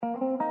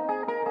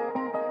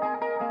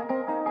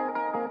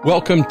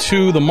Welcome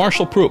to the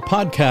Marshall Pruitt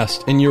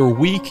Podcast and your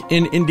Week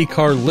in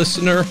IndyCar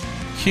listener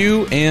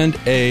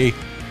Q&A.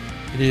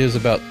 It is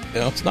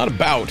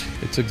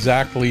it's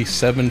exactly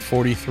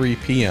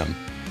 7:43 p.m.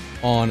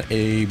 on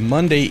a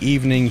Monday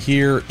evening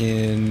here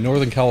in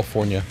Northern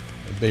California,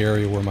 the Bay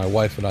Area where my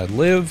wife and I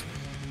live.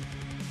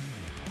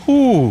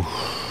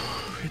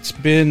 It's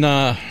been,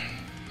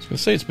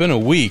 it's been a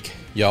week,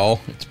 y'all.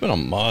 It's been a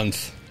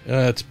month.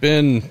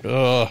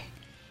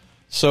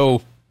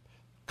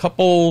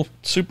 Couple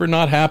super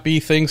not happy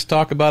things to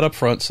talk about up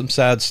front, some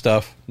sad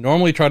stuff.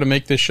 Normally try to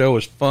make this show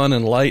as fun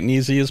and light and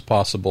easy as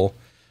possible.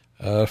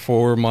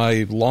 For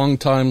my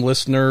longtime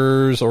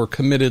listeners or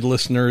committed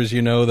listeners,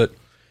 you know that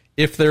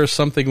if there's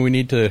something we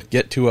need to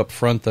get to up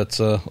front that's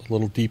a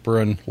little deeper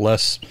and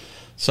less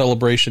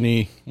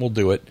celebration-y, we'll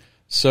do it.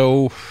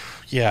 So,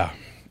 yeah,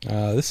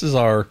 this is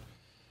our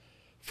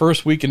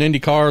first Week in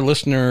IndyCar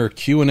listener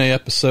Q&A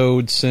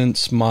episode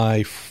since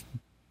my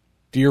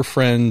dear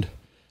friend,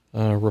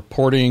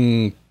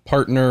 reporting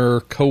partner,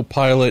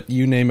 co-pilot,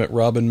 you name it,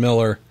 Robin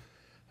Miller,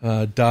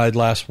 died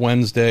last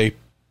Wednesday.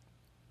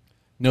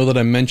 Know that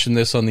I mentioned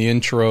this on the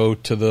intro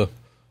to the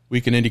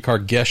Week in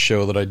IndyCar guest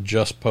show that I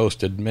just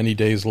posted many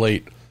days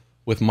late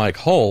with Mike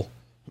Hull.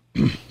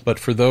 But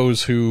for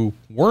those who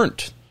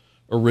weren't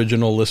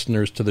original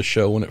listeners to the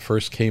show when it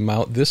first came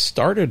out, this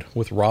started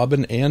with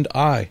Robin and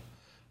I.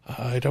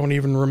 I don't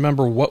even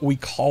remember what we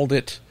called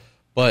it,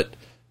 but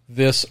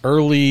this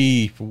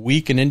early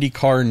Week in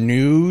IndyCar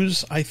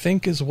news, I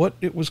think is what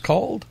it was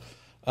called.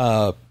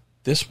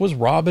 This was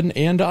Robin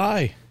and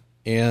I,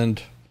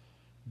 and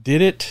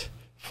did it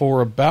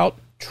for about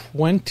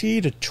 20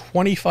 to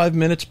 25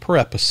 minutes per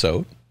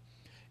episode.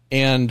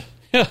 And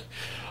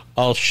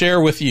I'll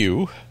share with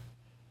you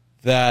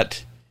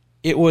that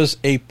it was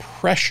a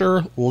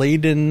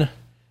pressure-laden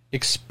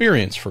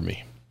experience for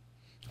me.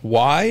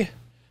 Why?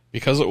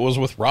 Because it was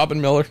with Robin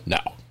Miller? No.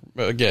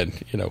 Again,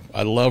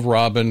 I love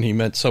Robin. He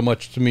meant so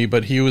much to me,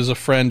 but he was a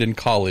friend and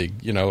colleague.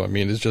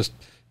 It's just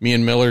me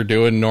and Miller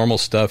doing normal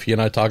stuff. He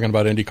and I talking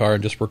about IndyCar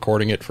and just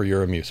recording it for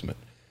your amusement.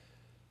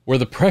 Where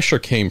the pressure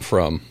came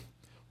from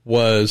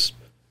was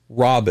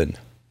Robin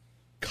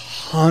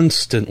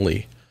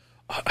constantly.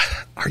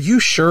 Are you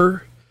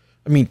sure?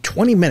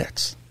 20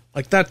 minutes.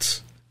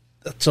 That's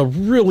a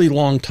really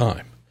long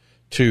time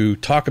to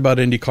talk about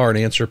IndyCar and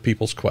answer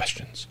people's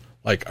questions.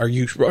 Are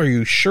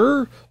you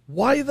sure?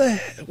 Why the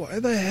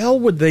hell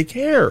would they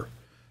care?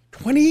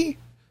 20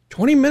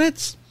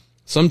 minutes?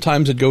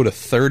 Sometimes it'd go to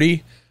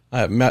 30.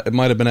 It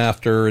might have been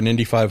after an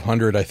Indy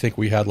 500. I think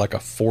we had a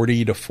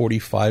 40 to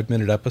 45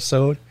 minute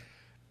episode.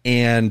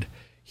 And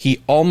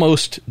he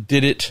almost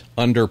did it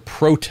under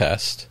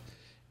protest.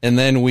 And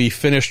then we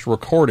finished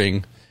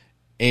recording.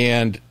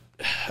 And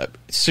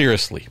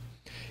seriously,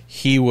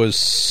 he was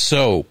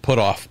so put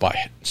off by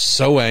it,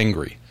 so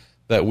angry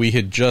that we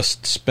had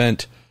just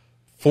spent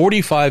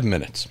 45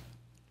 minutes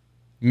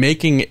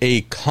making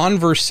a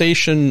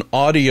conversation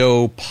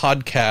audio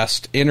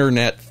podcast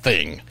internet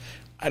thing.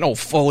 I don't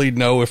fully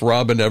know if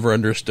Robin ever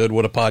understood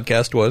what a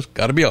podcast was.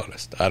 Got to be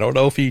honest. I don't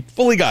know if he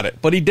fully got it,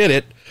 but he did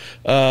it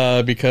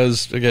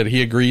because, again,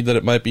 he agreed that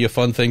it might be a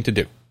fun thing to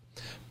do.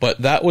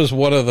 But that was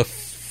one of the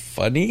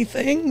funny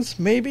things,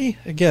 maybe,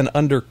 again,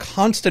 under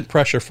constant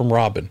pressure from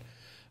Robin.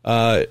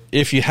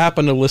 If you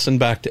happen to listen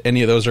back to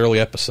any of those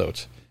early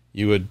episodes,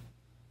 you would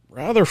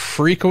rather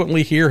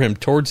frequently hear him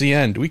towards the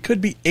end. We could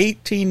be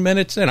 18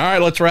 minutes in. All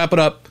right, let's wrap it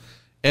up.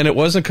 And it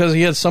wasn't because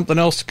he had something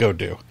else to go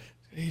do.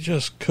 He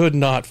just could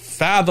not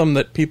fathom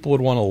that people would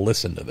want to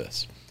listen to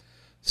this.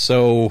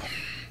 So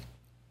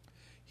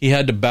he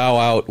had to bow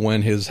out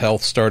when his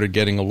health started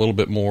getting a little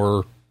bit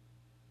more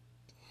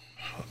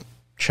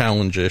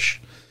challenge-ish.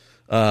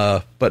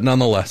 But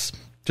nonetheless,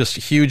 just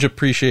a huge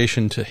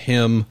appreciation to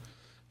him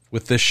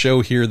with this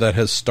show here that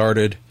has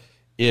started.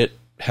 It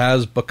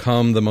has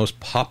become the most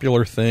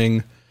popular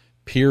thing,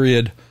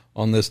 period,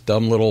 on this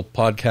dumb little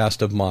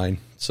podcast of mine.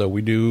 So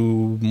we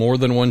do more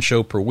than one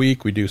show per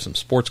week. We do some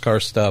sports car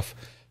stuff,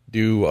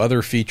 do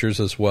other features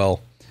as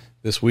well.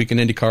 This Week in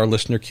IndyCar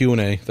listener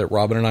Q&A that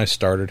Robin and I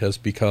started has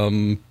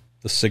become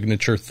the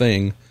signature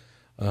thing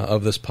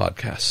of this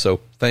podcast. So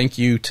thank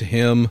you to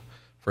him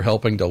for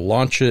helping to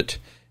launch it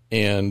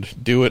and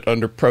do it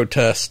under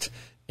protest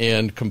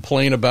and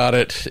complain about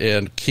it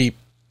and keep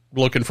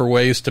looking for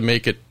ways to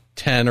make it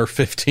 10 or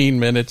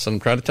 15 minutes. I'm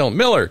trying to tell him,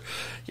 Miller,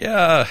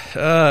 I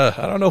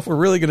don't know if we're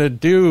really going to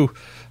do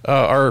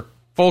our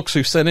folks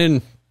who sent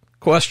in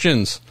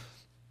questions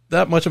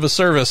that much of a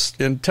service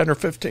in 10 or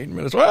 15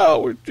 minutes.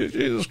 Well,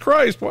 Jesus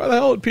Christ, why the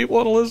hell would people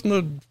want to listen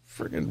to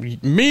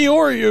friggin' me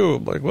or you?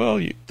 I'm like,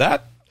 well,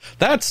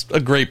 that's a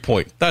great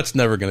point. That's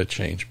never going to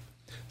change.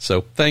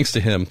 So thanks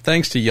to him.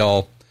 Thanks to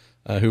y'all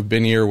who've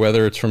been here,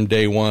 whether it's from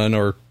day one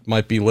or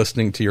might be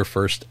listening to your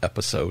first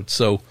episode.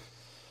 So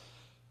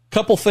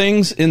couple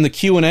things in the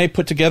Q&A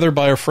put together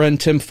by our friend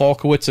Tim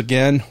Falkowitz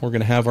again. We're going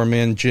to have our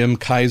man Jim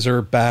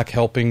Kaiser back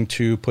helping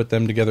to put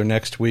them together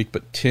next week.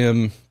 But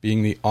Tim,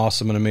 being the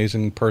awesome and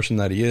amazing person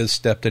that he is,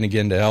 stepped in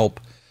again to help.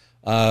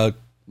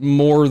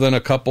 More than a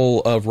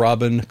couple of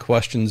Robin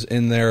questions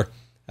in there.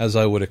 as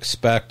I would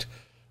expect,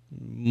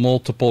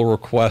 multiple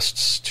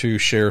requests to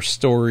share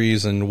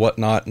stories and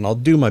whatnot, and I'll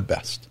do my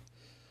best.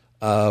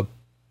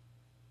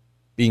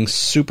 Being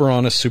super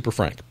honest, super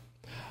frank,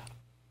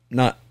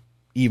 not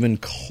even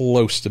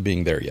close to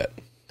being there yet.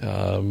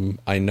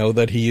 I know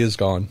that he is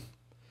gone.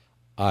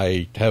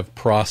 I have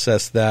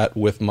processed that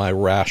with my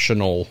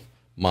rational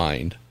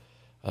mind.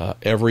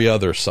 Every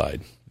other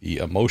side, the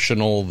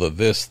emotional, the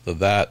this, the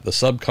that, the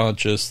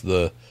subconscious,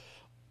 there's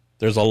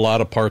a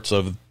lot of parts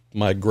of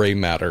my gray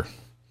matter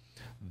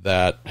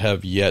that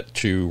have yet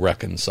to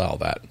reconcile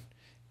that.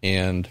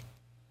 And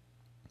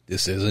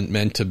this isn't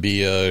meant to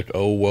be a,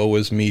 oh, woe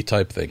is me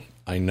type thing.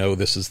 I know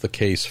this is the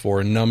case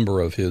for a number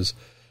of his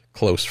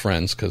close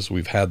friends because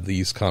we've had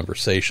these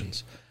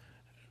conversations.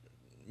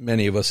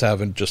 Many of us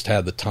haven't just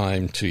had the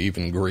time to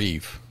even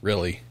grieve,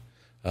 really,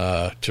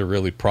 to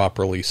really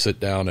properly sit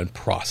down and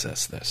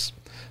process this.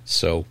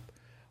 So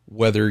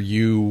whether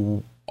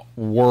you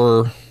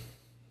were,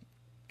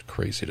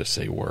 crazy to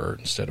say were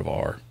instead of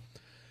are,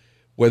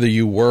 whether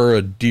you were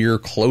a dear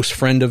close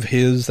friend of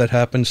his that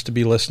happens to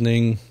be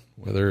listening,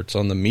 whether it's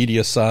on the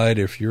media side,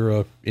 if you're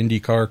a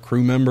IndyCar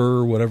crew member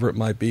or whatever it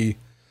might be,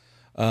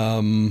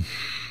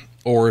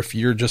 or if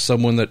you're just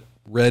someone that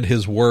read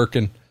his work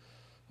and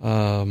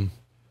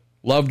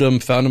loved him,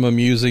 found him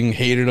amusing,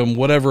 hated him,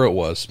 whatever it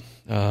was.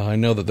 I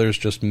know that there's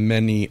just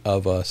many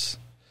of us,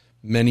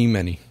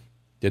 many,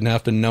 didn't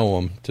have to know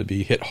him to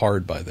be hit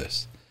hard by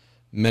this.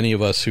 Many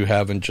of us who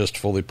haven't just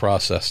fully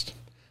processed.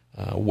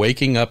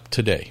 Waking up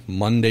today,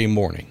 Monday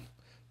morning,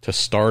 to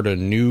start a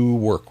new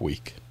work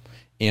week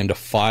and to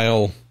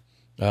file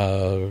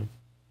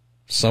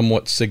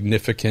somewhat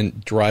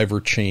significant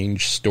driver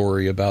change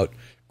story about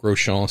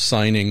Grosjean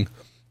signing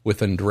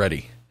with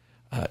Andretti.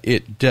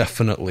 It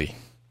definitely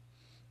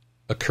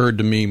occurred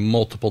to me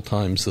multiple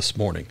times this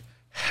morning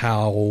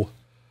how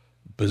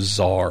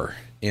bizarre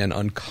and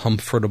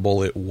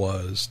uncomfortable it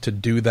was to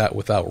do that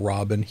without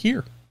Robin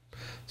here.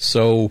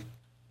 So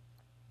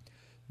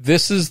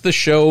this is the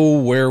show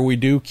where we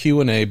do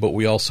Q&A, but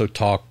we also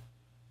talk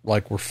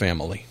like we're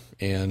family.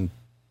 And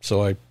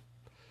so I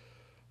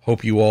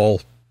hope you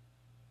all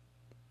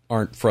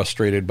aren't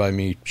frustrated by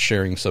me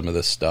sharing some of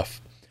this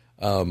stuff.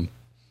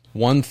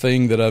 One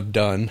thing that I've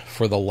done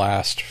for the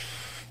last,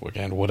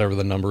 again, whatever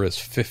the number is,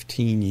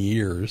 15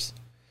 years,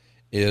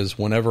 is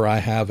whenever I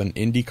have an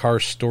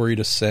IndyCar story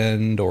to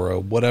send or a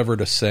whatever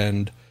to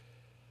send,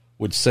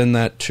 would send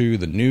that to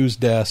the news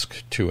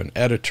desk, to an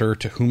editor,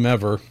 to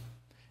whomever,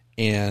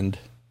 and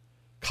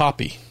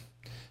copy.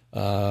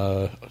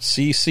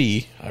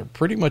 CC, I'm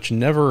pretty much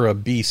never a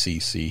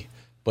BCC,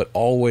 but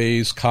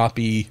always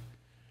copy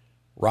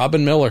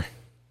Robin Miller,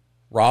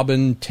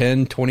 Robin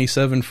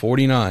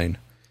 102749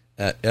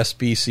 at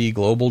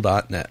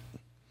sbcglobal.net.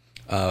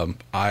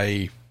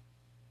 I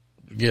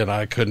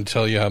couldn't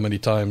tell you how many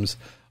times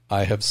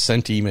I have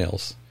sent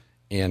emails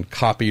and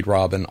copied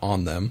Robin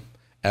on them,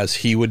 as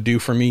he would do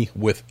for me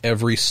with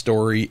every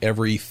story,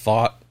 every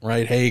thought,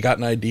 right? Hey, got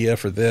an idea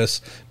for this.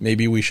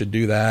 Maybe we should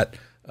do that.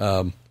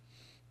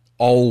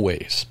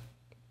 Always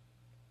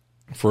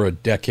for a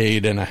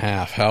decade and a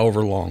half,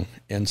 however long.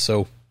 And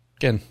so,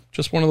 again,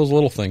 just one of those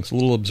little things,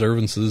 little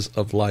observances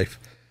of life.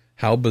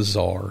 How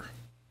bizarre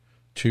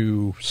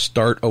to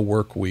start a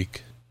work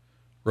week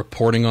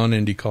reporting on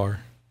IndyCar,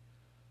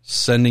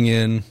 sending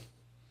in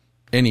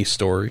any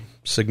story,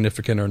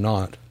 significant or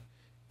not,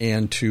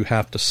 and to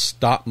have to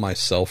stop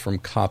myself from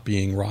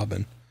copying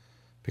Robin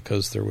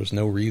because there was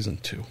no reason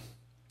to.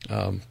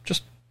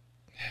 Just,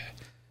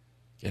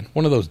 again,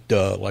 one of those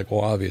like,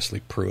 well,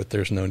 obviously Pruitt,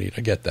 there's no need.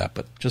 I get that,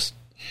 but just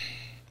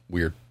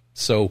weird.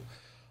 So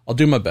I'll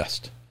do my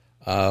best.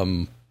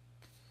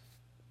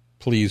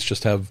 Please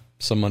just have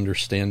some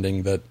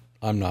understanding that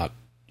I'm not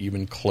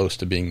even close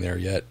to being there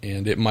yet,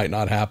 and it might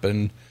not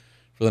happen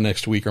for the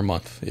next week or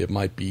month. It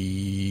might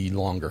be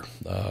longer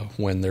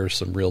when there's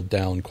some real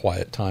down,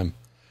 quiet time.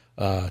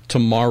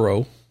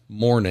 Tomorrow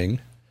morning,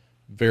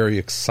 very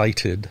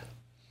excited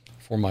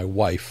for my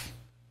wife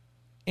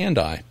and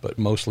I, but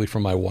mostly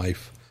for my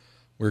wife.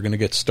 We're going to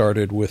get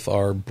started with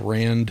our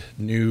brand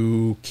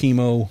new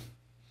chemo,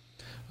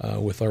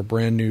 with our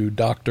brand new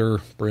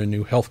doctor, brand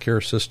new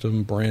healthcare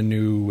system, brand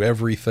new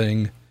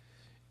everything.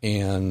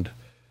 And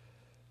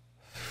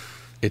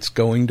it's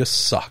going to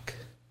suck,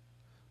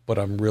 but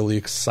I'm really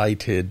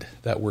excited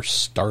that we're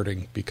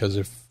starting, because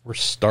if we're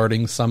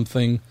starting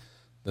something,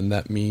 then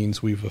that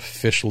means we've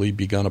officially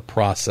begun a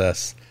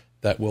process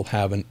that will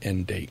have an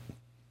end date.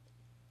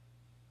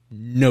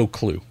 No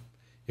clue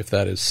if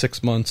that is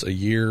 6 months, a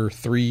year,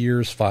 3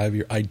 years, 5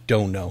 years. I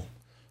don't know,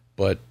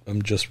 but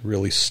I'm just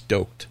really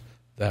stoked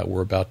that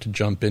we're about to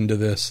jump into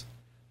this.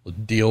 We'll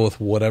deal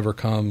with whatever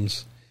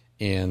comes.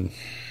 And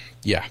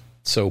yeah,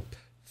 so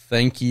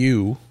thank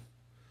you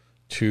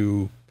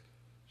to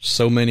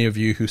so many of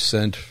you who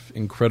sent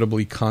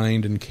incredibly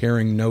kind and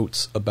caring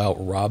notes about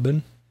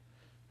Robin.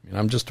 I mean,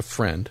 I'm just a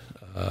friend.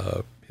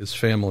 His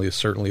family is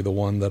certainly the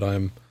one that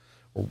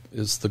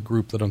is the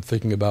group that I'm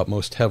thinking about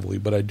most heavily,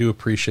 but I do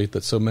appreciate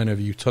that so many of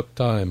you took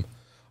time.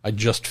 I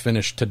just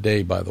finished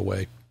today, by the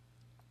way,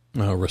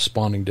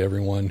 responding to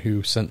everyone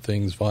who sent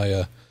things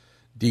via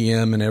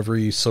DM and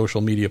every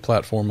social media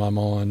platform I'm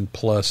on,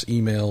 plus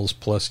emails,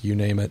 plus you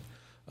name it.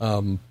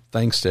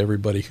 Thanks to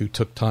everybody who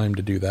took time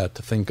to do that,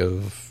 to think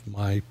of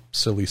my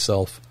silly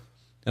self.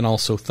 And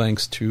also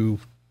thanks to,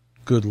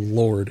 good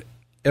Lord,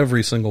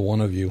 every single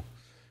one of you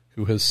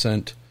who has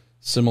sent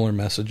similar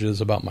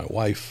messages about my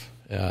wife,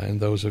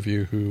 and those of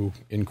you who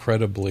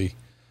incredibly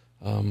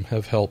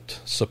have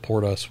helped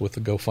support us with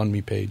the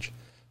GoFundMe page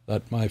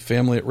that my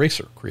family at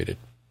Racer created.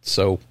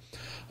 So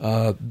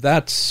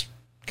that's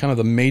kind of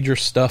the major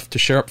stuff to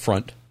share up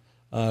front.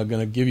 I'm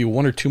going to give you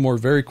one or two more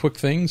very quick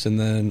things, and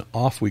then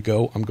off we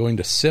go. I'm going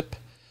to sip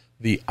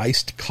the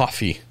iced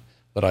coffee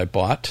that I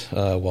bought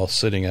while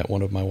sitting at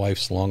one of my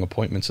wife's long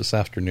appointments this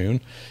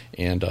afternoon,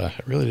 and I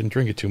really didn't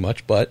drink it too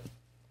much, but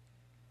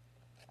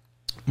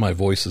my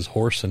voice is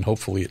hoarse, and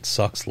hopefully it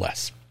sucks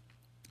less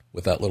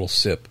with that little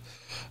sip.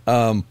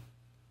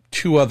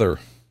 Two other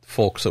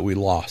folks that we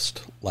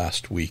lost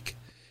last week,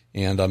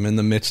 and I'm in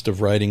the midst of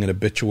writing an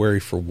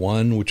obituary for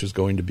one, which is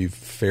going to be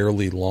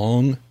fairly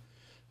long.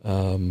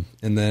 And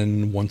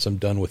then once I'm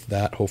done with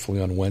that,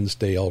 hopefully on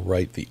Wednesday, I'll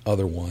write the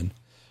other one.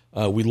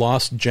 We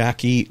lost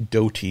Jackie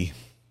Doty.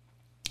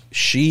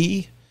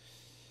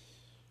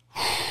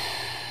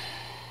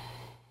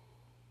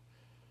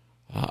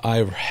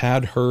 I've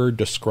had her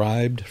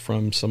described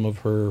from some of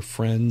her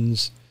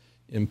friends,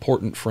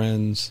 important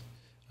friends,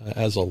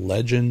 as a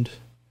legend,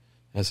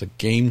 as a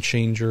game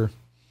changer.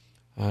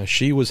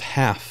 She was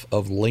half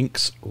of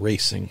Lynx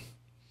Racing,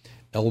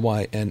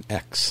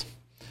 Lynx.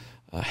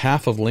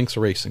 Half of Lynx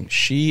Racing.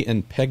 She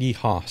and Peggy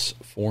Haas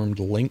formed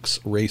Lynx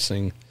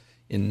Racing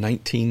in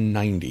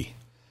 1990.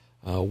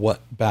 What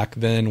back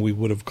then we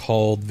would have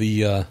called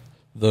the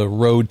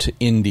Road to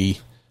Indy,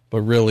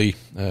 but really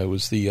it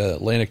was the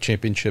Atlantic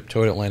Championship,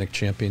 Toyota Atlantic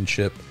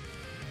Championship.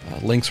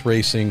 Lynx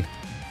Racing,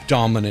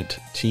 dominant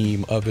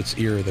team of its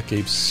era that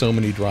gave so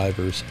many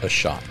drivers a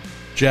shot.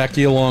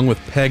 Jackie, along with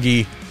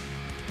Peggy,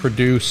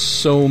 produced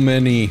so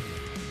many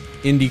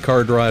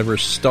IndyCar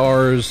drivers,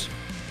 stars.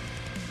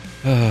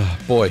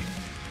 Boy,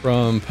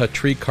 from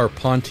Patrick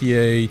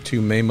Carpentier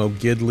to Mamo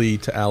Gidley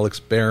to Alex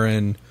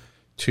Barron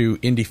to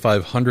Indy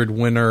 500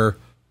 winner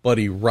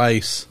Buddy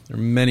Rice. There are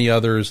many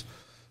others,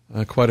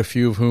 quite a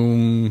few of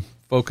whom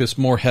focus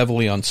more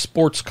heavily on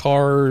sports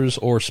cars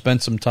or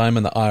spent some time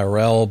in the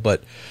IRL,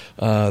 but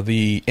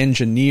the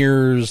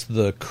engineers,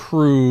 the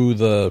crew,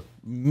 the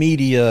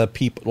media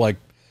people, like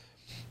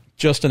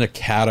just an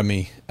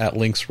academy at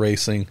Lynx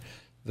Racing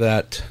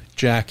that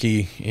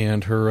Jackie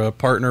and her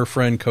partner,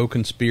 friend,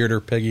 co-conspirator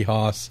Peggy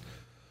Haas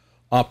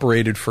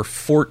operated for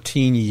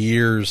 14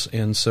 years.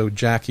 And so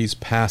Jackie's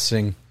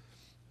passing,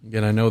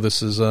 again, I know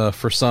this is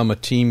for some a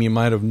team you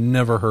might have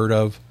never heard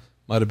of,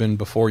 might have been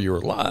before you were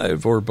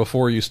alive or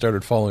before you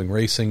started following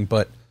racing,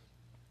 but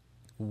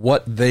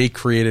what they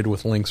created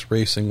with Lynx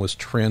Racing was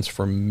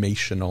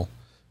transformational.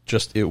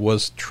 It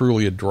was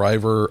truly a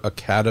driver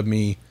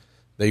academy.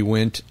 They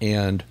went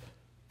and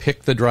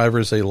picked the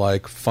drivers they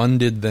like,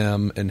 funded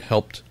them, and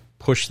helped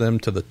push them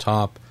to the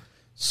top.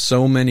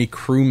 So many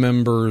crew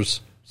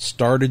members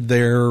started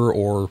there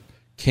or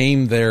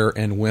came there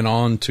and went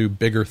on to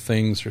bigger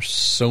things. There's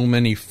so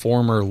many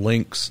former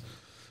Lynx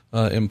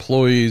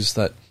employees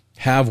that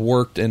have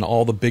worked in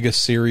all the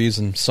biggest series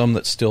and some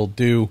that still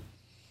do.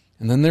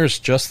 And then there's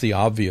just the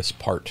obvious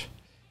part.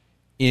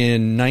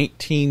 In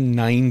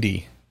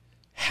 1990,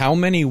 how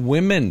many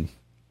women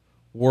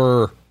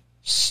were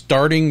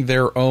starting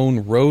their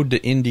own Road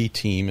to Indy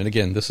team? And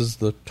again, this is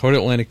the Toyota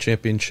Atlantic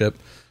Championship.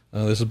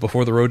 This is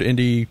before the Road to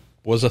Indy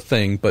was a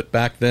thing, but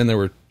back then there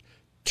were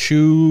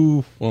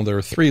there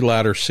were three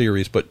ladder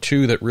series, but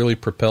two that really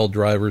propelled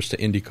drivers to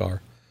IndyCar.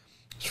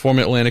 It's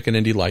Formula Atlantic and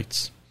Indy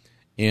Lights.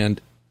 And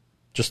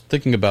just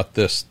thinking about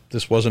this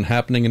wasn't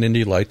happening in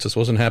Indy Lights. This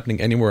wasn't happening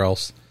anywhere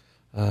else.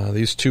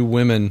 These two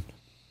women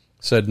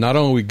said, not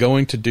only are we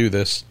going to do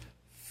this,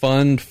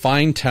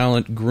 find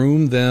talent,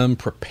 groom them,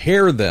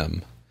 prepare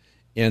them,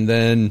 and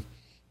then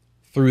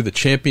through the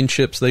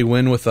championships they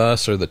win with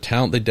us or the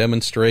talent they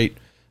demonstrate,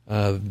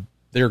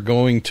 they're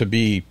going to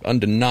be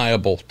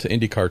undeniable to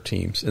IndyCar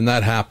teams. And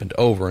that happened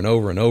over and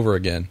over and over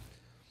again.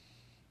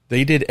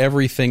 They did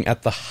everything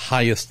at the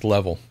highest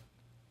level.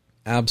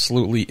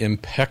 Absolutely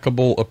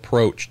impeccable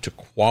approach to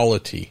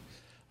quality.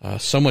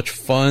 So much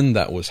fun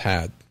that was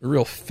had. A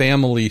real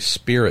family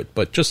spirit.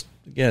 But just,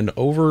 again,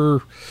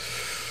 over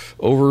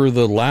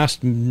the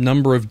last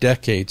number of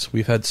decades,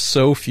 we've had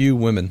so few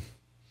women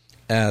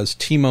as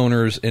team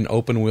owners in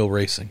open wheel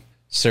racing.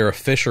 Sarah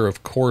Fisher,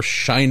 of course,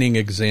 shining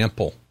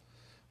example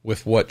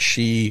with what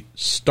she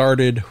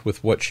started,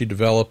 with what she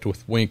developed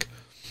with Wink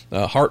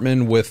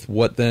Hartman, with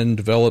what then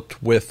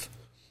developed with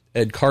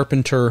Ed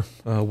Carpenter,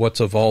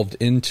 what's evolved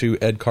into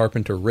Ed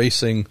Carpenter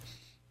Racing.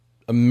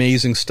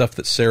 Amazing stuff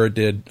that Sarah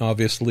did.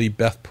 Obviously,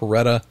 Beth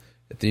Peretta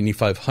at the Indy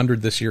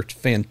 500 this year.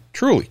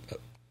 Truly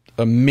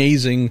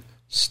amazing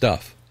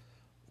stuff.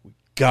 We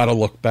got to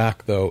look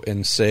back, though,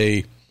 and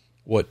say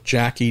what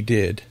Jackie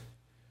did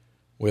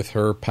with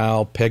her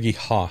pal Peggy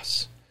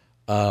Haas.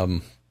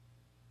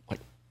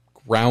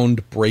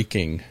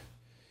 groundbreaking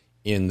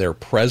in their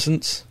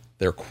presence,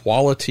 their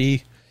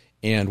quality,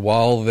 and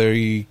while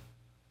the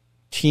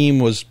team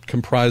was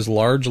comprised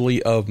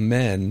largely of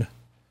men,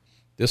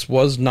 this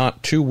was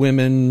not two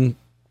women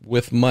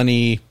with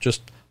money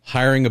just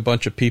hiring a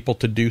bunch of people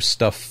to do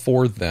stuff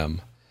for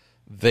them.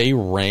 They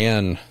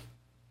ran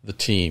the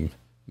team,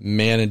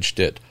 managed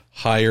it,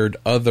 hired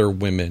other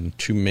women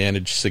to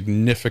manage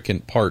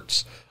significant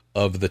parts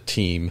of the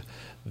team.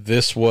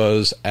 This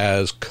was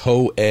as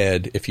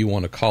co-ed, if you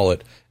want to call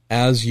it,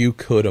 as you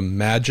could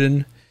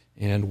imagine,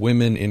 and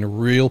women in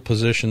real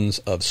positions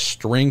of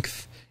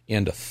strength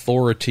and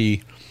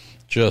authority,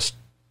 just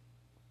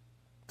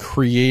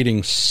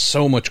creating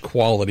so much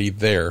quality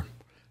there.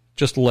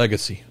 Just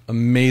legacy,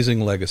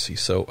 amazing legacy.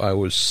 So I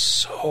was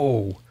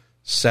so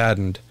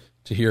saddened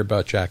to hear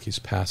about Jackie's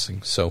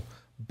passing. So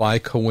by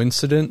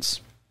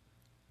coincidence,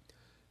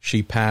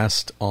 she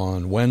passed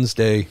on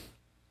Wednesday,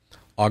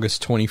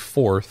 August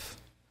 24th,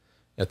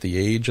 at the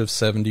age of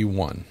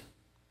 71.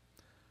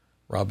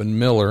 Robin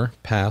Miller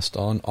passed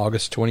on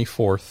August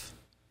 24th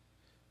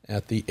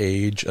at the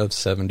age of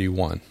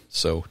 71.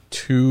 So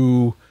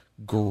two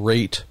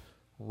great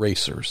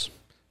racers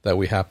that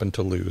we happened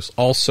to lose.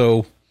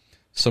 Also,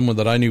 someone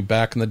that I knew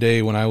back in the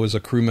day when I was a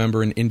crew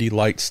member in Indy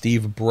Light,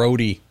 Steve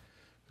Brody,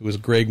 who was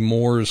Greg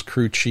Moore's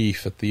crew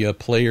chief at the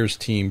Players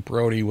team.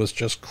 Brody was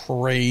just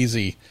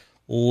crazy.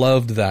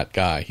 Loved that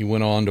guy. He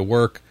went on to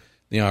work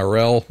in the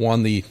IRL,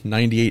 won the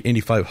 98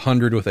 Indy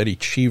 500 with Eddie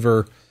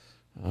Cheever,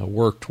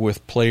 worked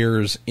with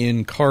Players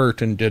in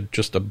kart and did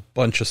just a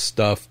bunch of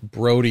stuff.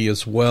 Brody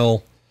as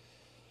well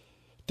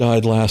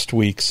died last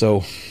week.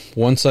 So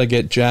once I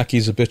get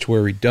Jackie's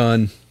obituary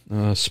done,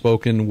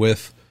 spoken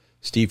with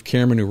Steve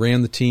Cameron, who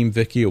ran the team,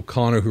 Vicky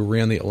O'Connor, who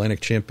ran the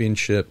Atlantic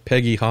Championship,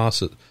 Peggy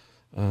Haas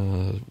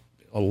a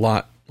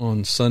lot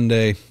on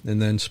Sunday,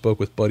 and then spoke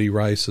with Buddy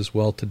Rice as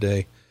well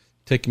today.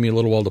 Taking me a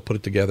little while to put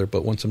it together,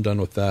 but once I'm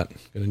done with that,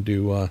 I'm going to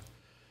do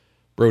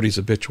Brody's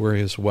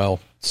obituary as well.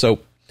 So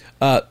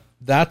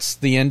that's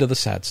the end of the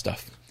sad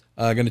stuff.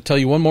 I'm going to tell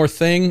you one more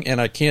thing, and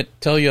I can't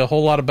tell you a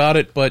whole lot about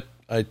it, but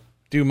I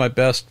do my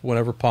best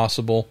whenever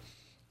possible.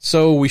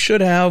 So we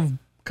should have a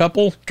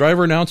couple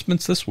driver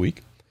announcements this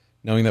week,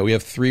 knowing that we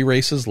have 3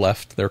 races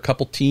left. There are a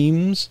couple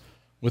teams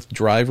with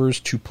drivers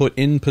to put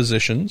in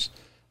positions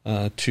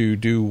to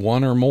do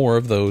one or more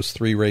of those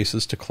 3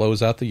 races to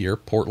close out the year: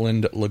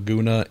 Portland,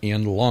 Laguna,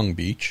 and Long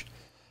Beach.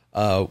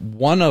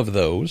 One of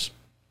those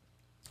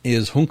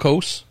is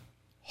Juncos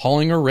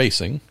Hollinger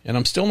Racing, and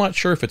I'm still not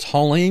sure if it's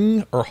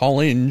Holling or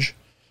Hollinge.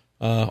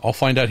 I'll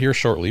find out here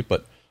shortly,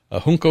 but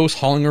Juncos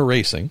Hollinger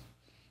Racing,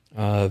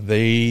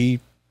 they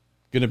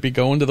going to be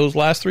going to those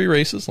last 3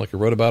 races, like I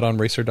wrote about on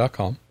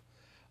Racer.com.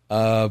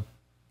 I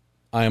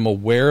am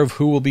aware of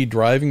who will be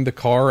driving the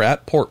car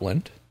at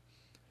Portland.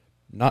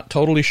 Not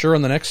totally sure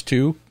on the next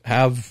 2.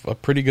 Have a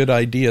pretty good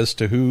idea as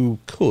to who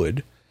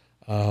could.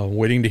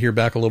 Waiting to hear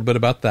back a little bit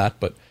about that,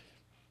 but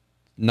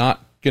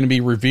not going to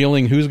be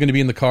revealing who's going to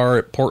be in the car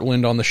at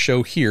Portland on the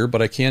show here,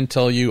 but I can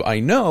tell you I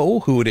know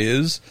who it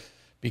is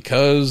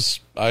because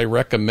I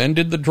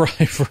recommended the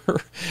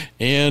driver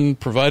and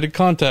provided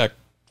contact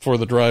for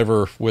the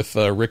driver with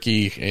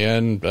Ricky,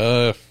 and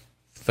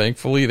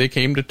thankfully they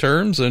came to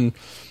terms, and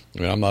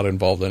I mean, I'm not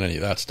involved in any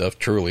of that stuff,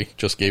 truly.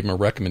 Just gave him a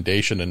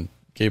recommendation and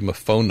gave him a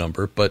phone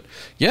number. But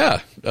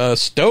yeah,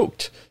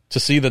 stoked to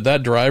see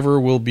that driver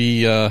will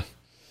be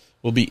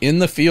in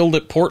the field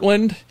at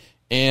Portland,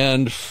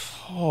 and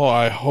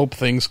I hope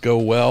things go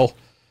well,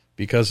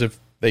 because if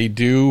they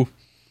do,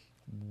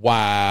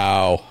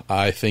 wow,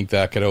 I think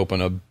that could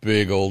open a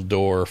big old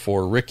door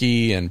for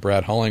Ricky and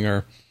Brad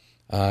Hollinger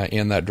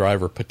and that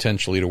driver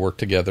potentially to work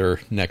together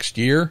next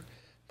year.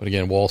 But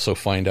again, we'll also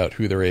find out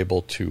who they're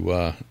able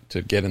to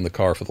get in the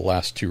car for the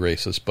last 2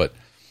 races. But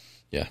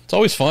yeah, it's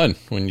always fun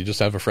when you just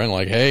have a friend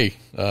like, hey,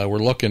 we're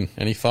looking.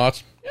 Any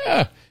thoughts?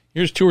 Yeah,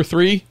 here's 2 or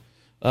 3.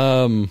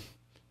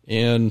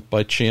 And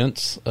by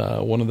chance,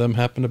 one of them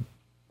happened to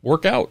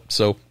work out.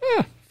 So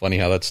funny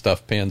how that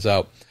stuff pans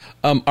out.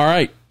 All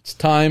right, it's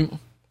time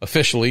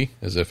officially,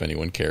 as if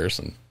anyone cares,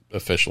 and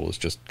official is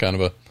just kind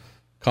of a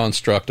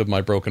construct of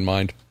my broken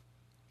mind.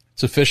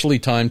 It's officially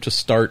time to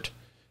start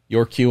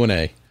your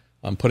Q&A.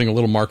 I'm putting a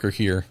little marker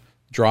here,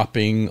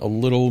 dropping a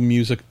little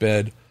music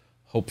bed.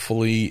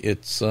 Hopefully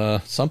it's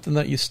something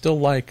that you still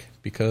like,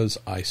 because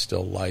I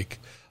still like.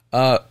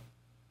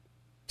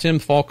 Tim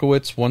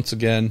Falkowitz, once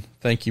again,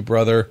 thank you,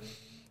 brother.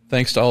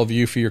 Thanks to all of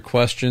you for your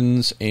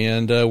questions.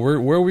 And where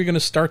are we going to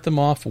start them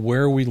off?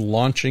 Where are we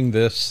launching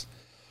this?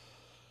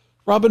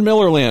 Robin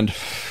Millerland.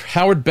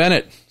 Howard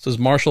Bennett says,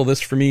 Marshall,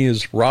 this for me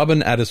is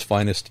Robin at his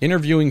finest,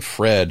 interviewing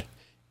Fred,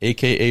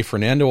 a.k.a.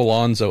 Fernando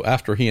Alonso,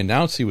 after he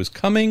announced he was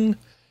coming.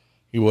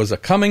 He was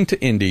coming to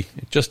Indy.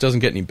 It just doesn't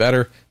get any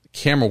better. The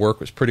camera work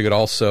was pretty good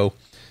also.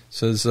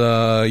 Says,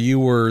 you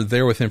were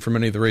there with him for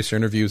many of the racer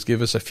interviews.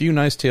 Give us a few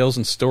nice tales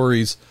and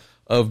stories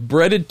of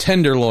breaded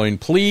tenderloin,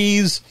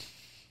 please.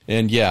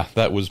 And yeah,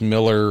 that was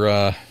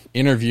Miller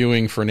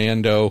interviewing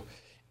Fernando.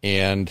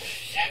 And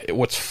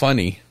what's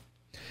funny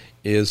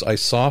is I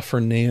saw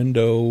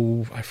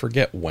Fernando, I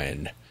forget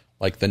when,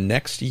 like the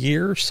next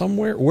year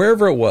somewhere,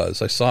 wherever it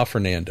was, I saw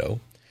Fernando.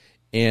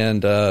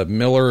 And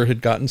Miller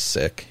had gotten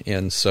sick,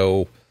 and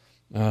so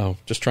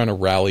just trying to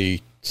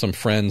rally some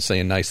friends,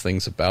 saying nice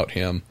things about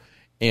him.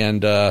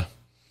 And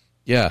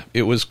yeah,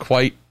 it was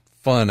quite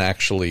fun,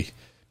 actually,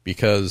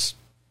 because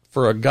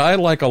for a guy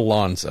like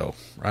Alonso,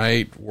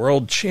 right,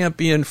 world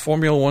champion,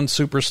 Formula One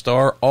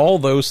superstar, all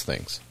those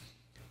things,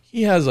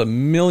 he has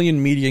 1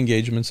 million media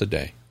engagements a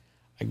day.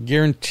 I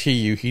guarantee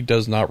you he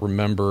does not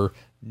remember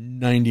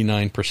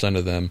 99%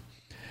 of them.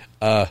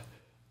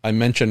 I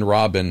mentioned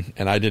Robin,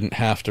 and I didn't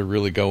have to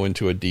really go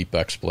into a deep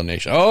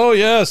explanation. Oh,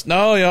 yes,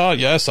 no, yeah,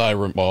 yes, I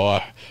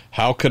remember.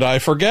 How could I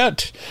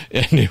forget?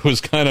 And it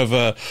was kind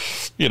of,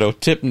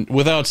 tipping,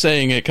 without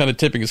saying it, kind of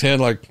tipping his hand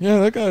like, yeah,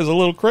 that guy's a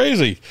little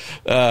crazy.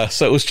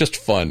 So it was just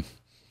fun,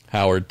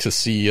 Howard, to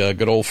see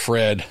good old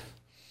Fred,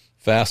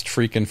 fast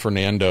freaking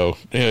Fernando.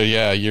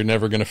 Yeah, you're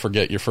never going to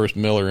forget your first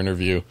Miller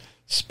interview,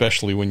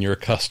 especially when you're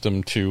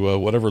accustomed to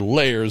whatever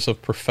layers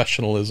of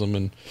professionalism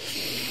and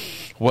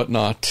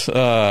whatnot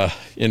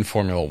in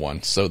Formula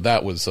One. So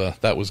that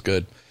was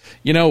good.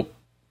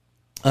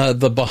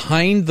 The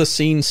behind the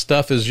scenes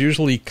stuff is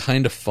usually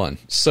kind of fun.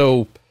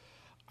 So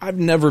I've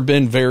never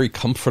been very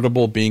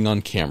comfortable being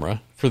on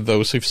camera. For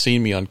those who've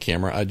seen me on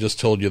camera, I just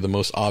told you the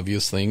most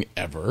obvious thing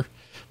ever.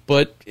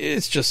 But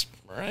it's just,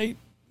 right?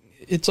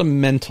 It's a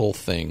mental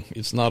thing.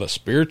 It's not a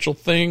spiritual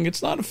thing.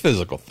 It's not a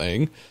physical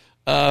thing.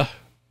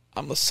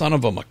 I'm the son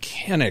of a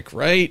mechanic,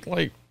 right?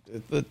 Like,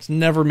 it's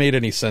never made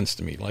any sense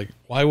to me. Like,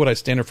 why would I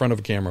stand in front of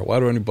a camera? Why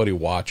do anybody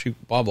watch?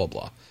 Blah, blah,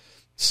 blah.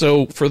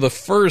 So for the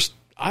first,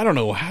 I don't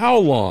know how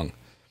long,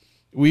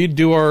 we'd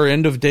do our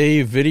end of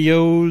day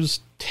videos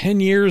 10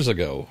 years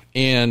ago.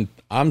 And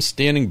I'm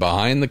standing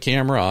behind the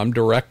camera. I'm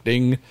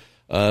directing.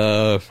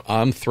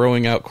 I'm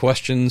throwing out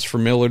questions for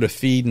Miller to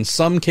feed in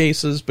some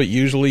cases, but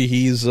usually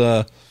he's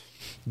got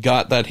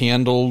that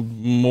handled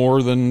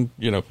more than,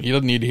 he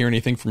doesn't need to hear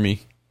anything from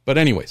me. But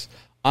anyways,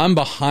 I'm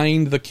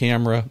behind the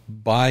camera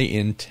by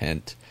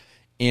intent.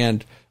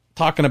 And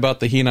talking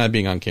about he and I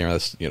being on camera,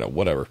 that's,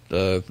 whatever.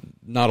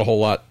 Not a whole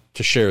lot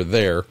to share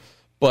there.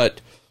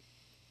 But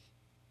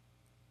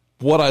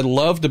what I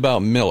loved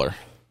about Miller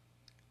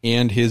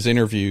and his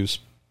interviews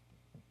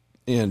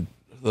and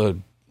the,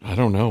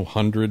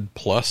 100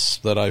 plus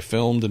that I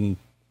filmed and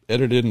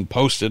edited and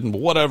posted and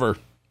whatever,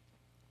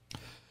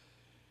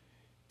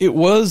 it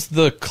was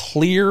the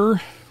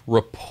clear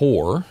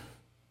rapport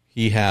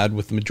he had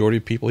with the majority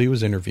of people he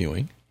was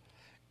interviewing,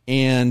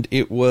 and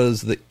it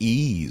was the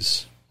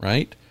ease,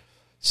 right?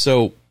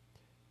 So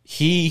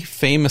he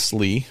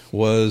famously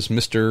was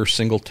Mr.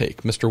 Single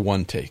Take, Mr.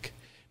 One Take.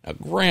 Now,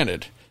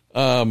 granted,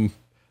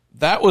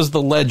 that was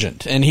the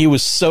legend, and he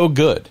was so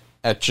good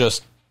at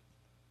just,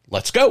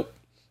 let's go,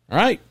 all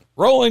right,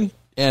 rolling,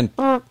 and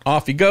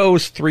off he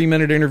goes,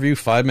 3-minute interview,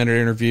 5-minute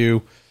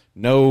interview,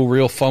 no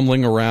real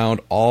fumbling around,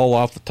 all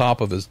off the top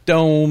of his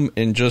dome,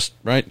 and just,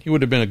 right, he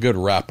would have been a good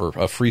rapper,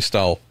 a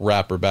freestyle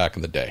rapper back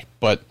in the day.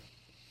 But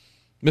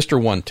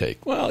Mr. One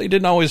Take, well, he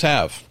didn't always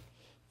have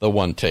the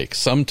one take.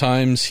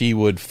 Sometimes he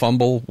would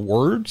fumble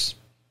words.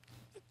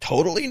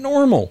 Totally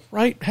normal,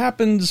 right?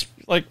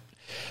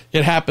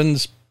 It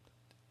happens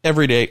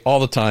every day, all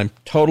the time,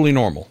 totally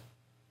normal.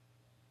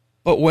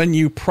 But when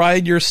you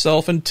pride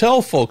yourself and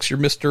tell folks you're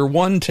Mr.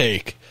 One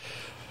Take,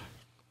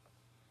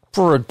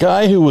 for a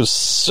guy who was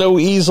so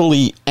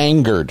easily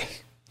angered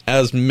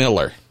as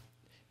Miller,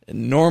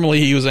 and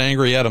normally he was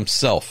angry at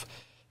himself,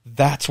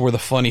 that's where the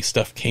funny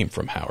stuff came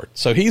from, Howard.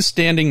 So he's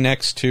standing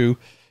next to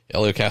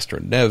Helio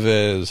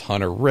Castroneves,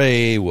 Hunter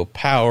Ray, Will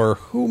Power,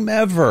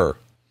 whomever.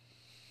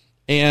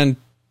 And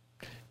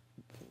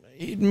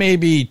he'd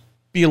maybe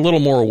be a little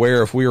more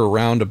aware if we were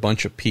around a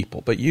bunch of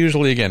people. But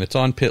usually, again, it's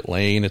on pit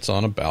lane, it's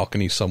on a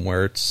balcony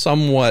somewhere, it's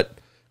somewhat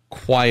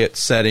quiet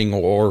setting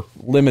or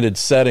limited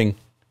setting.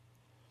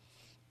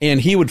 And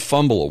he would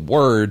fumble a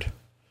word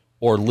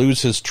or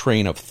lose his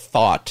train of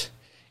thought.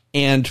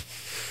 And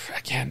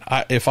again,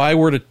 if I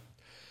were to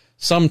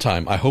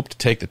sometime, I hope to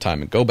take the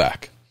time and go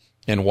back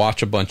and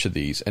watch a bunch of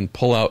these and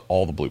pull out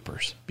all the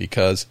bloopers.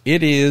 Because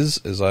it is,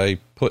 as I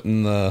put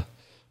in my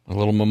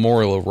little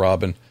memorial of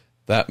Robin,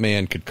 that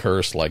man could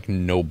curse like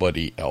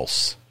nobody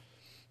else.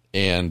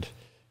 And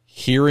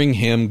hearing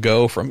him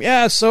go from,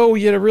 so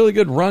you had a really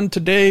good run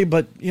today,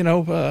 but,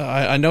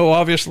 I know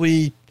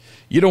obviously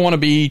you don't want to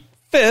be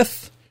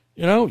fifth.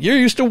 You're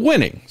used to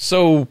winning.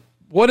 So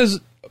what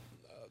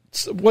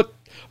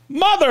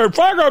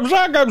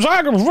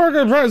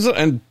motherfucker,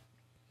 and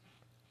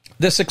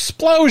this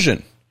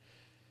explosion,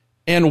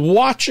 and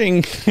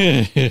watching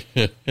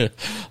the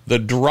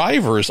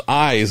driver's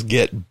eyes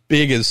get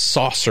big as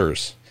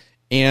saucers.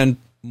 And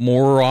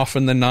more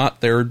often than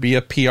not, there would be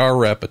a PR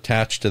rep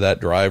attached to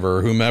that driver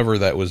or whomever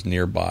that was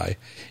nearby.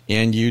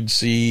 And you'd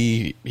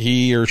see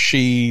he or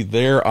she,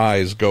 their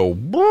eyes go,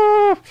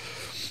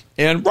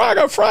 and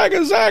braga,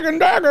 fraga, zag, and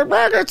dagger,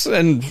 brackets,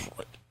 and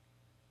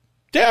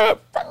damn it,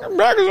 fucking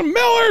brackets and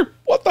Miller,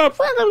 what the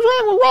fuck is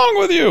wrong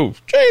with you?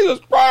 Jesus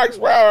Christ,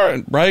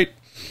 right?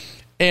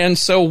 And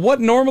so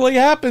what normally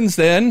happens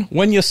then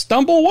when you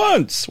stumble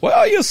once?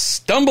 Well, you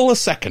stumble a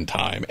second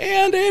time.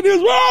 And it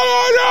is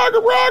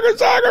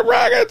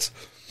rockets,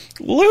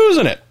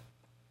 losing it.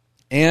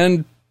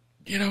 And,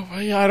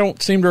 I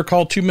don't seem to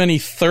recall too many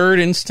third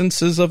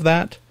instances of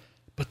that.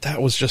 But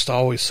that was just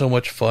always so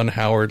much fun,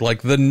 Howard.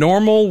 Like the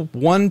normal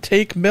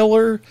one-take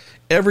Miller,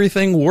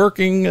 everything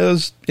working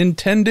as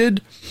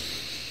intended.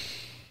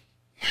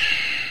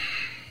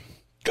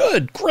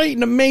 Good, great,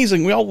 and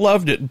amazing. We all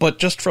loved it. But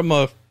just from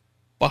a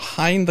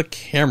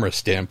behind-the-camera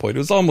standpoint, it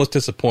was almost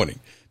disappointing.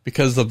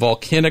 Because the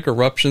volcanic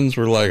eruptions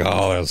were like,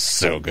 oh, that was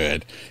so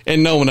good.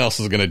 And no one else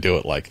is going to do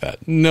it like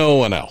that. No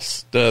one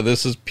else.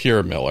 This is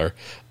pure Miller.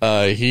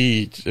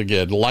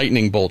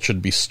 Lightning bolt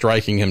should be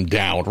striking him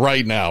down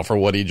right now for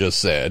what he just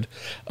said.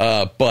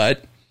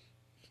 But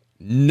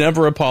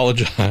never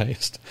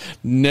apologized.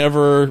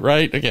 Never,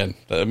 right? Again,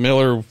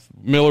 Miller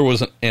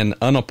was an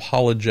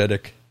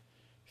unapologetic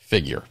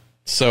figure.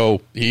 So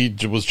he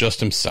was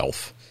just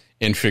himself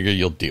and figure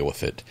you'll deal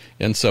with it.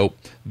 And so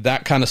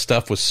that kind of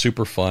stuff was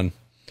super fun.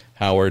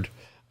 Howard,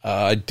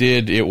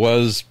 it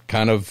was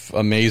kind of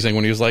amazing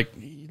when he was like,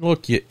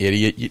 look, you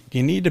idiot,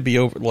 you need to be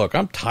over. Look,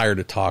 I'm tired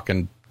of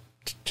talking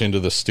into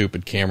the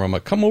stupid camera. I'm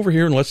like, come over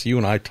here and let's you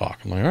and I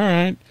talk. I'm like, all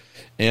right.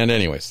 And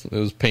anyways, it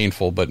was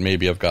painful, but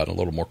maybe I've gotten a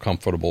little more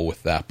comfortable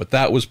with that. But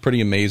that was pretty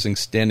amazing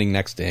standing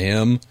next to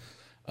him.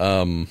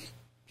 I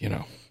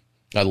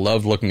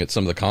loved looking at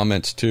some of the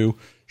comments too.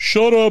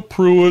 Shut up,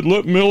 Pruitt,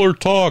 let Miller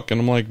talk. And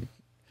I'm like,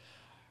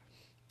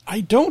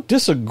 I don't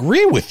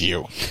disagree with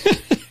you.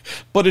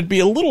 But it'd be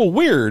a little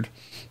weird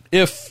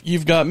if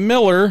you've got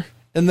Miller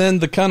and then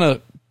the kind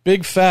of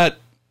big, fat,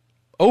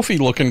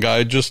 oafy-looking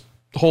guy just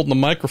holding the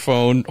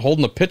microphone,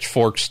 holding the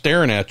pitchfork,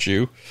 staring at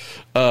you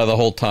the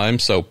whole time.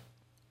 So,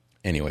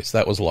 anyways,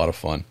 that was a lot of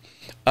fun.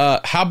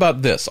 How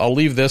about this? I'll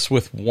leave this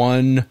with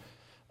one.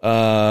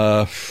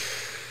 Let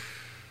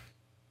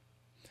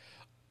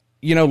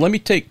me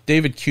take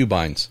David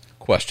Cubine's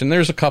question.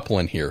 There's a couple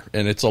in here,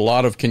 and it's a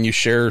lot of, can you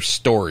share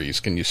stories?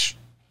 Can you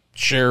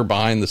share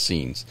behind the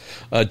scenes?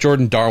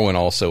 Jordan Darwin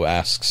also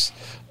asks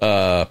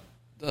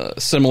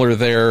similar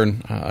there,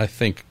 and I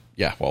think,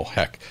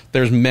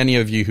 there's many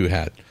of you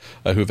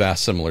who've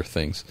asked similar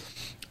things.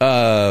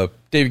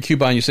 David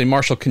Cubine, you say,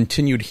 Marshall,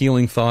 continued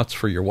healing thoughts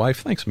for your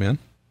wife. Thanks, man.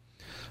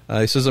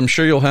 He says, I'm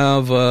sure you'll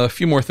have a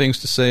few more things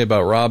to say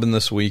about Robin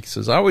this week. He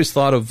says, I always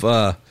thought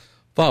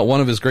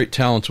one of his great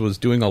talents was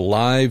doing a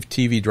live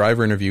TV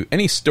driver interview.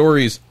 Any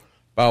stories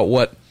about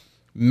what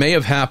may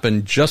have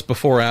happened just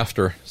before or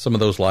after some of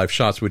those live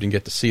shots we didn't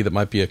get to see that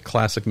might be a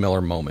classic Miller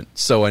moment?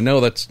 So I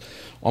know that's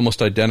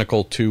almost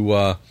identical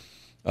to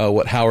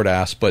what Howard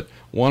asked, but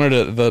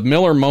the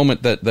Miller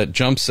moment that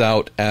jumps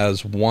out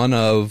as one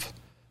of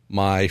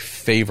my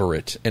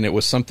favorite, and it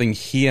was something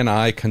he and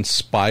I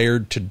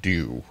conspired to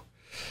do.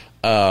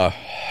 I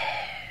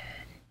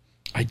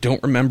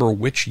don't remember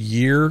which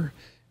year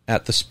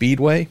at the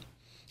Speedway.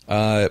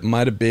 It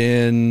might have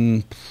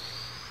been...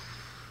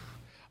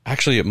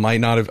 Actually, it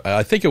might not have.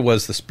 I think it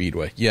was the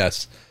Speedway.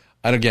 Yes.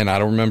 And again, I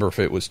don't remember if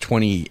it was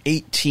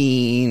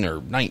 2018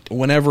 or 19,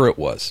 whenever it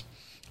was.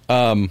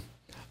 I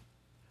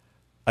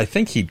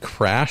think he'd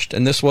crashed,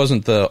 and this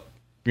wasn't the,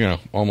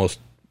 almost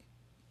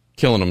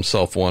killing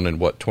himself one in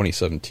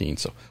 2017.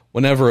 So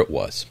whenever it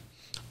was,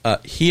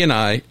 he and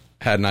I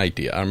had an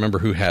idea. I remember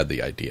who had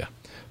the idea,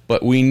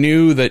 but we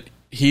knew that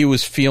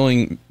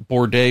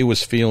Bourdais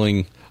was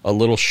feeling a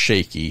little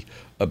shaky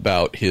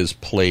about his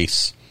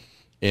place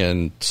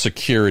in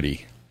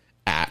security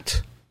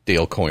at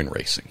Dale Coyne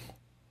Racing.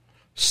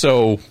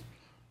 So,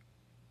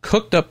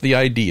 cooked up the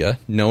idea,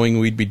 knowing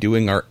we'd be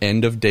doing our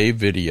end-of-day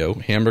video,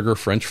 hamburger,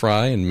 french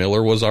fry, and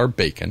Miller was our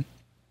bacon,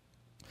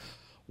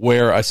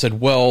 where I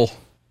said, well,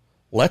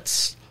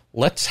 let's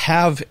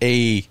have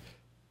a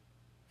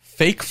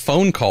fake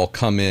phone call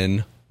come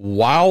in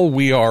while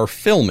we are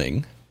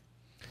filming,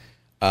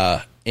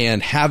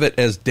 and have it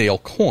as Dale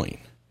Coyne.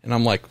 And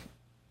I'm like,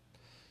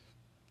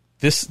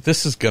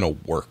 this is going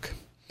to work.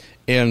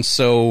 And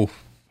so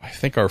I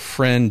think our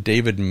friend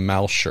David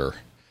Malsher,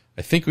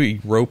 I think we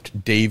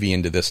roped Davey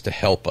into this to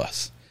help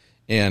us.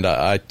 And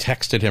I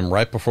texted him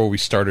right before we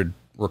started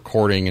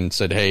recording and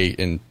said, hey,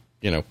 in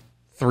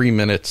 3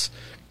 minutes,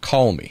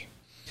 call me.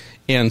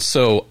 And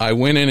so I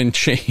went in and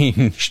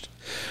changed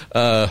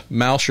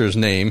Malsher's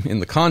name in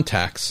the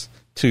contacts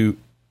to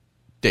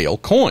Dale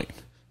Coyne.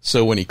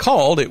 So when he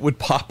called, it would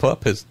pop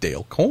up as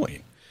Dale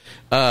Coyne.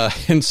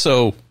 And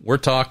so we're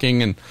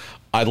talking, and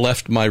I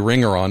left my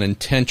ringer on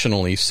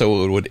intentionally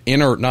so it would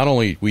not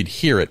only we'd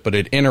hear it, but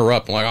it'd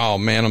interrupt. I'm like, oh,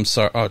 man, I'm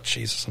sorry. Oh,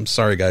 Jesus, I'm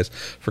sorry, guys.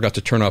 Forgot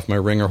to turn off my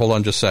ringer. Hold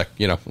on just a sec.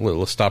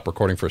 Let's stop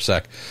recording for a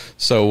sec.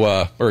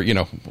 So,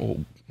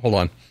 hold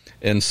on.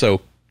 And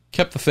so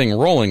kept the thing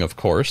rolling, of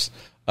course.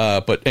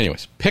 But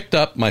anyways, picked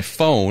up my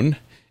phone,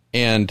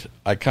 and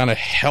I kind of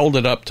held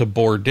it up to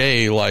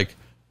Bourdais like,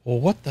 well,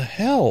 what the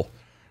hell?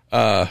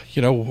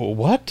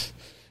 What?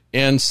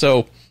 And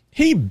so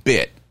he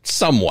bit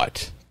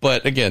somewhat.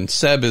 But again,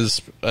 Seb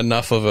is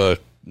enough of a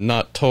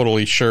not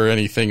totally sure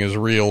anything is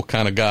real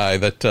kind of guy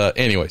that,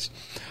 anyways,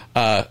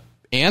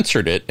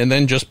 answered it and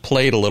then just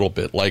played a little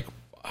bit like,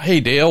 hey,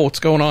 Dale, what's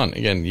going on?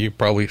 Again, you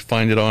probably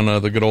find it on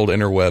the good old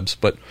interwebs,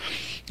 but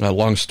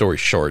long story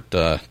short,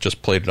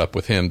 just played it up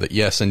with him that,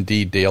 yes,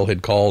 indeed, Dale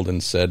had called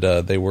and said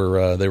they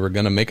were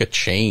going to make a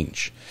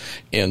change.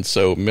 And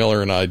so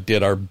Miller and I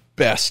did our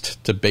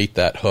best to bait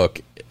that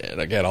hook. And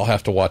again, I'll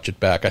have to watch it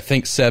back. I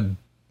think Seb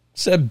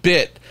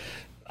bit.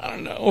 I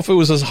don't know if it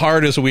was as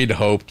hard as we'd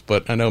hoped,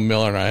 but I know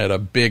Miller and I had a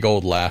big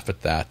old laugh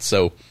at that.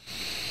 So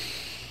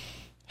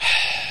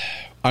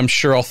I'm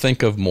sure I'll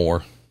think of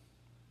more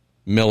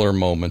Miller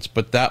moments,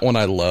 but that one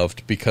I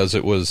loved because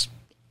it was,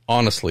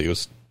 honestly, it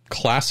was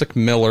classic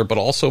Miller, but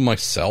also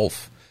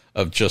myself,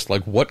 of just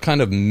like, what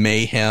kind of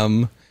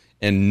mayhem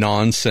and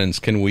nonsense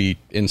can we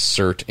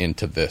insert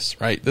into this,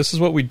 right? This is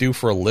what we do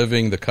for a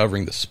living, the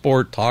covering the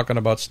sport, talking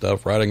about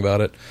stuff, writing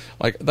about it.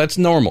 Like, that's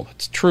normal.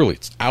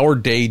 It's our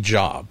day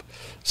job.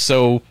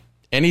 So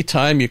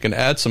anytime you can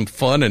add some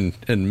fun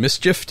and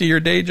mischief to your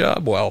day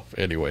job, well,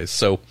 anyways,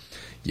 so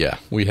yeah,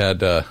 we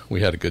had a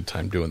good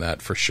time doing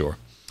that for sure.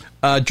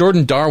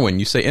 Jordan Darwin,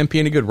 you say, MP,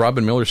 any good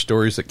Robin Miller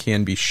stories that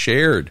can be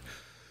shared?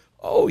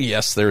 Oh,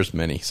 yes, there's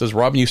many. He says,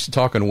 Robin used to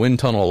talk on Wind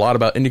Tunnel a lot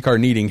about IndyCar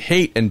needing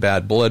hate and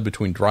bad blood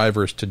between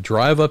drivers to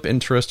drive up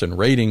interest and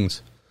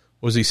ratings.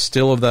 Was he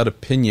still of that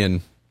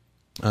opinion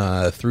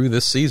through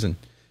this season?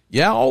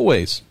 Yeah,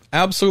 always.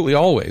 Absolutely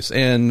always.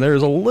 And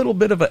there's a little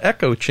bit of an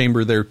echo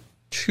chamber there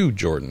too,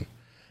 Jordan.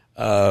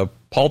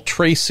 Paul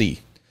Tracy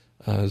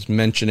is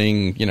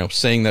mentioning,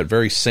 saying that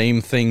very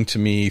same thing to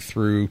me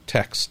through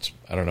text,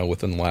 I don't know,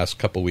 within the last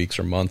couple weeks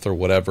or month or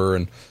whatever.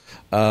 And,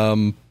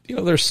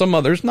 there's some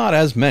others, not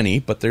as many,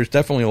 but there's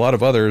definitely a lot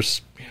of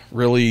others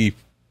really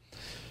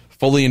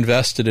fully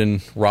invested in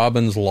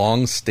Robin's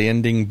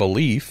long-standing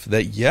belief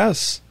that,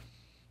 yes,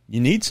 you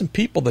need some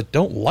people that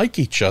don't like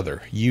each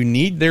other. You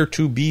need there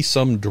to be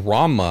some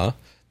drama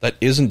that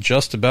isn't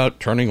just about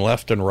turning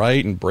left and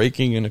right and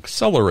braking and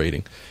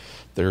accelerating.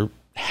 There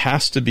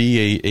has to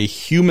be a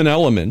human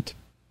element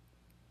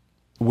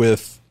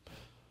with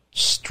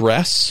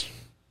stress,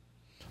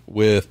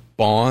 with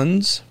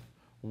bonds,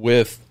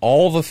 with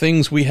all the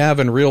things we have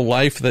in real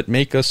life that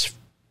make us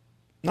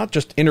not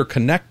just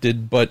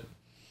interconnected, but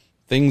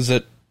things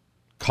that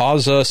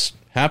cause us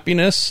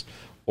happiness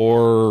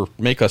or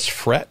make us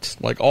fret,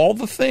 like all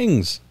the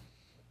things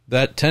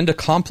that tend to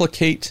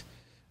complicate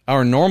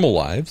our normal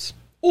lives,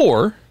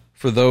 or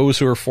for those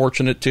who are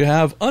fortunate to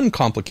have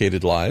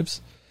uncomplicated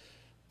lives,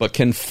 but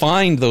can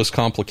find those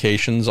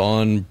complications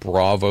on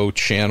Bravo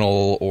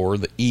channel or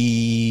the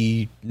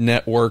E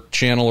network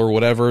channel or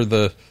whatever,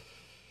 the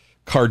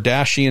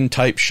Kardashian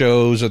type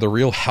shows or the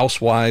Real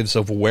Housewives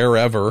of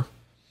wherever.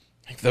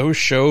 Those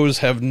shows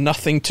have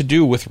nothing to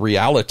do with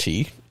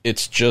reality.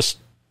 It's just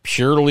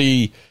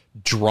purely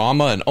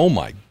drama and, oh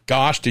my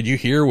gosh, did you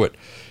hear what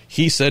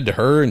he said to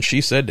her and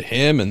she said to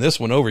him, and this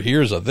one over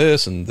here is a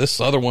this and this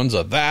other one's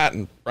a that,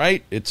 and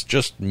right? It's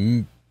just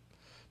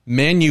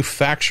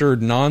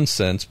manufactured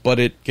nonsense, but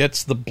it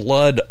gets the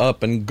blood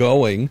up and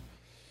going.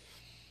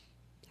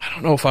 I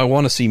don't know if I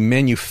want to see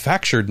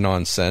manufactured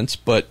nonsense,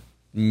 but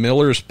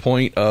Miller's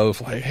point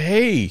of like,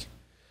 hey,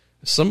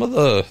 some of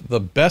the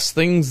best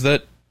things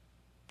that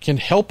can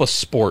help a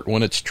sport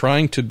when it's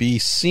trying to be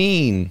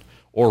seen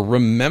or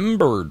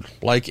remembered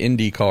like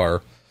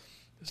IndyCar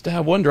is to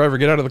have one driver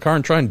get out of the car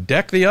and try and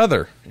deck the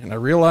other. And I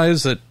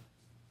realize that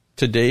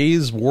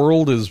today's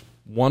world is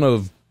one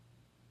of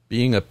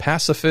being a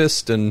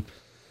pacifist and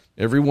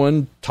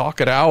everyone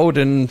talk it out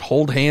and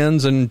hold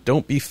hands and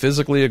don't be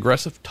physically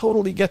aggressive.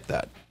 Totally get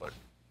that. But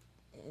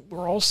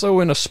we're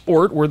also in a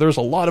sport where there's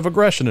a lot of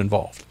aggression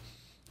involved.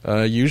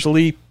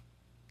 Usually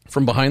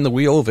from behind the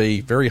wheel of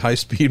a very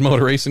high-speed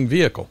motor racing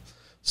vehicle.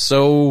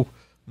 So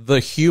the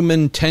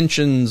human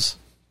tensions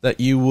that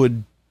you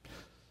would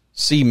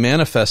see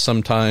manifest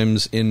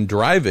sometimes in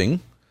driving,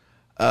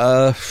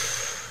 I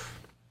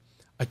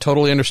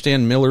totally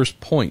understand Miller's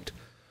point,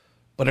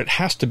 but it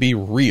has to be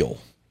real.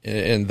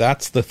 And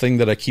that's the thing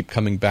that I keep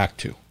coming back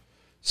to.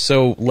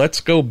 So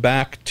let's go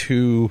back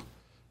to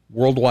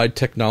Worldwide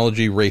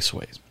Technology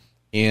Raceways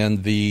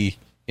and the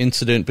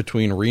incident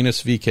between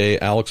Renus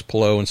VK, Alex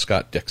Palou, and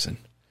Scott Dixon.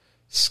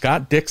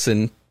 Scott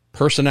Dixon,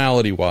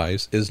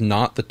 personality-wise, is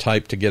not the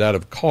type to get out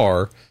of a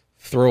car,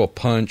 throw a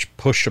punch,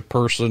 push a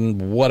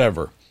person,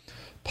 whatever.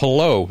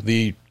 Palou,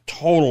 the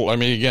total, I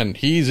mean, again,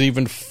 he's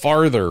even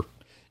farther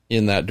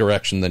in that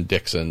direction than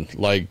Dixon.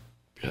 Like,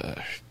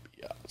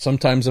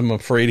 sometimes I'm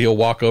afraid he'll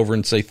walk over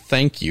and say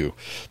thank you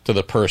to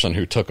the person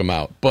who took him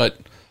out. But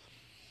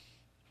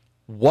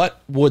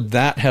what would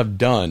that have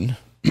done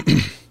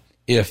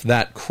if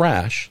that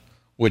crash,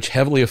 which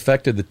heavily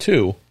affected the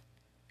two,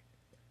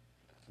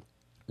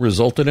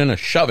 resulted in a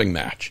shoving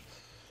match,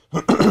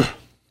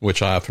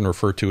 which I often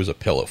refer to as a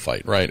pillow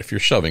fight, right? If you're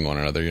shoving one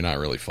another, you're not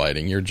really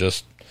fighting. You're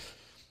just,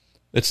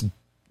 it's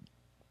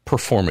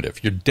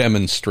performative. You're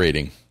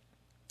demonstrating.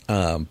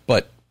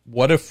 But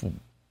what if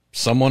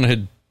someone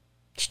had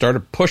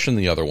started pushing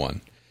the other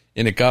one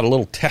and it got a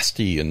little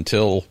testy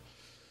until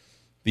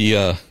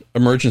the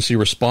emergency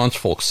response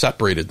folks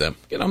separated them.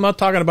 Again, I'm not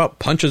talking about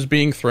punches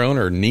being thrown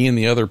or kneeing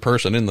the other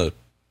person in the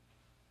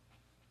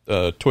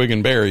twig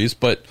and berries,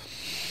 but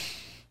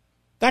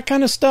that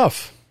kind of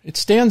stuff. It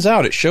stands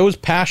out. It shows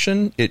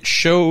passion. It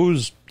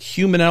shows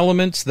human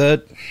elements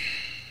that,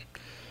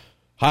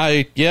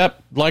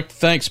 like to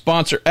thank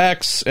sponsor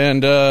X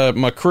and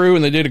my crew,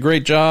 and they did a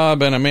great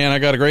job, and man, I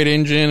got a great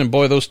engine, and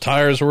boy, those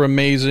tires were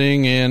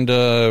amazing, and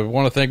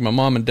want to thank my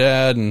mom and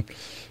dad, and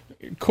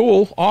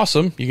cool,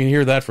 awesome. You can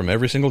hear that from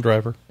every single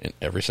driver in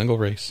every single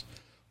race.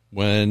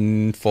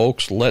 When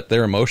folks let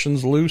their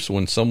emotions loose,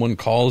 when someone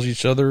calls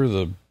each other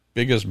the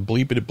biggest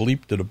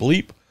bleep-a-bleep to the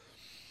bleep,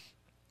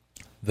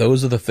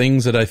 those are the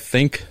things that I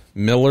think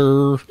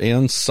Miller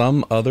and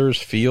some others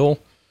feel.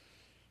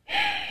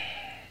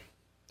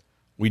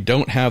 We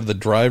don't have the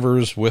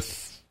drivers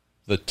with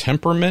the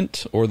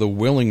temperament or the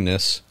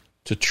willingness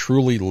to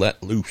truly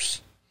let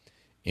loose.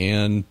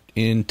 And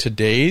in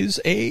today's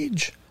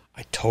age,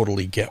 I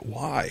totally get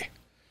why.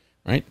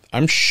 Right?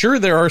 I'm sure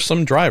there are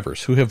some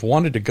drivers who have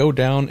wanted to go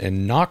down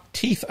and knock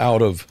teeth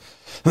out of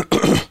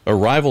a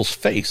rival's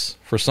face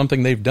for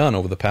something they've done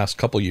over the past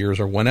couple years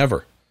or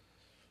whenever.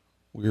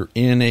 We're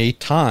in a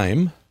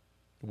time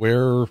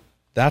where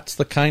that's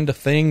the kind of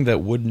thing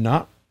that would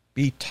not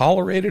be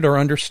tolerated or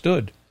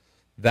understood.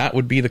 That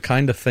would be the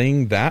kind of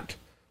thing that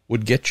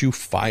would get you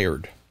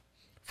fired.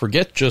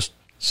 Forget just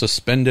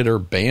suspended or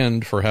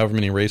banned for however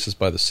many races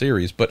by the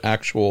series, but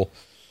actual,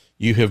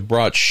 you have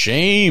brought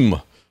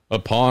shame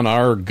upon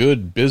our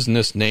good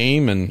business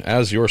name, and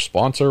as your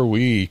sponsor,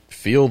 we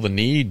feel the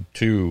need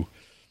to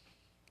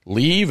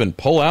leave and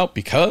pull out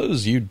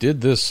because you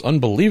did this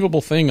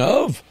unbelievable thing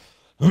of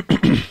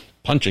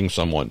punching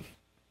someone.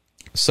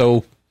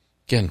 So,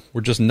 again,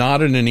 we're just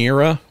not in an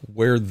era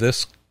where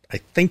this, I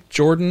think,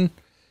 Jordan,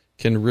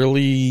 can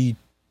really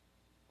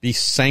be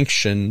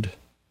sanctioned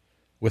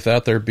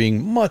without there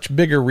being much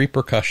bigger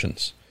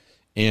repercussions.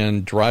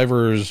 And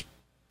drivers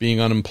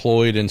being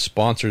unemployed and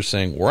sponsors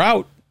saying, we're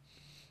out,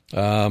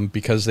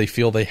 because they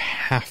feel they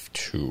have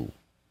to.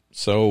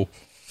 So,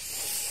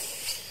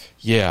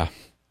 yeah,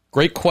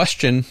 great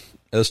question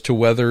as to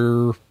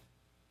whether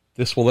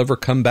this will ever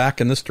come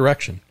back in this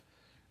direction.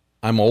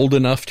 I'm old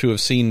enough to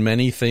have seen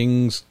many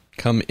things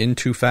come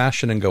into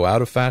fashion and go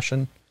out of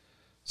fashion.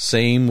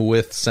 Same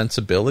with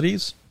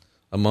sensibilities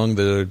among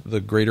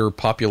the greater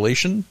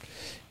population.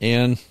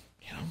 And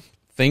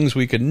things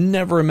we could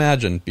never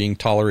imagine being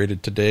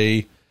tolerated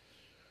today,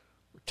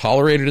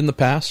 tolerated in the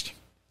past,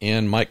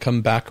 and might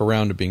come back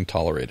around to being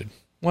tolerated.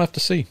 We'll have to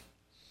see.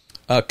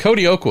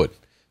 Cody Oakwood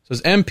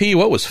says, MP,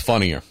 what was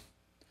funnier?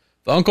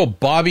 The Uncle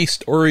Bobby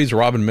stories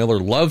Robin Miller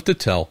loved to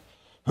tell,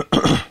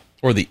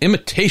 or the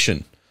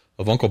imitation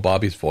of Uncle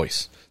Bobby's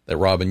voice that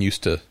Robin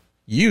used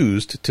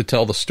to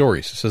tell the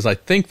stories. He says, I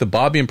think the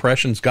Bobby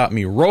impressions got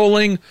me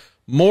rolling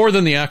more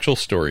than the actual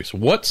stories.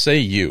 What say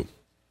you?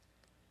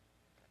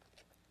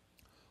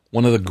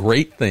 One of the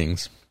great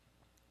things,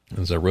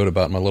 as I wrote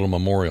about in my little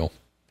memorial,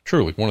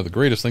 truly one of the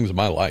greatest things of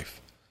my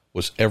life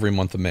was every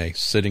month of May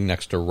sitting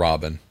next to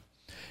Robin.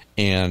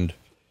 And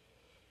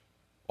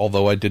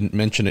although I didn't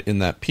mention it in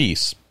that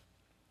piece,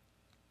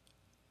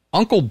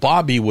 Uncle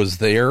Bobby was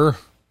there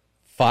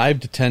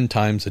 5 to 10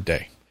 times a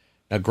day.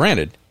 Now,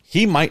 granted,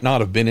 he might not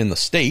have been in the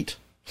state.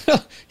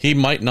 He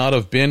might not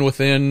have been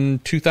within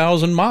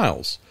 2,000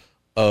 miles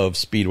of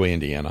Speedway,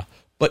 Indiana.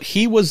 But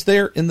he was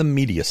there in the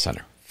media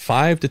center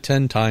 5 to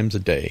 10 times a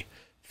day,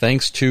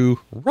 thanks to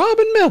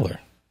Robin Miller,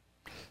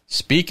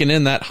 speaking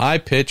in that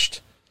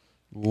high-pitched,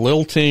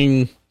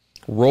 lilting,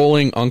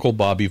 rolling Uncle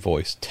Bobby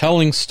voice,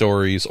 telling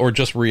stories, or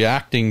just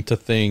reacting to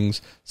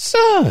things.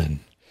 Son!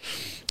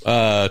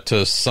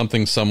 To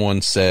something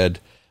someone said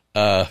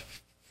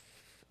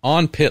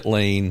on pit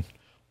lane,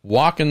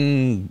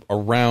 walking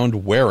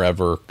around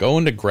wherever,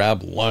 going to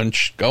grab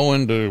lunch,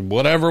 going to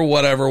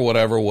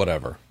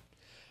whatever.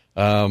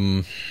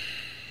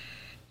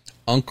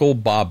 Uncle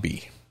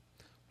Bobby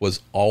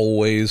was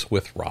always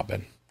with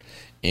Robin.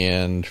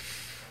 And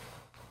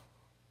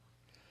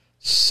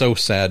so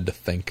sad to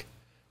think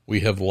we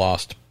have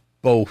lost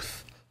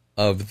both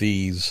of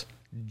these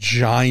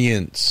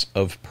giants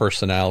of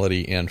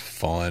personality and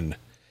fun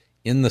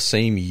in the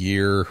same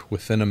year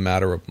within a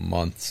matter of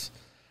months.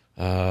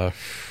 I'm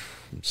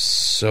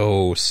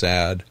so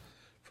sad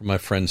for my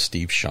friend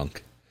Steve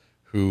Shunk,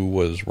 who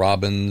was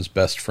Robin's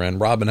best friend.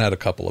 Robin had a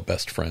couple of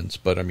best friends,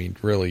 but I mean,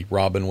 really,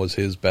 Robin was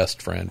his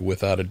best friend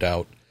without a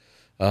doubt.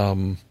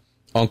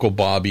 Uncle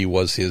Bobby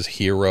was his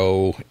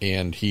hero,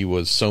 and he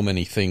was so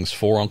many things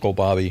for Uncle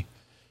Bobby.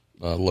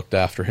 Looked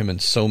after him in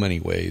so many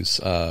ways.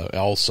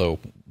 Also,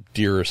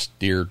 dearest,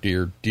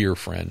 dear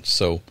friend.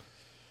 So,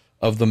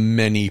 of the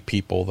many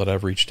people that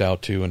I've reached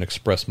out to and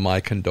expressed my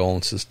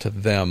condolences to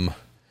them,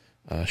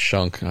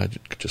 Shunk, I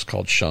just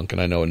called Shunk,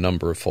 and I know a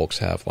number of folks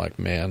have, like,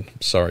 man,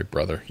 I'm sorry,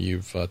 brother,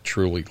 you've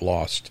truly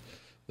lost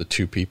the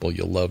two people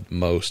you loved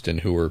most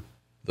and who were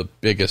the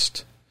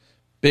biggest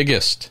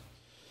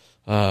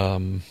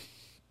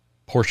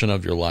portion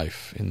of your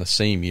life in the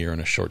same year in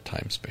a short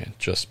time span.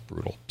 Just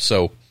brutal.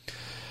 So,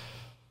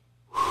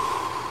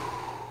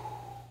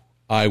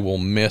 I will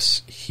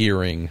miss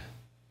hearing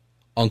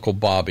Uncle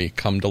Bobby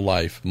come to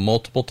life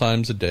multiple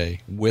times a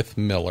day with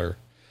Miller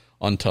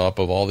on top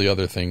of all the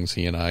other things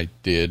he and I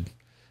did.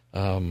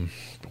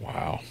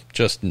 Wow,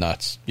 just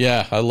nuts.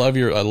 Yeah, I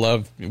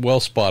love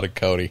well spotted,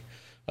 Cody.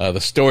 The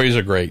stories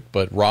are great,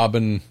 but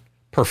Robin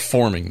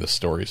performing the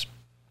stories,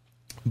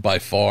 by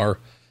far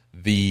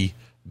the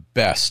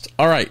best.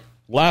 All right,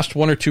 last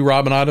one or two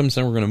Robin items,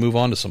 then we're going to move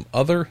on to some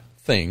other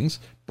things.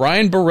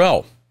 Brian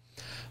Burrell,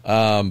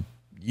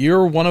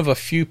 you're one of a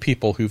few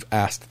people who've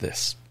asked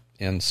this,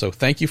 and so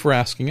thank you for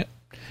asking it.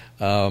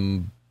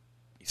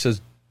 He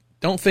says,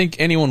 don't think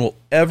anyone will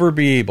ever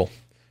be able,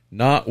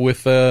 not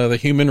with the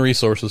human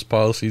resources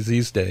policies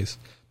these days,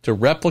 to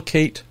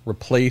replicate,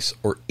 replace,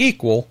 or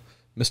equal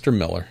Mr.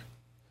 Miller.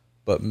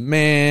 But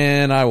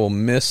man, I will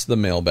miss the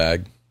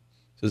mailbag. It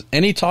says,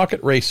 any talk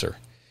at Racer,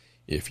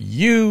 if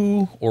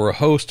you or a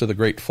host of the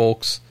great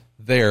folks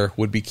there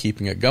would be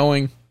keeping it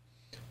going.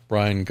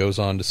 Brian goes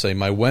on to say,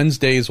 my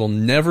Wednesdays will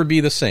never be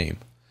the same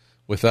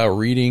without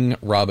reading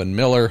Robin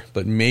Miller,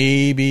 but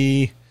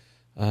maybe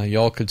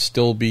y'all could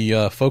still be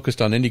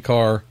focused on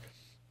IndyCar,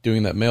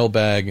 doing that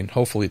mailbag, and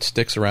hopefully it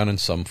sticks around in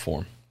some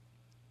form.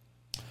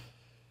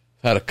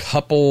 I've had a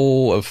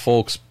couple of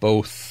folks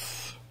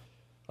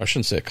I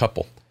shouldn't say a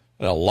couple,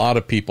 but a lot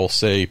of people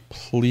say,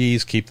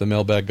 please keep the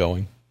mailbag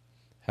going.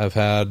 Have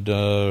had,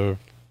 a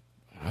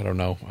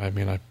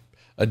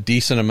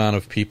decent amount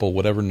of people,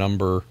 whatever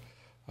number,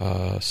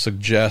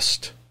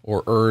 suggest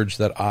or urge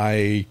that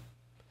I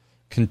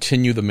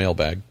continue the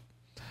mailbag.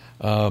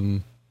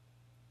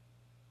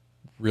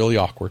 Really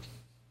awkward.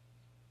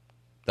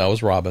 That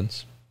was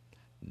Robin's,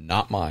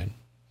 not mine.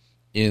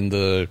 In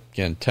the,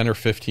 10 or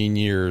 15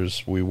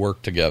 years we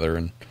worked together,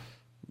 and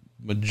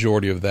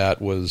majority of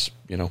that was,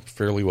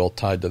 fairly well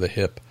tied to the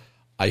hip.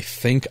 I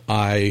think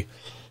I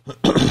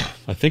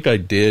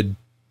did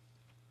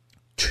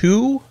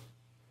 2,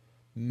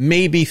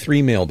 maybe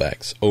 3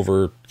 mailbags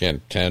over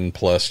 10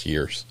 plus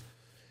years.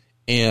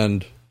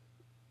 And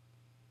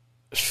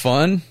it's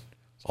fun.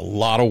 It's a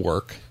lot of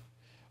work.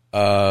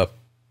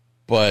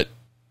 But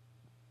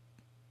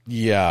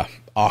yeah,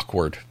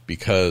 awkward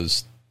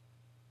because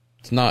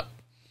it's not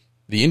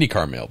the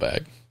IndyCar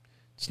mailbag.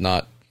 It's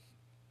not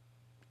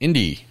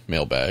Indy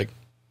mailbag.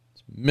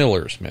 It's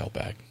Miller's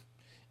mailbag.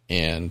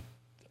 And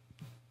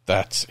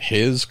that's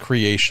his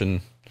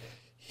creation,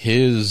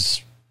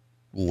 his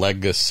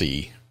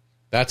legacy.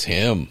 That's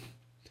him.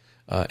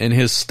 And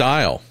his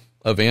style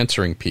of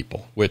answering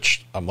people,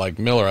 which I'm like,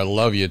 Miller, I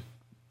love you,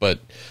 but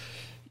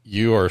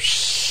you are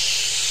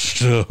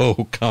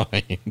so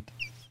kind.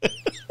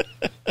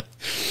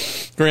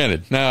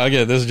 Granted, now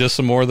again, this is just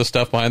some more of the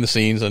stuff behind the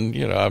scenes, and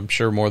I'm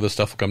sure more of the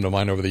stuff will come to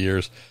mind over the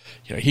years.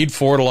 He'd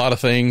forward a lot of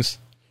things,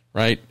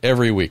 right,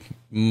 every week.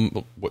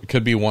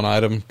 Could be one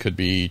item, could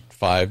be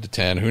 5 to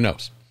 10, who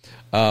knows?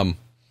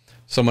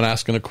 Someone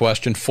asking a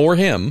question for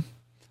him,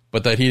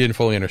 but that he didn't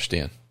fully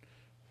understand.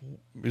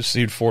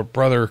 Received for,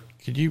 brother,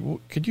 could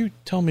you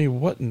tell me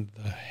what in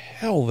the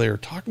hell they're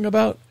talking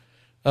about?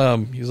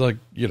 He's like,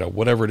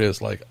 whatever it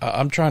is, like,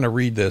 I'm trying to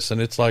read this,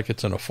 and it's like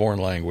it's in a foreign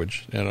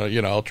language.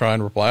 I'll try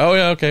and reply, oh,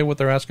 yeah, okay, what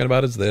they're asking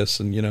about is this,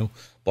 and,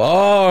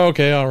 oh,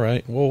 okay, all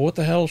right. Well, what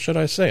the hell should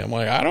I say? I'm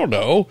like, I don't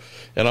know.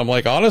 And I'm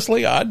like,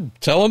 honestly, I'd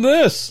tell him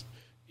this.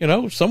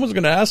 If someone's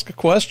going to ask a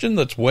question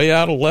that's way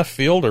out of left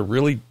field or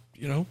really,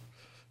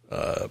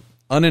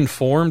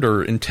 uninformed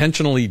or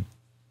intentionally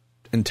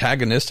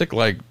antagonistic,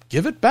 like,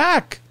 give it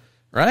back,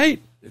 right?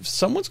 If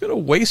someone's going to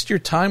waste your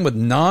time with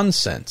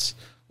nonsense,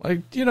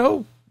 like,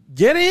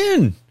 get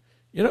in,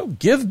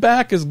 give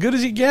back as good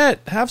as you get,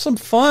 have some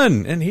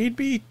fun. And he'd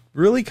be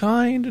really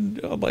kind. And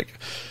I'm like,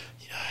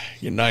 yeah,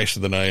 you're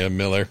nicer than I am,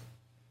 Miller.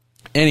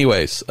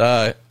 Anyways,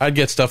 I'd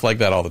get stuff like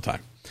that all the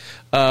time.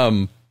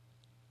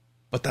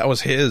 But that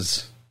was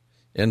his.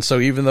 And so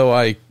even though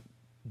I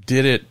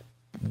did it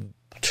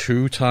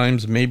 2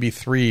 times, maybe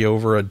 3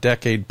 over a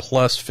decade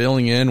plus,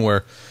 filling in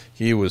where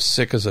he was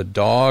sick as a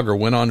dog or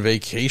went on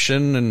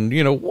vacation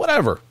and,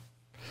 whatever.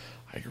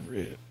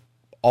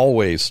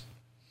 Always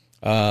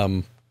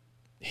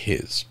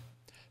his.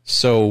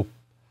 So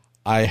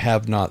I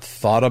have not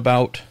thought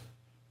about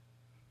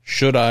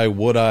should I,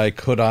 would I,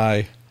 could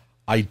I.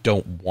 I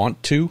don't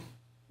want to.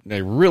 And I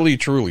really,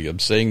 truly am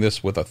saying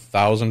this with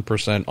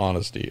 1,000%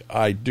 honesty.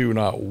 I do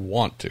not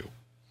want to.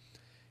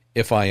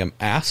 If I am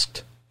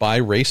asked by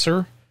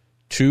Racer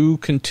to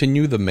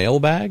continue the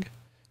mailbag,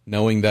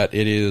 knowing that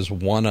it is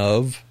one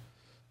of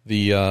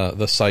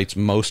the site's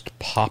most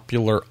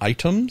popular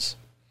items,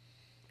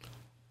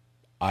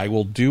 I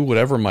will do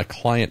whatever my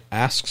client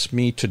asks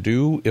me to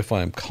do if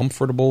I'm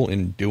comfortable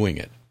in doing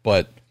it.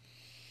 But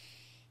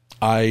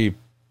I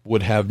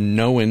would have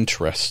no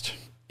interest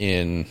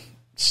in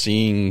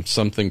seeing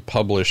something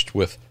published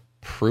with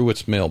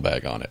Pruitt's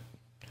mailbag on it.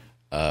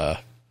 I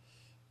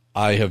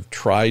have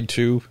tried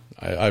to.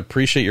 I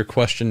appreciate your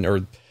question,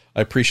 or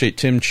I appreciate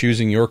Tim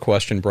choosing your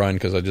question, Brian,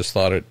 because I just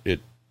thought it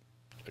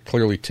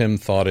clearly Tim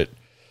thought it,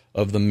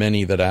 of the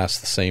many that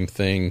asked the same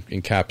thing,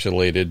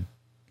 encapsulated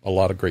a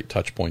lot of great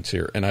touch points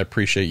here. And I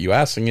appreciate you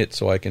asking it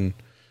so I can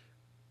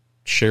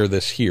share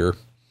this here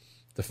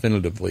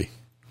definitively.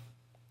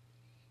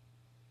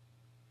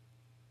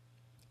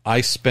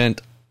 I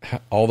spent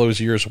all those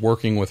years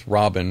working with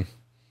Robin,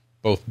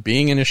 both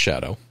being in his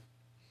shadow,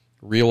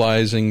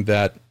 realizing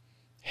that,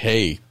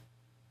 hey,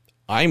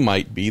 I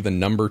might be the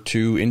number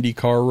 2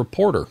 IndyCar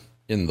reporter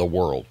in the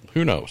world.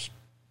 Who knows?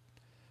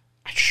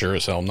 I sure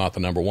as hell am not the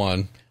number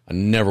 1. I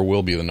never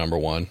will be the number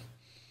 1.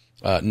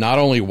 Not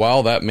only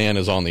while that man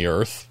is on the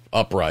earth,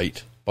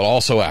 upright, but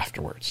also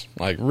afterwards.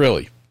 Like,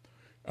 really.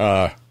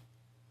 Not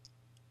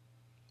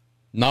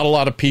a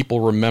lot of people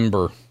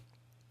remember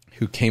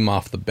who came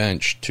off the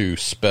bench to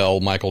spell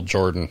Michael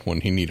Jordan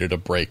when he needed a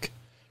break.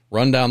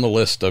 Run down the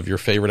list of your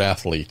favorite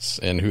athletes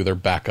and who their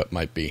backup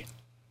might be.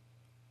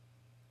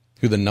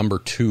 Who the number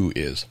 2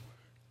 is.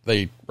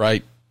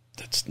 Right?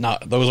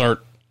 Those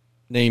aren't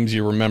names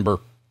you remember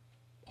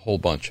a whole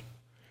bunch.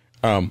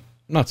 I'm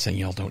not saying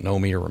y'all don't know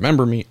me or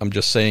remember me. I'm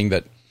just saying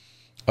that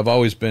I've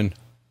always been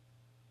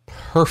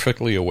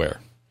perfectly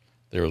aware.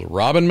 There was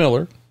Robin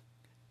Miller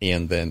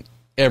and then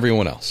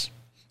everyone else.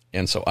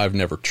 And so I've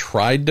never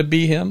tried to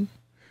be him.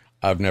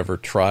 I've never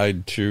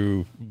tried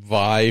to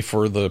vie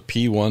for the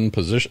P1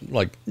 position.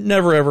 Like,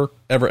 never, ever,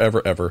 ever,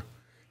 ever, ever.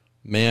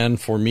 Man,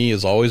 for me,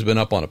 has always been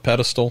up on a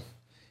pedestal.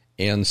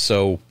 And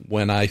so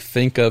when I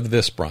think of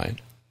this, Brian,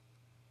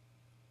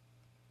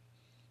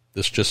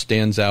 this just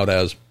stands out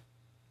as,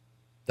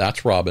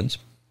 that's Robin's.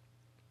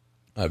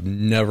 I've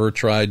never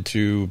tried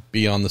to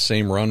be on the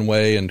same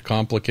runway and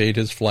complicate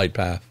his flight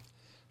path.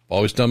 I've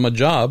always done my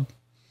job.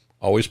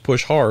 Always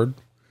push hard.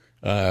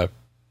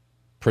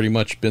 Pretty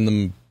much been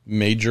the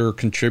major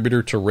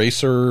contributor to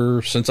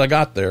Racer since I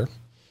got there.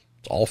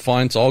 It's all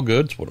fine. It's all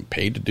good. It's what I'm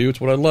paid to do.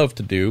 It's what I love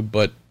to do.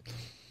 But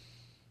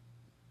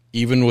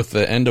even with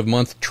the end of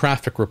month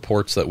traffic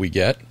reports that we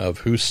get of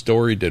whose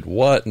story did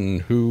what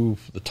and who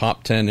the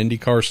top 10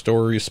 IndyCar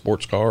stories,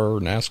 sports car,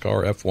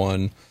 NASCAR,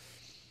 F1,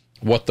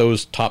 what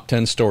those top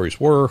 10 stories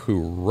were,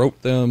 who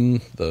wrote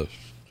them, the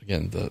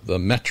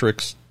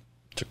metrics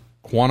to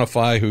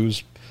quantify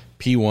who's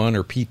P1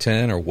 or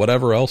P10 or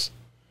whatever else.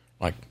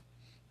 Like,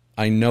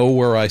 I know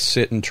where I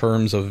sit in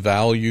terms of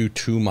value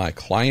to my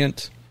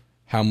client,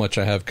 how much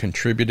I have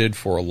contributed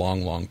for a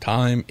long, long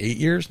time. 8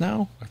 years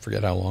now? I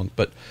forget how long,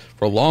 but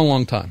for a long,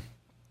 long time.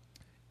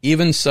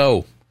 Even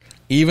so,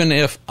 even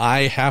if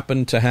I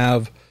happen to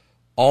have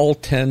all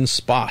 10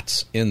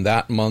 spots in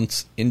that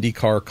month's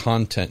IndyCar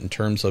content in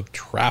terms of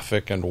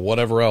traffic and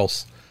whatever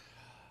else,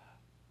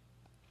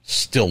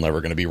 still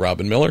never going to be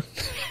Robin Miller.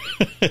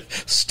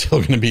 Still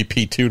going to be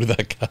P2 to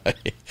that guy.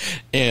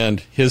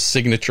 And his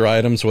signature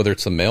items, whether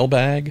it's the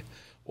mailbag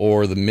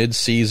or the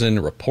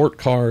mid-season report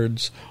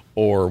cards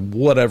or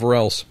whatever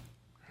else,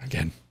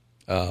 again,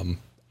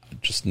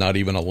 just not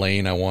even a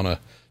lane I want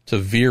to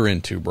veer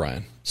into,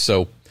 Brian.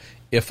 So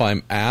if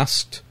I'm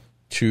asked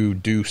to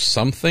do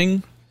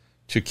something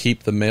to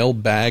keep the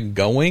mailbag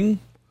going,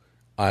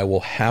 I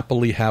will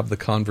happily have the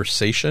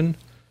conversation.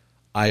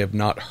 I have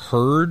not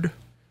heard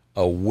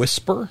a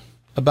whisper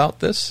about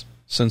this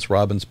since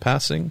Robin's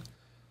passing.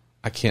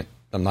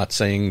 I'm not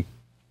saying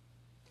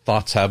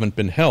thoughts haven't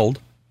been held,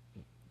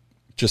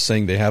 just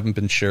saying they haven't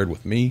been shared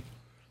with me.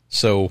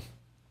 So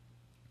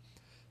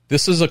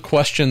this is a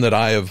question that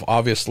I have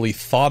obviously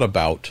thought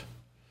about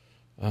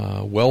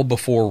well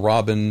before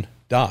Robin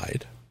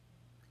died,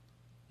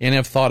 and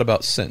have thought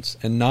about since,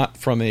 and not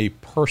from a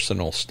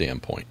personal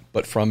standpoint,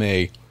 but from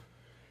that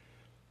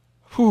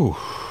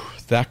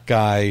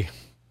guy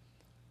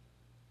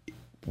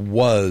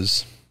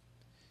was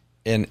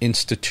an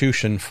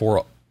institution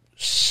for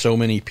so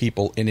many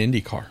people in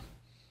IndyCar.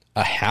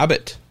 A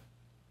habit.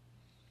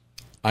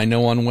 I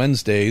know on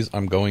Wednesdays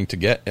I'm going to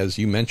get, as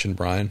you mentioned,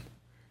 Brian,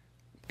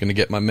 going to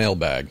get my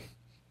mailbag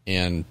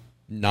and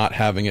not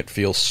having it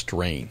feel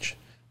strange.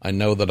 I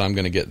know that I'm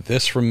going to get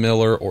this from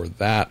Miller or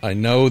that. I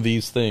know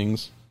these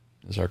things.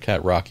 As our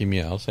cat Rocky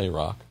meows. Hey,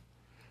 Rock.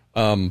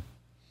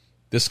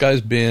 This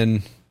guy's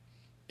been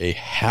a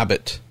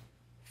habit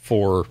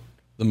for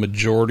the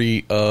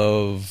majority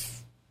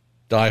of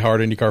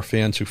diehard IndyCar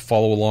fans who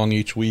follow along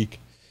each week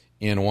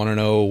and want to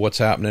know what's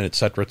happening, et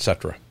cetera, et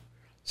cetera.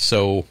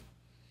 So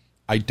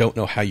I don't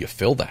know how you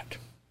fill that.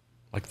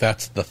 Like,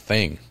 that's the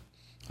thing.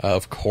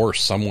 Of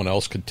course, someone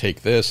else could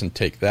take this and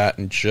take that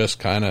and just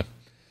kind of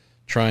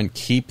try and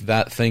keep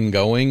that thing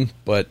going,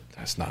 but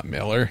that's not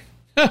Miller.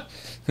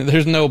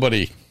 There's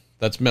nobody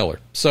that's Miller.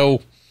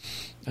 So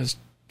it's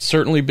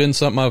certainly been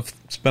something I've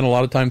spent a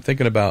lot of time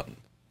thinking about.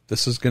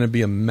 This is going to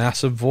be a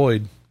massive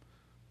void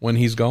when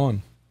he's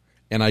gone.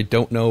 And I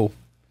don't know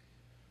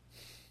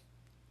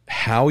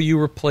how you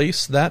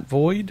replace that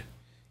void,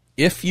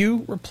 if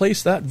you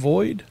replace that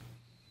void,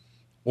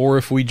 or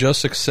if we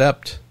just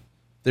accept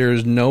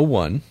there's no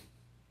one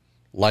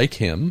like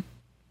him.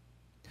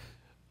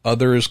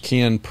 Others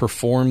can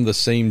perform the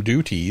same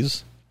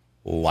duties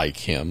like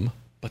him,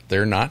 but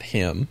they're not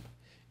him.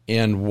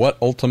 And what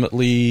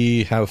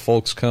ultimately have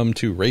folks come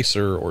to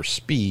Racer or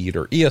Speed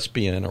or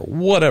ESPN or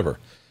whatever,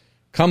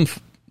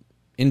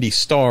 Indy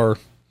Star,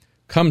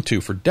 come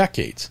to for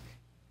decades?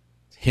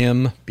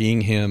 Him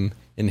being him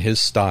in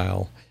his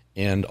style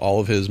and all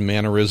of his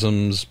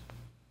mannerisms,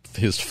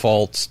 his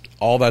faults,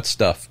 all that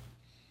stuff.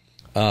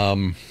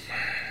 That's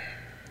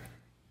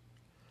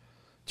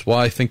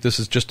why I think this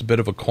is just a bit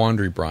of a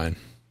quandary, Brian.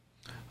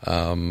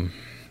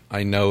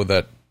 I know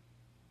that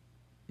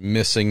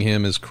missing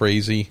him is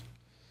crazy.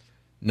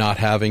 Not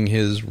having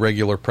his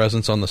regular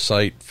presence on the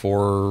site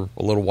for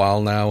a little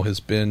while now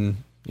has been,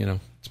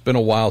 it's been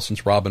a while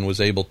since Robin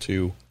was able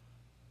to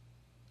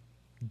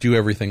do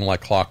everything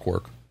like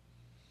clockwork.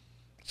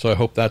 So I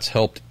hope that's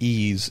helped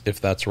ease, if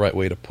that's the right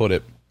way to put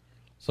it,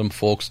 some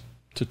folks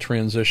to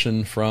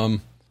transition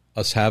from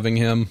us having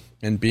him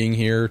and being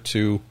here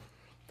to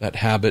that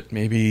habit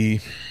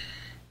maybe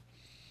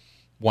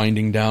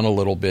winding down a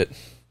little bit.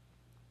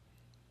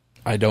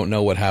 I don't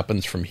know what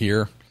happens from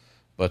here,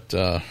 but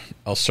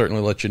I'll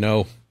certainly let you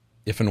know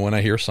if and when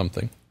I hear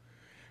something.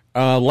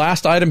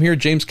 Last item here,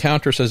 James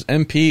Counter says,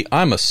 MP,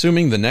 I'm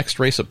assuming the next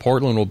race at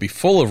Portland will be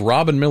full of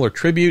Robin Miller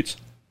tributes.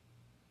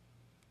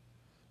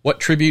 What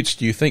tributes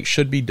do you think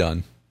should be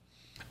done?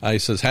 He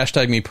says,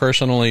 hashtag me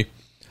personally,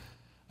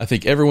 I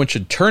think everyone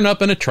should turn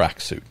up in a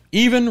tracksuit,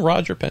 even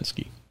Roger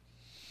Penske.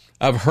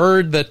 I've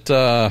heard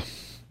that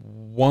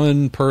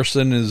one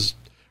person is,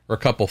 or a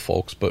couple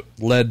folks, but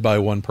led by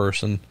one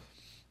person.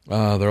 There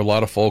are a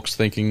lot of folks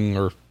thinking,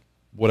 or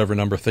whatever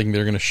number, thinking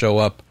they're going to show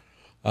up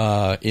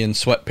in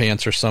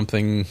sweatpants or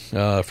something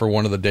for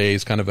one of the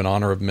days, kind of in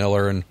honor of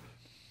Miller. And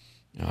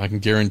I can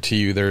guarantee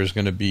you there's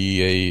going to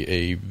be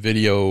a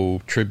video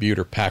tribute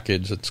or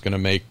package that's going to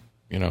make,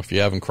 if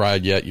you haven't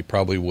cried yet, you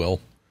probably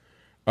will.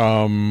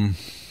 Some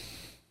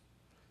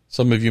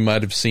of you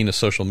might have seen a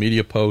social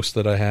media post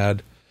that I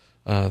had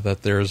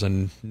that there's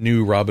a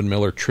new Robin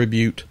Miller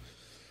tribute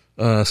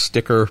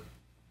sticker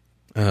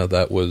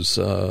that was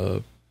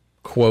a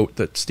quote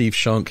that Steve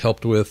Shunk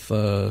helped with.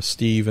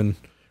 Steve and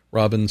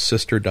Robin's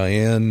sister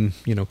Diane,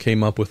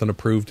 came up with and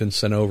approved and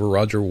sent over.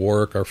 Roger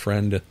Warwick, our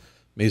friend,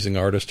 amazing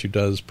artist who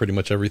does pretty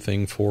much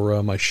everything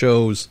for my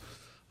shows,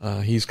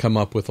 he's come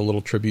up with a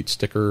little tribute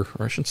sticker,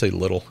 or I shouldn't say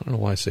little. I don't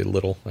know why I say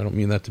little. I don't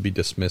mean that to be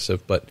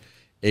dismissive, but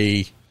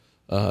a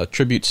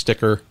tribute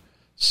sticker.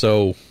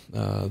 So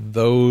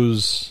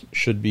those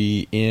should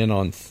be in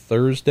on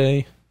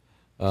Thursday.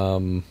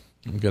 I'm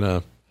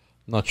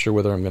not sure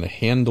whether I'm gonna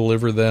hand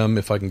deliver them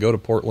if I can go to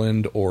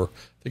Portland, or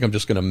I think I'm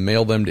just gonna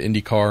mail them to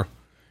IndyCar.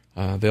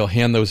 They'll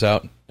hand those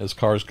out as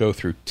cars go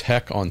through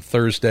tech on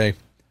Thursday.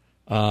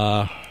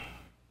 I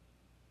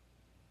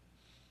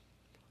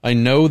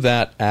know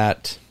that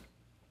at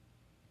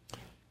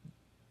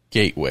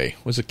Gateway,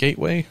 was it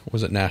Gateway? Or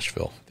was it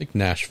Nashville? I think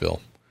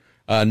Nashville.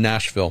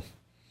 Nashville,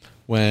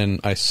 when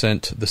I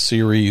sent the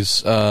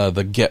series,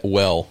 the Get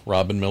Well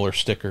Robin Miller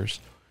stickers.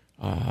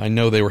 I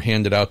know they were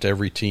handed out to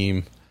every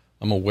team.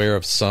 I'm aware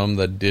of some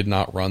that did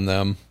not run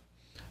them.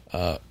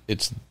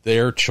 It's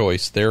their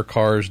choice, their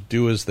cars,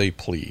 do as they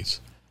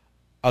please.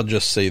 I'll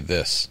just say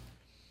this.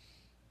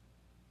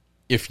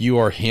 If you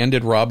are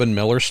handed Robin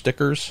Miller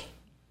stickers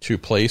to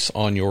place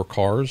on your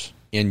cars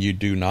and you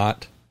do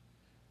not,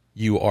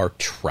 you are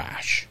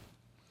trash.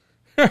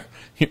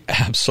 You're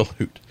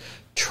absolute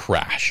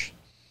trash.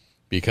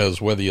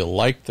 Because whether you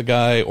liked the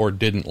guy or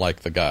didn't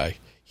like the guy,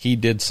 he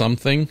did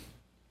something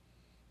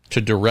to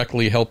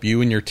directly help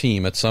you and your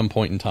team at some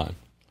point in time.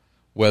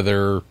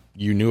 Whether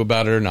you knew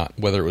about it or not,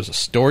 whether it was a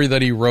story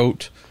that he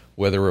wrote,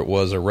 whether it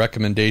was a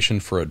recommendation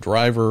for a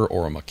driver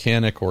or a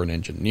mechanic or an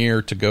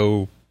engineer to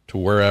go to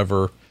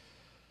wherever,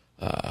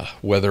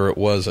 whether it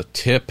was a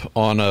tip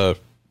on a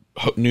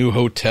new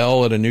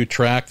hotel at a new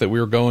track that we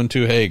were going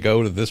to, hey,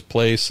 go to this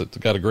place, it's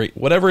got a great,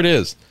 whatever it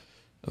is.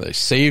 They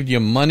saved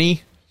you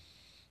money,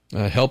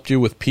 helped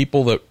you with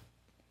people that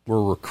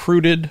were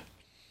recruited,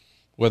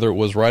 whether it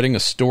was writing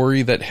a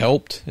story that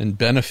helped and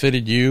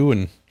benefited you,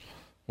 and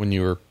when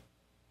you were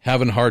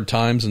having hard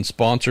times and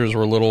sponsors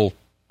were a little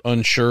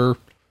unsure,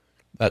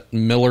 that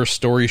Miller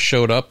story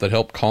showed up that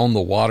helped calm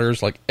the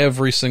waters. Like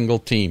every single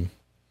team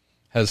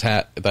has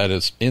had, that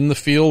is in the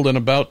field and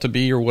about to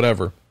be or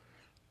whatever,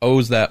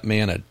 owes that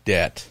man a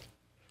debt.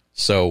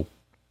 So,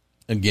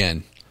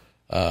 again,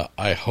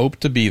 I hope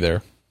to be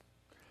there.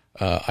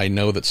 I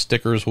know that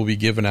stickers will be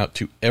given out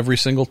to every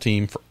single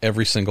team for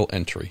every single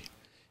entry.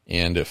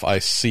 And if I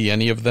see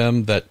any of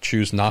them that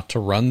choose not to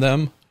run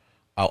them,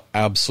 I'll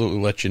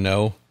absolutely let you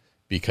know,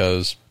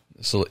 because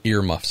it's an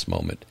earmuffs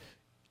moment.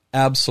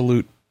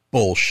 Absolute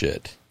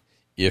bullshit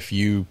if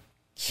you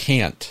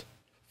can't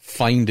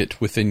find it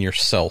within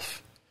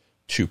yourself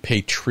to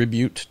pay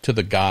tribute to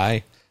the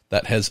guy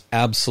that has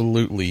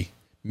absolutely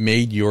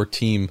made your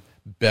team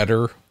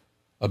better,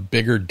 a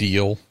bigger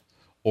deal,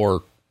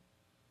 or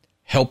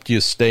helped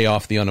you stay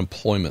off the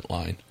unemployment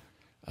line.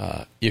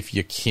 If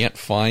you can't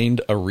find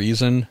a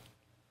reason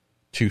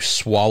to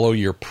swallow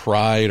your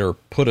pride or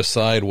put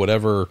aside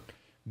whatever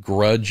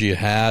grudge you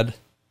had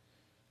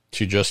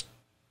to just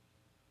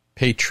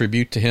pay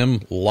tribute to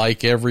him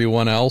like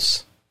everyone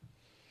else,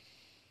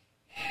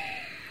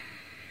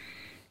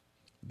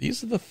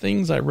 these are the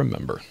things I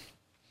remember.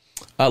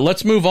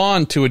 Let's move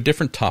on to a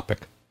different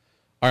topic.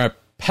 Our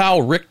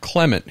pal Rick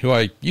Clement, who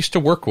I used to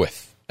work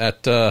with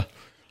at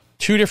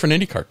 2 different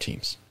IndyCar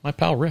teams. My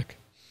pal Rick.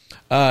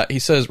 He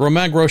says,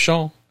 Romain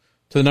Grosjean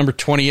to the number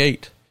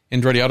 28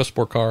 Andretti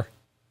Autosport car.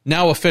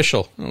 Now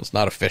official. Well, it's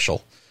not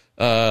official.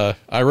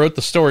 I wrote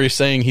the story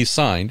saying he's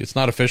signed. It's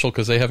not official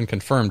because they haven't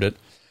confirmed it.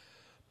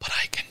 But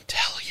I can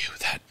tell you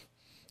that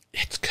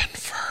it's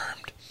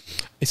confirmed.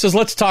 He says,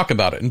 let's talk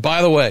about it. And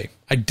by the way,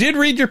 I did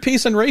read your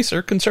piece in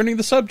Racer concerning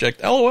the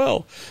subject.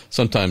 LOL.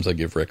 Sometimes I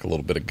give Rick a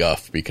little bit of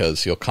guff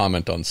because he'll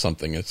comment on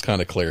something. It's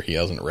kind of clear he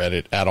hasn't read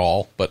it at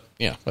all. But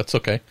yeah, that's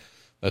okay.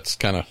 That's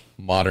kind of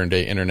modern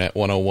day Internet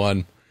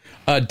 101.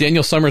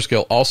 Daniel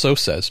Summersgill also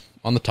says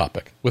on the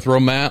topic, with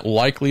Romain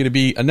likely to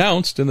be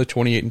announced in the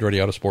 28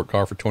 Andretti Autosport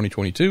car for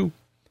 2022,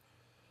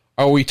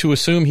 are we to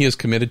assume he is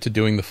committed to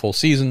doing the full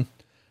season?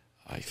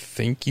 I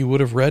think you would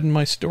have read in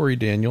my story,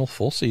 Daniel,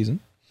 full season.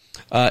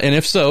 And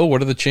if so,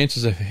 what are the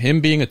chances of him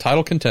being a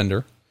title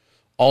contender?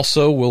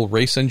 Also, will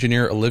race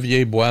engineer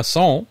Olivier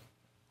Boisson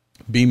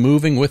be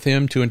moving with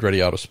him to Andretti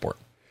Autosport?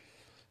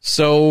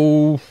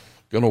 So,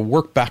 going to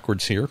work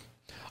backwards here.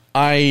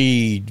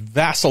 I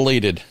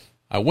vacillated.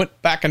 I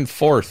went back and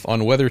forth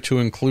on whether to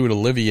include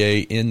Olivier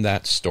in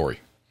that story.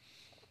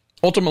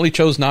 Ultimately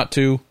chose not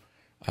to.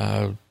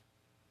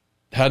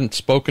 Hadn't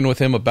spoken with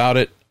him about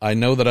it. I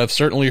know that I've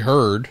certainly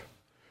heard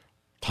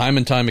time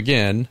and time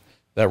again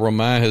that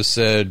Romain has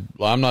said,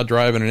 well, I'm not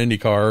driving an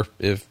IndyCar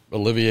if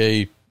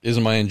Olivier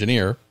isn't my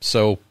engineer.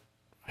 So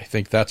I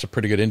think that's a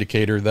pretty good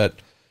indicator that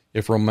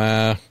if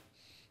Romain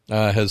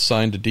has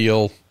signed a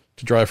deal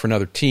to drive for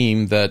another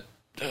team, that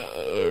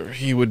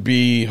he would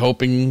be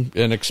hoping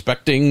and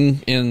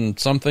expecting in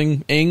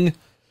something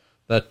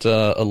that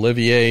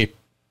Olivier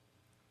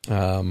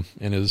and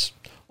his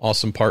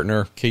awesome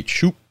partner, Kate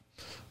Shoup,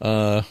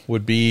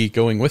 would be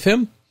going with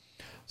him.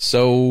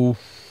 So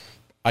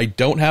I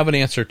don't have an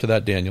answer to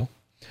that, Daniel.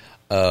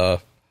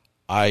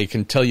 I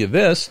can tell you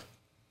this.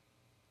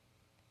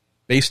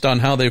 Based on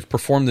how they've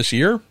performed this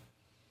year,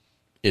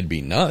 it'd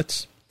be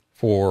nuts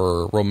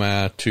for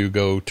Romain to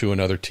go to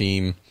another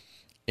team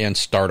and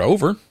start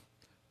over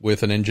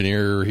with an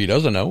engineer he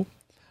doesn't know.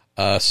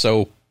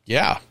 So,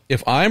 yeah,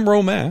 if I'm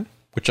Romain,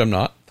 which I'm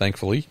not,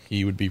 thankfully,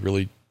 he would be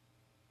really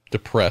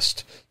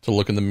depressed to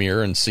look in the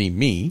mirror and see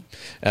me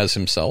as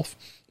himself.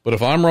 But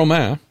if I'm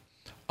Romain,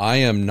 I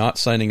am not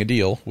signing a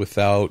deal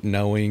without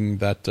knowing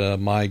that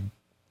my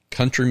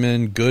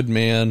countryman, good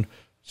man,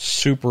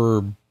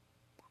 super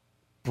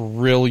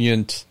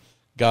brilliant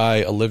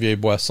guy, Olivier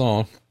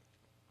Boisson,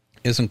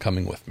 isn't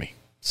coming with me.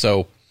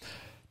 So,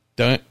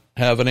 don't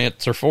have an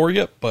answer for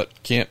you, but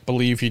can't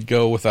believe he'd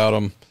go without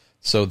him.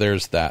 So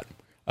there's that.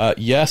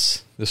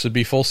 Yes, this would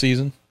be full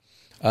season.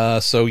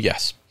 So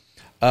yes.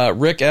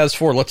 Rick, as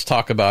for let's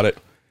talk about it.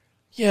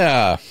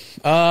 Yeah.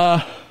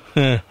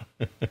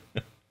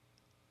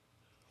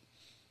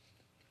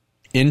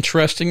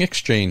 Interesting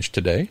exchange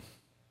today.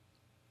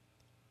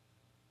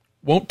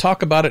 Won't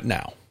talk about it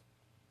now.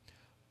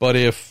 But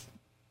if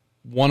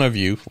one of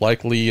you,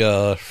 likely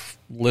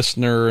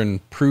listener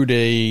and Prude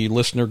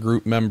listener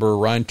group member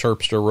Ryan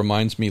Terpster,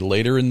 reminds me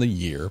later in the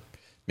year,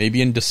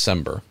 maybe in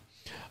December,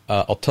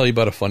 I'll tell you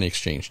about a funny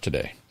exchange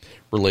today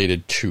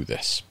related to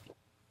this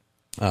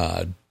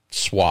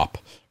swap.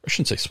 I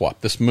shouldn't say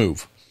swap, this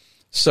move.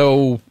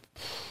 So,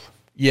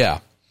 yeah,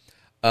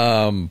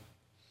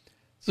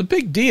 it's a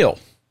big deal.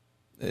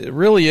 It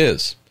really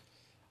is.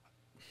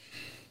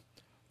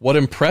 What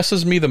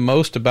impresses me the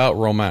most about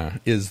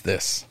Romain is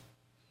this.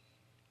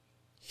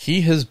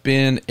 He has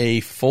been a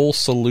full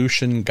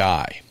solution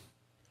guy.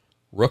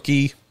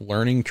 Rookie,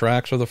 learning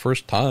tracks for the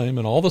first time,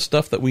 and all the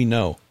stuff that we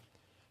know.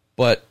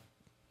 But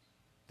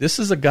this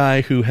is a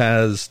guy who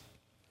has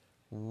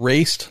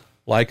raced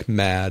like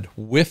mad,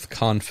 with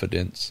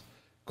confidence,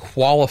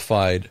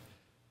 qualified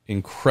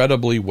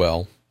incredibly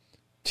well.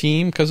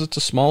 Team, because it's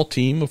a small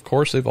team, of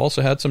course, they've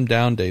also had some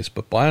down days.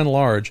 But by and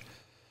large,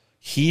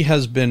 he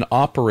has been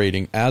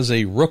operating as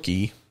a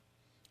rookie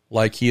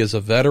like he is a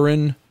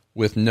veteran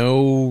with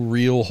no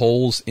real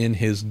holes in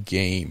his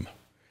game.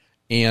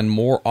 And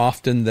more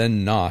often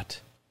than not,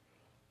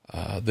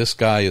 this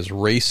guy is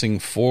racing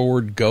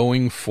forward,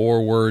 going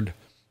forward,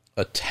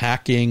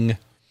 attacking,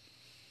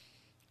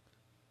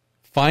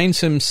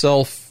 finds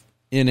himself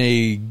in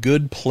a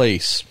good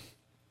place,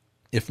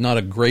 if not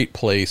a great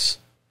place,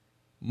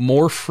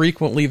 more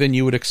frequently than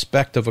you would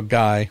expect of a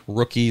guy,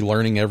 rookie,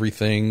 learning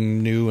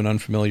everything, new and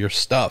unfamiliar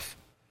stuff.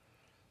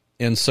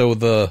 And so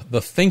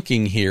the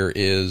thinking here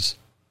is,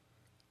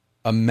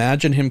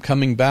 imagine him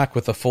coming back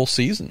with a full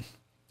season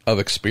of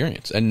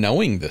experience and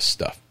knowing this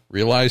stuff.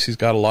 Realize he's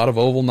got a lot of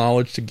oval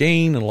knowledge to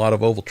gain and a lot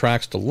of oval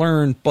tracks to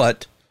learn,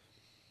 but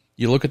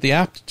you look at the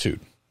aptitude.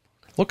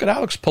 Look at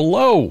Alex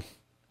Palou,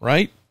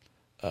 right?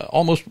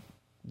 Almost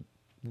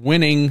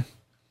winning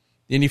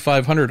the Indy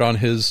 500 on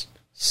his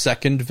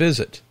second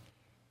visit.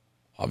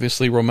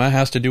 Obviously, Romain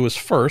has to do his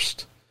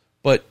first,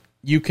 but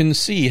you can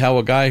see how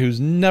a guy who's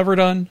never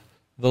done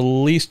the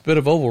least bit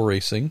of oval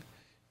racing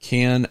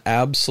can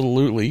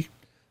absolutely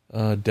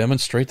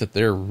demonstrate that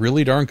they're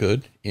really darn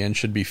good and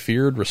should be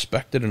feared,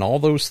 respected, and all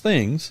those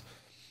things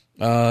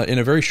in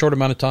a very short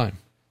amount of time.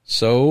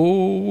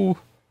 So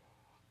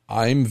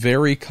I'm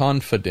very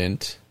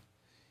confident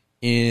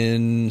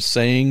in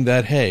saying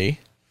that, hey,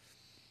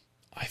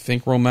 I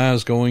think Romain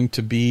is going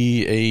to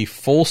be a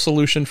full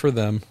solution for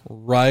them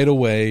right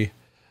away.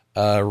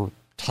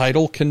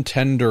 Title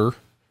contender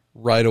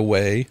right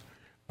away.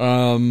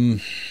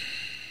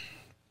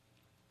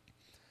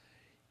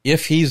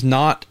 If he's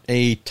not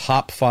a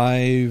top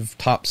 5,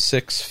 top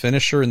 6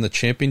 finisher in the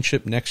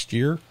championship next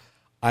year,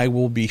 I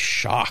will be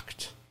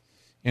shocked.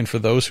 And for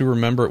those who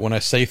remember it when I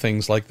say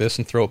things like this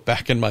and throw it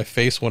back in my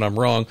face when I'm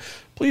wrong,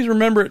 please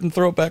remember it and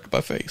throw it back in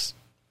my face.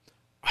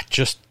 I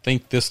just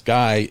think this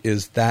guy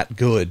is that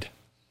good.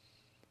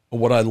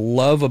 What I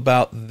love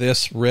about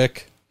this,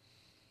 Rick,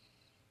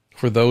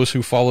 for those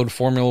who followed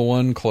Formula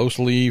One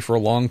closely for a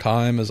long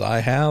time, as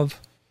I have,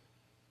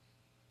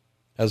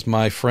 as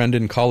my friend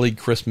and colleague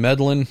Chris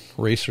Medlin,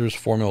 Racers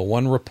Formula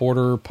One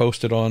reporter,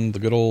 posted on the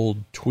good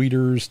old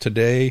tweeters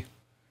today.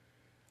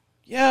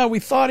 Yeah, we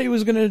thought he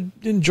was going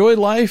to enjoy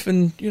life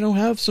and,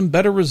 have some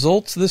better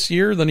results this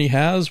year than he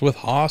has with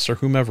Haas or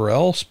whomever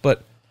else,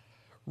 but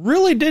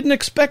really didn't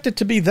expect it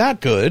to be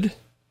that good.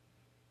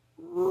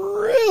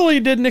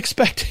 Really didn't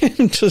expect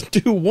him to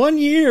do 1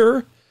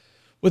 year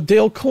with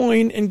Dale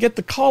Coyne and get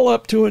the call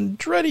up to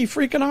Andretti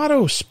freaking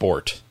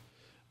Autosport.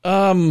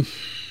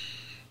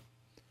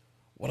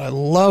 What I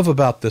love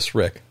about this,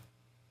 Rick,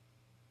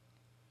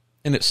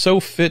 and it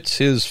so fits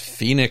his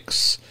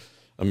Phoenix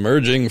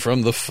emerging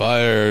from the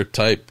fire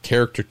type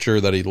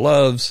caricature that he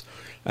loves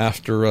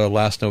after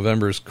last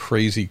November's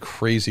crazy,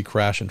 crazy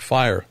crash and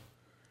fire.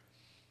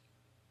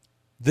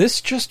 This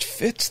just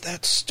fits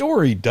that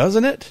story,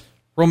 doesn't it?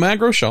 Romain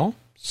Grosjean,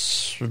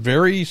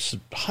 very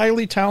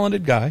highly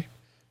talented guy.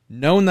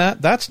 Known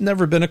that. That's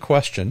never been a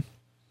question.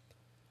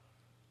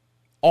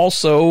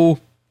 Also,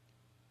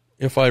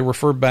 if I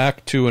refer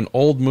back to an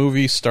old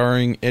movie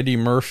starring Eddie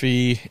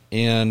Murphy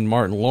and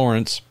Martin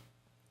Lawrence,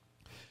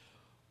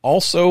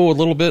 also a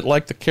little bit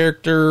like the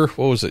character,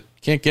 what was it,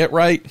 Can't Get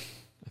Right?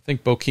 I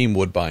think Bokeem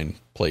Woodbine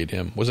played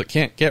him. Was it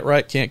Can't Get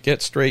Right, Can't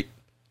Get Straight?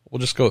 We'll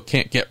just go with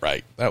Can't Get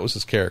Right. That was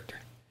his character.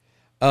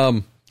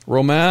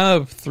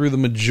 Romain, through the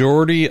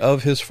majority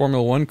of his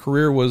Formula One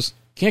career, was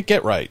can't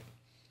get right.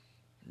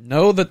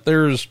 Know that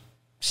there's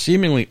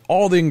seemingly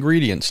all the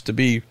ingredients to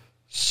be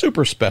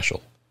super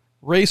special.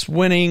 Race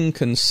winning,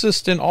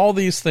 consistent, all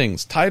these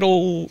things.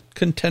 Title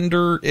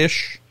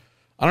contender-ish.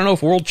 I don't know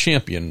if world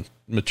champion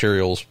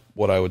material's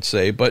what I would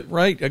say, but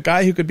right, a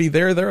guy who could be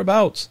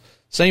thereabouts.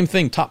 Same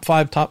thing, top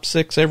 5, top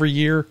 6 every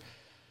year.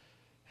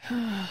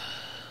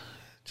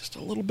 Just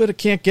a little bit of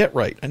can't get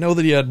right. I know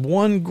that he had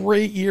one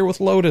great year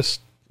with Lotus,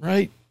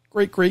 right?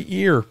 Great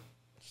year.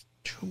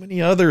 Too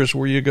many others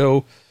where you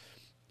go,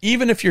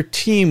 even if your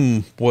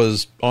team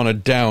was on a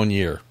down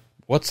year,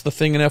 what's the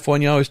thing in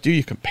F1 you always do?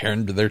 You compare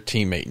them to their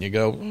teammate and you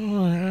go,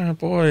 oh,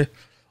 boy.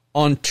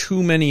 On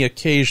too many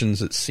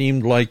occasions, it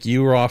seemed like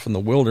you were off in the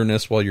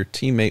wilderness while your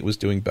teammate was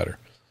doing better.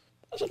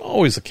 Wasn't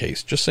always the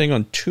case. Just saying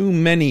on too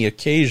many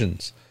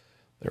occasions,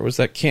 there was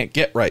that can't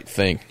get right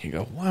thing. You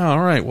go, wow,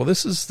 all right, well,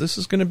 this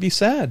is going to be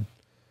sad.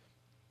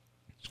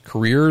 His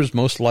career is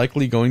most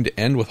likely going to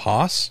end with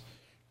Haas,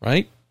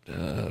 right?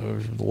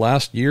 The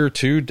last year or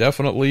two,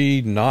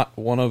 definitely not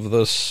one of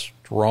the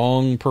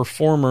strong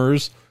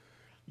performers.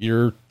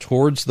 You're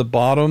towards the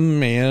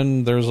bottom,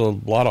 and there's a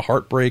lot of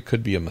heartbreak.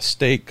 Could be a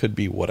mistake, could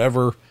be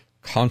whatever.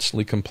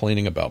 Constantly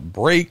complaining about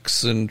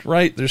brakes, and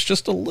right, there's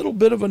just a little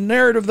bit of a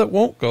narrative that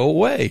won't go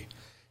away.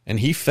 And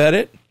he fed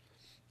it.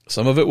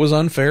 Some of it was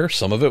unfair,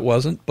 some of it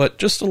wasn't, but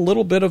just a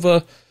little bit of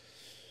a,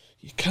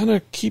 you kind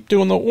of keep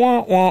doing the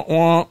wah, wah,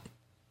 wah,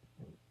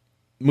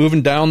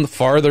 moving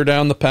farther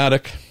down the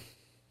paddock,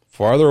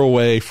 farther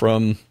away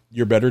from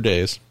your better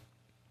days.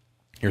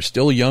 You're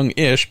still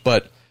young-ish,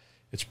 but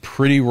it's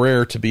pretty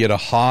rare to be at a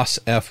Haas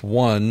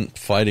F1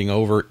 fighting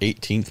over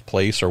 18th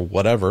place or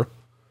whatever,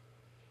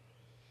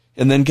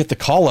 and then get the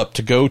call-up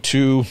to go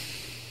to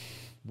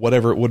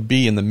whatever it would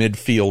be in the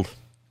midfield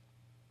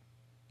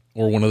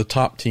or one of the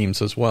top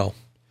teams as well.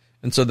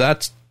 And so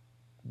that's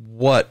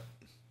what,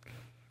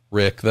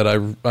 Rick, that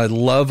I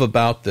love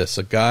about this.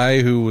 A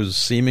guy who was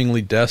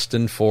seemingly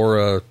destined for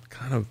a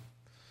kind of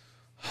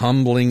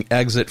humbling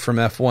exit from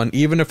F1,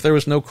 even if there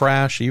was no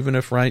crash, even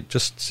if, right,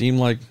 just seemed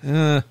like,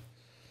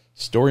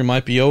 story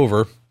might be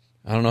over.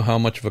 I don't know how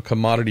much of a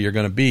commodity you're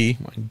going to be.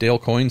 Dale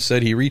Coyne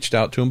said he reached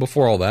out to him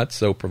before all that,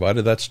 so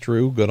provided that's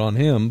true, good on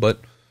him. But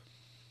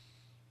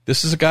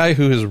this is a guy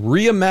who has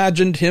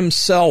reimagined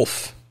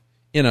himself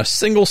in a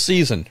single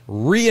season,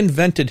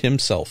 reinvented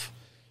himself.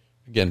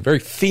 Again, very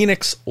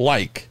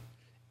Phoenix-like,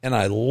 and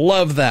I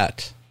love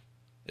that.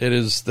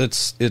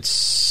 It's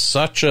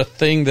such a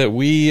thing that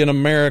we in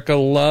America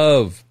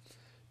love.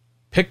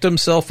 Picked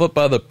himself up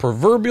by the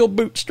proverbial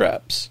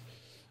bootstraps.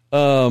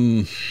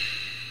 So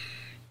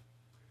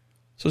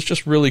it's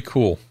just really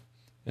cool.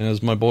 And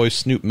as my boy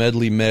Snoop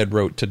Medley Med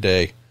wrote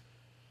today,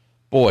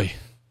 boy,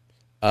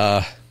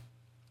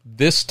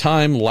 this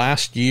time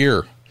last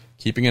year,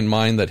 keeping in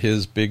mind that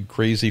his big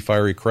crazy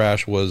fiery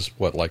crash was,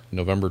 like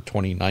November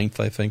 29th,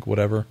 I think,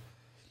 whatever.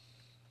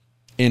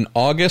 In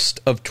August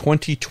of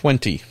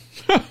 2020,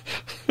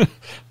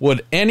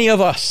 would any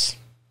of us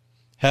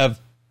have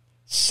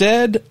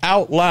said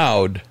out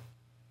loud,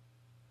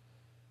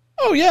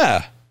 oh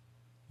yeah,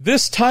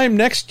 this time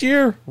next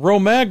year,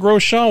 Romain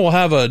Grosjean will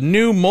have a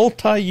new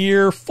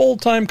multi-year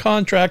full-time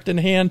contract in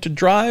hand to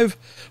drive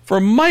for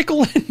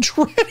Michael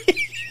Andretti.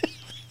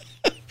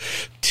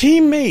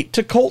 Teammate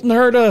to Colton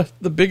Herta,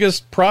 the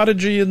biggest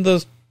prodigy in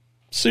the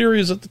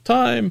series at the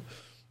time.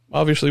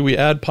 Obviously, we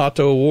add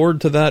Pato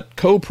Award to that.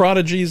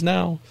 Co-prodigies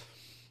now.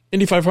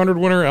 Indy 500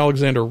 winner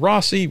Alexander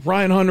Rossi,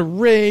 Ryan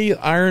Hunter-Reay,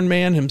 Iron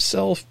Man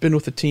himself, been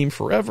with the team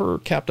forever,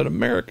 Captain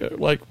America.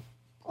 Like,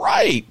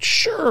 right,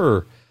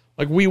 sure.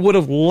 Like, we would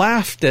have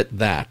laughed at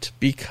that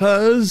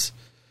because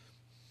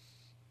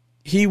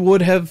he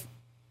would have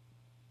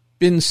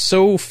been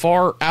so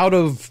far out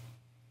of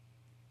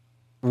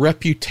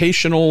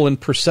reputational and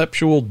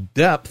perceptual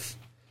depth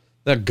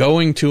that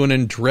going to an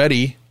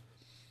Andretti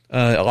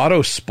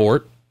auto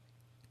sport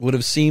would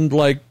have seemed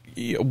like,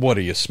 what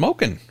are you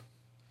smoking?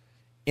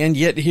 And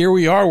yet here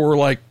we are, we're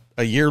like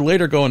a year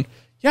later going,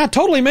 yeah, it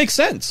totally makes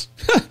sense.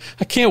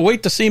 I can't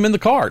wait to see him in the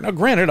car. Now,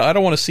 granted, I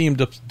don't want to see him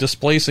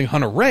displacing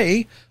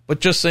Hunter-Reay,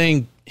 but just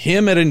saying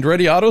him at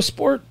Andretti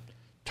Autosport,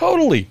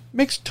 totally.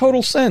 Makes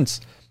total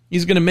sense.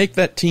 He's going to make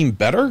that team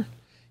better.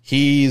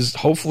 He's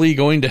hopefully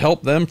going to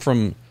help them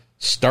from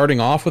starting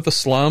off with a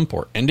slump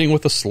or ending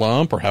with a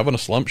slump or having a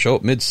slump show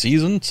up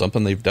mid-season,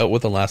 something they've dealt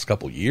with the last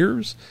couple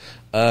years.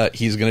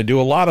 He's going to do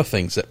a lot of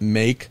things that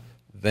make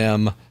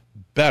them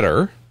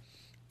better.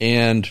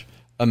 And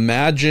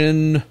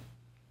imagine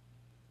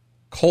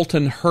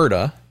Colton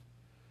Herta,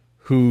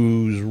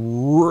 who's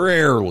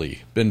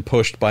rarely been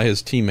pushed by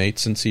his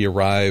teammates since he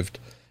arrived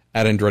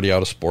at Andretti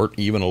Autosport,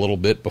 even a little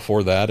bit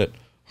before that at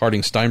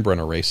Harding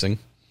Steinbrenner Racing.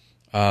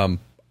 I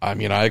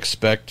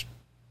expect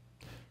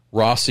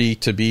Rossi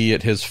to be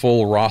at his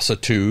full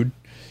Rossitude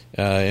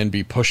and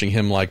be pushing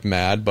him like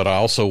mad, but I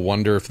also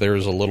wonder if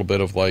there's a little bit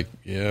of like,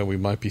 yeah, we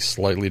might be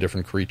slightly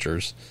different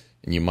creatures,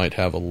 and you might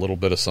have a little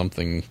bit of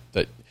something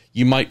that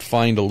you might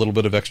find a little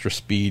bit of extra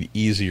speed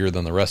easier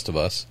than the rest of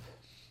us.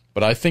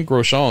 But I think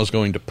Grosjean is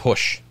going to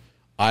push.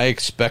 I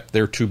expect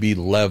there to be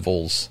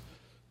levels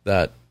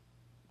that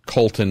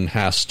Colton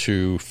has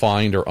to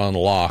find or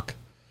unlock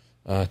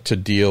to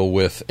deal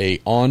with a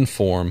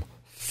on-form,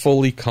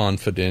 fully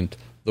confident,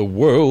 the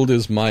world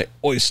is my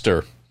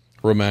oyster,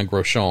 Romain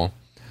Grosjean.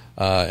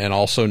 And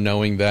also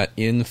knowing that,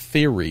 in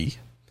theory,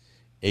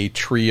 a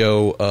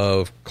trio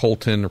of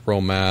Colton,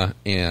 Romain,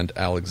 and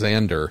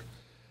Alexander,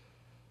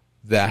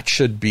 that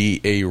should be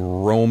a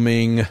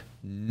roaming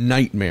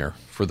nightmare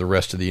for the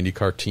rest of the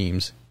IndyCar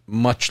teams,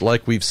 much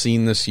like we've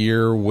seen this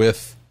year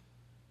with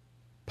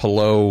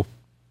Palou,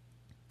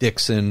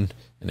 Dixon,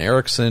 and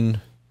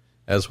Ericsson,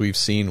 as we've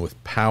seen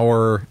with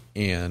Power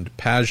and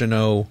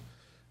Pagenaud.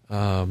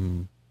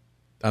 Power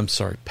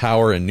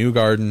and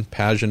Newgarden,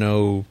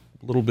 Pagenaud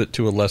a little bit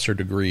to a lesser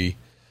degree.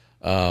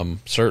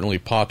 Certainly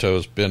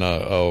Pato's been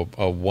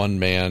a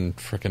one-man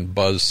freaking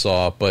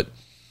buzzsaw, but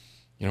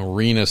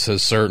Renus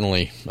has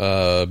certainly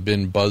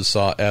been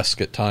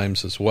buzzsaw-esque at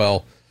times as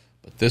well.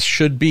 But this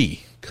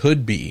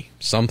could be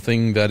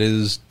something that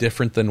is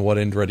different than what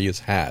Andretti has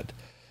had.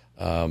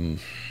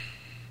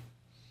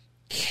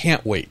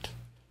 Can't wait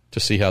to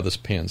see how this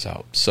pans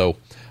out. So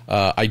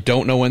I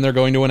don't know when they're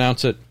going to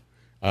announce it.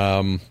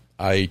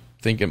 I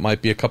think it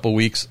might be a couple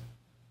weeks,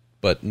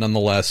 but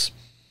nonetheless,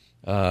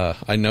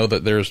 I know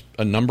that there's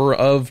a number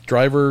of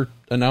driver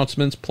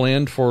announcements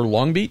planned for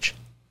Long Beach.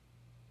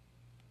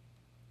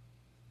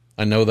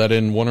 I know that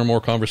in one or more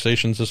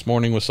conversations this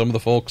morning with some of the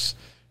folks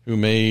who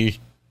may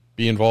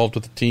be involved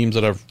with the teams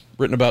that I've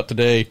written about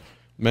today,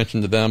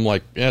 mentioned to them,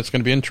 like, yeah, it's going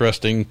to be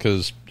interesting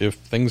because if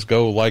things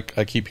go like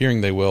I keep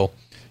hearing they will,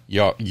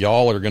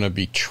 y'all are going to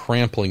be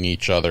trampling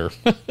each other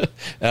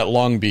at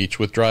Long Beach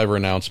with driver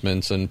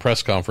announcements and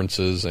press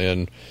conferences.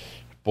 And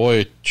boy,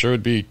 it sure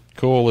would be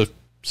cool if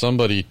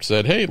somebody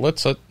said, hey,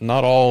 let's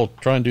not all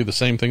try and do the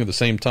same thing at the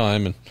same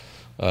time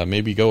and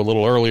maybe go a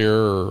little earlier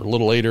or a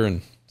little later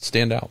and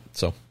stand out.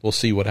 So we'll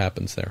see what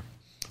happens there.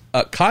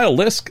 Kyle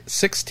Lisk,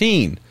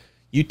 16.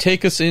 You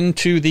take us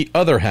into the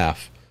other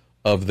half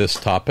of this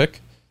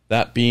topic,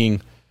 that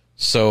being,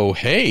 so,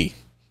 hey,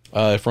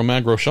 if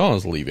Romain Grosjean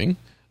is leaving,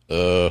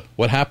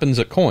 what happens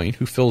at Coyne?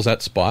 Who fills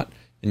that spot?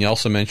 And you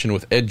also mentioned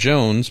with Ed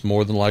Jones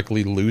more than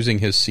likely losing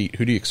his seat,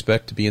 who do you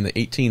expect to be in the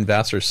 18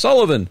 Vassar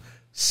Sullivan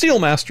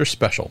Sealmaster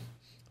Special?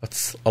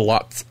 That's a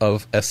lot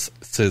of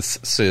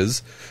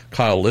S's.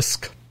 Kyle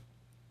Lisk.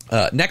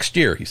 Next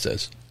year, he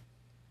says.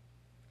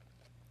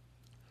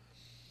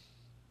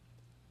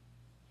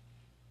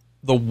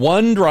 The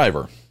one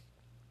driver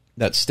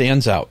that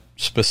stands out,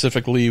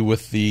 specifically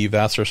with the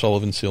Vassar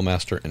Sullivan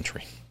Sealmaster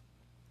entry,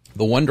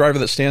 the one driver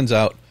that stands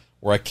out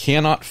where I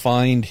cannot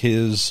find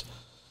his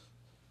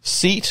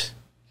seat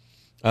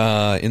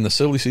in the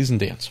silly season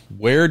dance.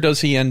 Where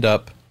does he end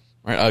up?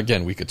 Right,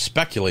 again, we could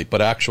speculate,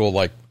 but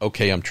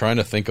I'm trying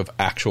to think of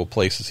actual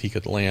places he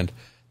could land.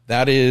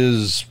 That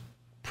is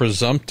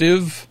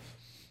presumptive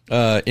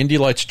Indy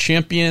Lights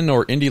champion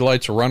or Indy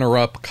Lights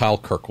runner-up Kyle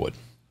Kirkwood.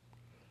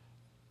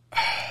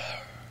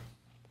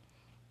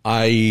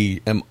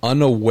 I am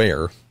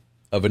unaware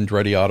of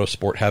Andretti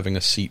Autosport having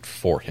a seat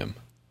for him.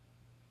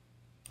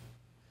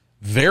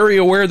 Very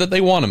aware that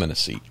they want him in a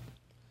seat.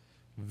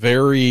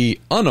 Very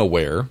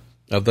unaware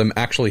of them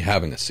actually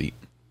having a seat.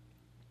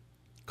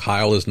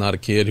 Kyle is not a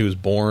kid who's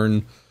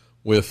born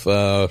with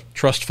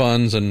trust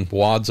funds and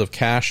wads of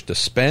cash to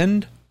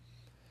spend.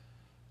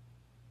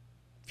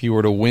 If you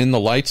were to win the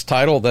Lights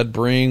title, that'd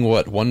bring,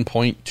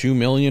 $1.2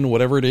 million,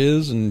 whatever it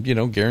is, and,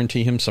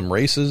 guarantee him some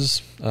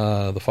races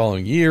the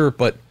following year,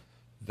 but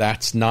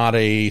that's not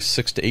a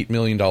 $6 to $8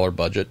 million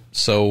budget.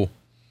 So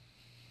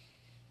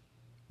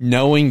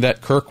knowing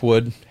that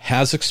Kirkwood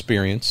has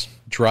experience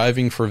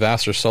driving for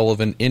Vassar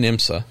Sullivan in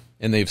IMSA,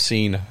 and they've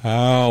seen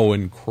how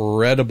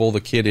incredible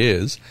the kid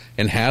is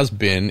and has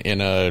been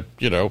in a,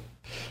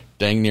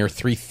 dang near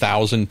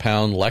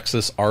 3,000-pound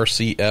Lexus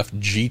RCF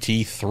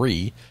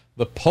GT3,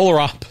 the polar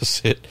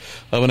opposite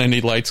of an Indy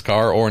Lights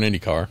car or an Indy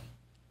car.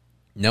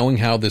 Knowing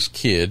how this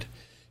kid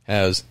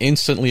has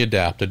instantly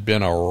adapted,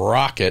 been a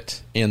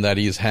rocket in that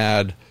he's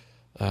had,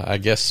 I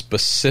guess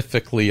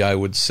specifically I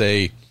would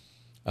say,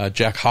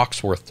 Jack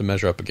Hawksworth to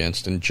measure up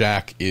against, and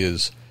Jack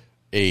is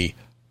he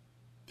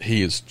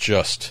is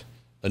just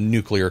a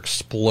nuclear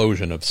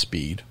explosion of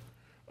speed.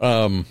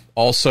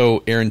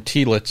 Also, Aaron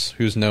Telitz,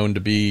 who's known to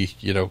be,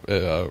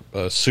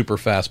 a super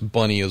fast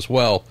bunny as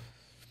well.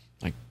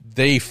 Like,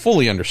 they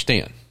fully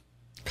understand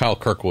Kyle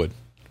Kirkwood,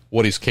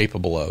 what he's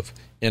capable of,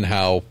 and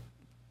how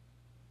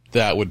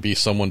that would be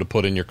someone to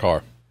put in your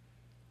car.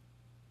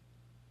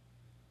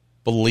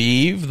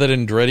 Believe that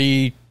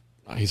Andretti,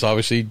 he's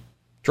obviously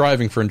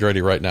driving for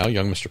Andretti right now,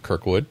 young Mr.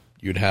 Kirkwood.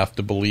 You'd have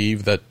to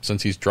believe that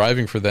since he's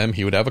driving for them,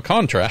 he would have a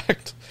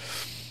contract.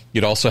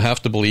 You'd also have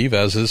to believe,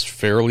 as is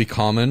fairly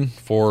common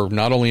for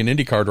not only an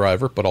IndyCar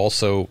driver, but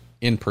also,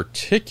 in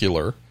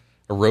particular,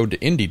 a Road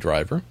to Indy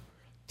driver,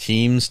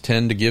 teams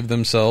tend to give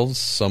themselves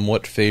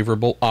somewhat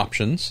favorable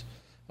options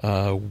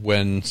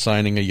when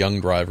signing a young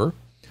driver.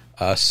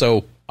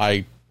 So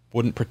I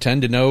wouldn't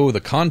pretend to know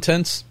the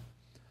contents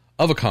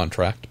of a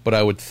contract, but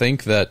I would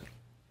think that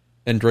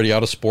Andretti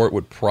Autosport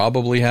would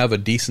probably have a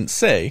decent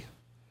say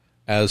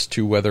as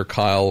to whether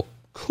Kyle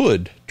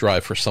could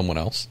drive for someone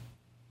else.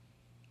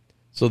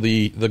 So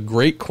the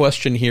great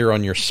question here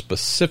on your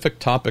specific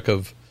topic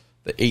of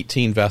the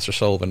 18 Vassar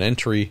Sullivan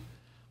entry,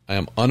 I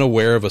am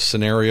unaware of a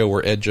scenario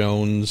where Ed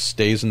Jones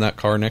stays in that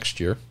car next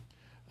year.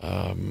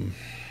 Got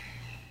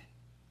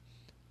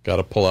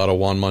to pull out a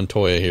Juan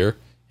Montoya here.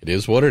 It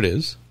is what it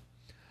is.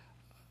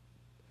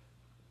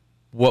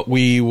 What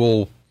we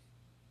will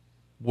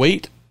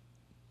wait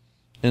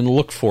and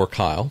look for,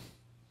 Kyle,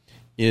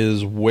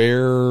 is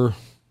where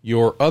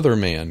your other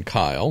man,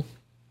 Kyle,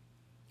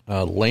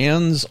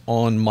 lands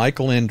on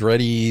Michael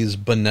Andretti's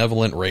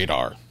benevolent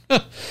radar.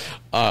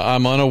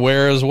 I'm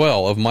unaware as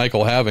well of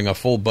Michael having a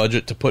full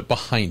budget to put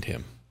behind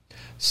him.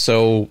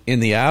 So in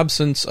the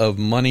absence of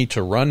money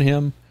to run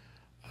him,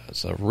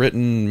 as I've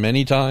written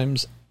many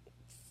times,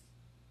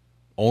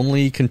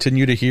 only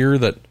continue to hear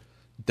that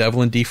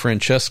Devlin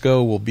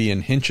DeFrancesco will be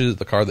in Hinch's,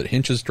 the car that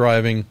Hinch is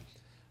driving.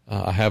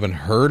 I haven't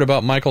heard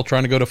about Michael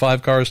trying to go to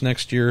 5 cars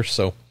next year,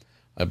 so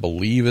I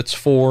believe it's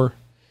 4.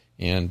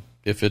 And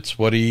if it's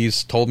what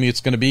he's told me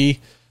it's going to be,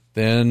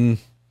 then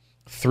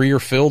 3 are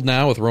filled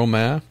now with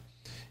Romain.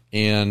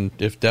 And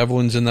if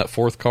Devlin's in that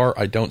 4th car,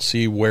 I don't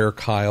see where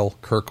Kyle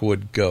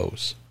Kirkwood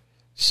goes.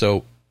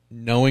 So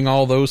knowing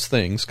all those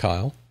things,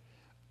 Kyle,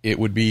 it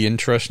would be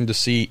interesting to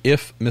see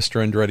if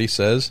Mr. Andretti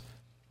says,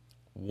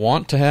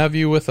 want to have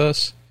you with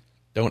us,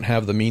 don't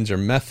have the means or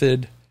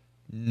method,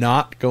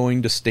 not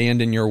going to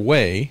stand in your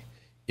way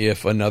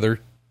if another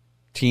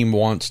team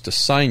wants to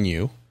sign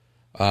you,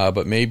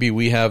 but maybe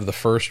we have the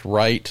first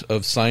right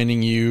of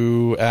signing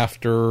you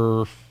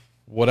after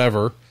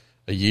whatever,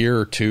 a year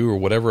or 2 or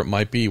whatever it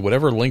might be,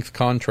 whatever length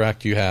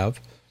contract you have.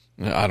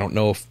 I don't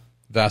know if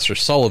Vassar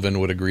Sullivan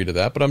would agree to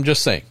that, but I'm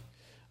just saying.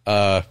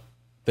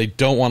 They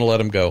don't want to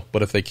let him go,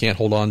 but if they can't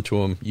hold on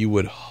to him, you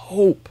would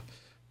hope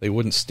they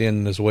wouldn't stand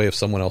in his way if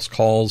someone else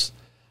calls.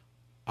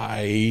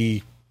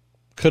 I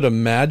could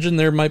imagine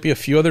there might be a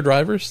few other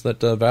drivers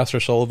that Vassar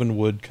Sullivan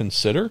would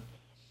consider.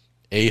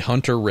 A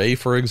Hunter Ray,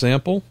 for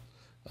example.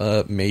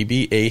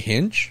 Maybe a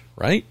Hinch,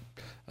 right?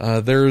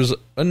 There's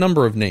a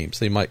number of names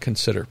they might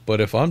consider.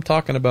 But if I'm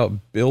talking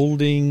about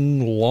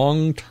building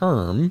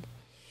long-term,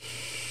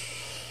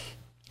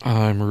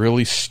 I'm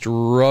really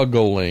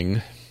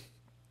struggling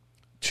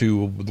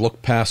to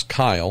look past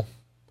Kyle,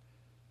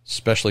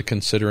 especially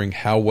considering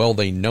how well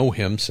they know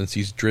him since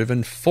he's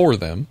driven for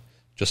them,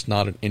 just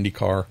not an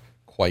IndyCar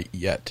quite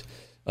yet.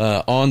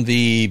 On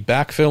the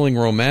backfilling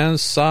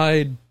Romain's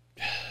side,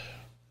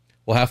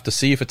 we'll have to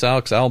see if it's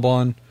Alex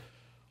Albon.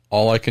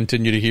 All I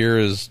continue to hear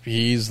is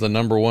he's the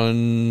number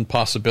one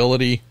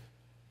possibility.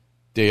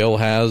 Dale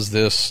has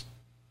this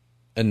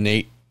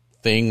innate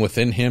thing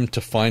within him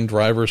to find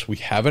drivers we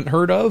haven't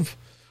heard of,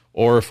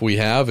 or if we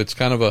have, it's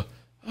kind of a,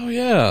 oh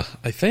yeah,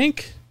 I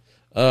think.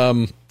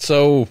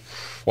 So,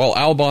 while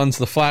Albon's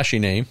the flashy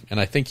name, and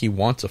I think he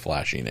wants a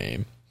flashy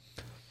name,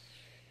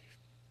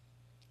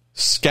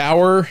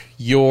 Scour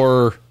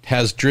your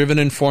has driven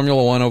in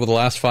Formula One over the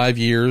last 5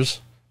 years,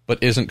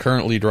 but isn't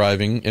currently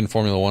driving in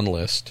Formula One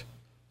list.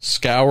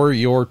 Scour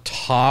your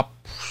top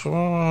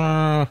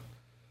 12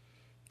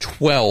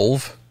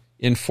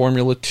 in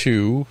Formula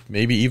 2,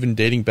 maybe even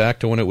dating back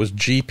to when it was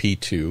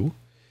GP2.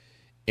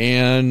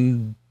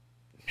 And,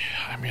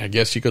 I mean, I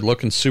guess you could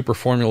look in Super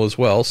Formula as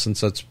well,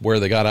 since that's where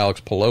they got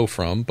Alex Palou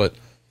from. But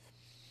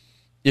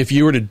if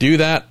you were to do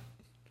that,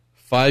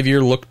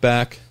 5-year look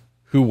back,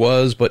 who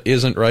was but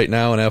isn't right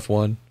now in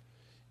F1,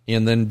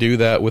 and then do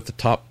that with the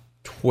top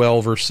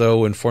 12 or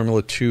so in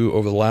Formula 2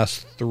 over the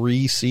last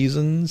 3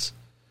 seasons,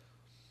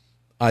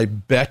 I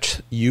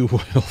bet you will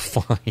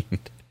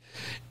find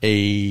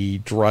a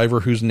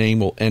driver whose name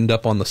will end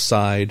up on the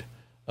side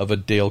of a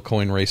Dale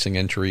Coyne Racing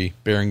entry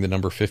bearing the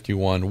number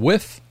 51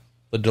 with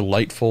the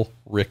delightful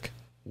Rick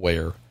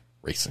Ware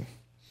Racing.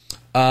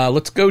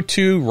 Let's go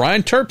to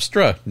Ryan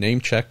Terpstra,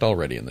 name checked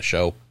already in the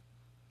show.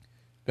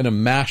 Going to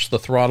mash the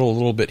throttle a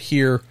little bit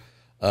here.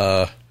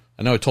 I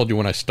know I told you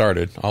when I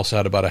started. I also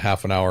had about a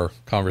half an hour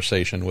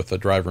conversation with a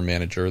driver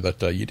manager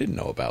that you didn't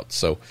know about.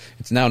 So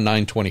it's now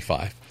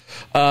 9:25.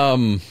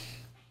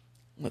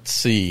 Let's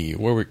see.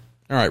 All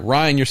right,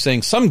 Ryan, you're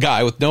saying some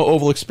guy with no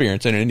oval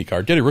experience in an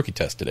IndyCar did a rookie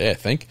test today, I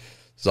think.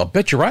 So I'll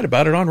bet you're right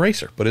about it on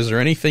Racer. But is there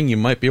anything you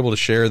might be able to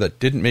share that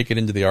didn't make it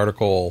into the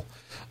article?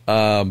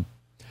 No.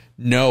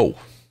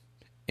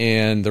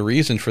 And the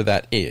reason for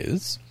that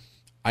is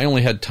I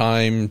only had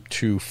time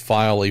to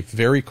file a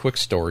very quick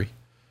story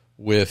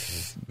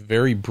with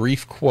very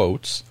brief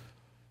quotes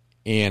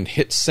and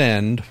hit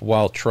send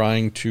while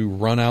trying to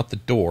run out the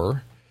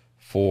door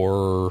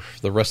for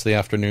the rest of the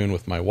afternoon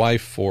with my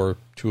wife for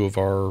 2 of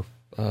our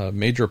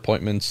major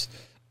appointments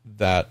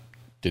that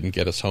didn't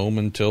get us home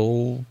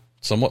until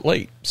somewhat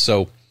late.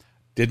 So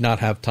did not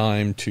have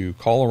time to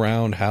call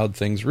around how'd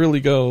things really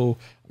go.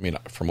 I mean,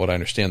 from what I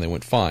understand, they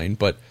went fine,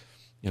 but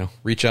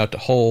reach out to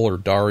Hull or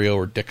Dario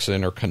or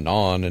Dixon or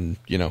Kanan and,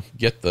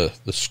 get the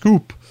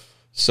scoop.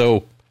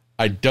 So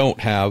I don't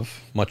have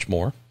much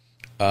more.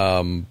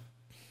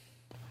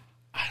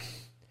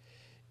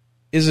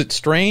 Is it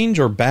strange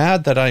or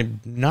bad that I'm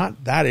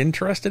not that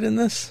interested in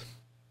this?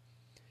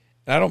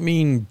 I don't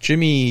mean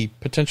Jimmy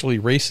potentially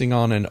racing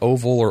on an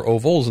oval or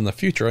ovals in the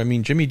future. I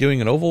mean Jimmy doing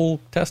an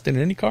oval test in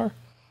an IndyCar.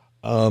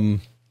 I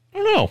don't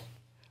know.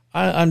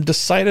 I'm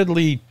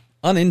decidedly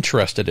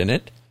uninterested in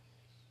it.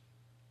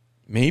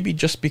 Maybe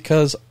just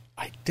because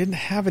I didn't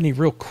have any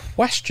real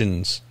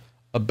questions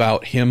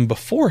about him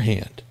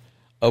beforehand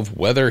of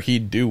whether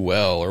he'd do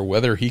well or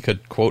whether he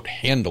could, quote,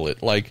 handle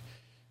it. Like,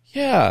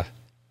 yeah,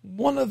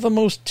 one of the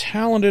most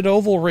talented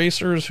oval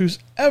racers who's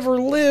ever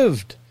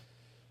lived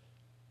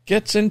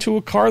gets into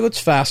a car that's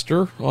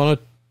faster on a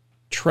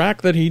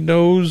track that he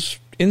knows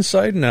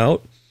inside and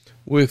out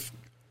with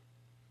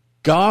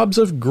gobs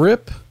of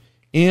grip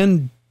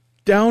and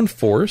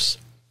downforce.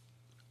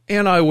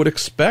 And I would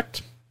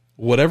expect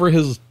whatever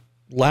his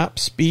lap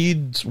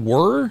speeds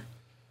were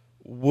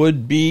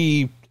would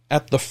be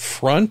at the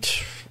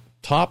front,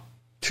 top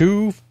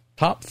 2,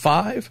 top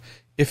 5,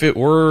 if it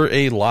were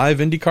a live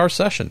IndyCar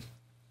session,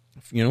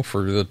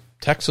 for the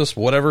Texas,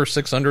 whatever,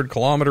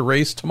 600-kilometer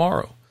race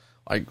tomorrow.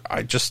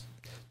 I just,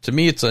 to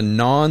me, it's a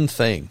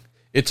non-thing.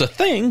 It's a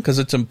thing because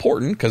it's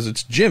important, because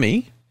it's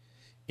Jimmy,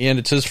 and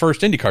it's his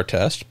first IndyCar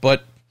test,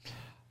 but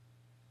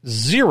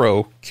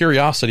zero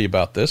curiosity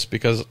about this,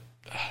 because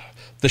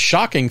the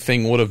shocking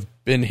thing would have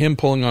been him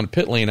pulling on a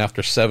pit lane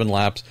after 7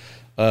 laps,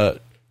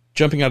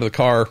 jumping out of the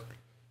car,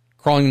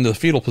 crawling into the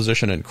fetal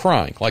position and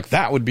crying. Like,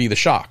 that would be the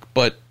shock.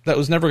 But that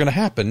was never going to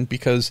happen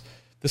because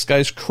this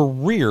guy's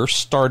career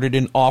started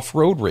in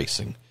off-road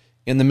racing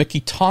in the Mickey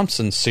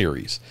Thompson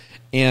series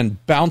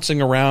and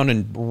bouncing around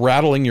and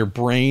rattling your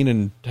brain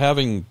and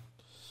having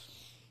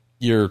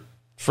your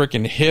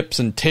freaking hips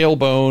and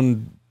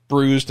tailbone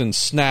bruised and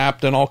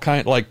snapped and all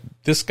kind. Like,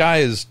 this guy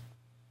is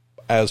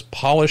as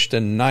polished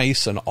and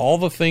nice and all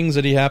the things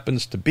that he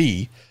happens to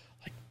be.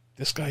 Like,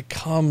 this guy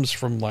comes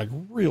from like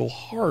real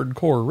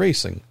hardcore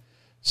racing.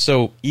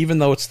 So even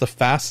though it's the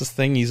fastest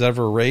thing he's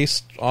ever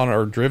raced on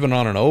or driven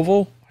on an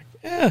oval,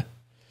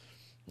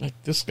 like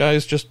this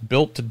guy's just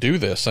built to do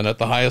this and at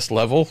the highest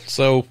level.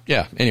 So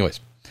yeah, anyways,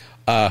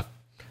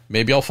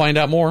 maybe I'll find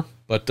out more,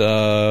 but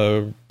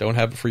don't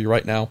have it for you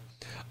right now.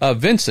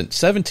 Vincent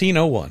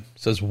 1701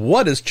 says,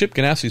 what is Chip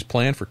Ganassi's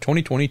plan for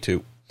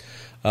 2022?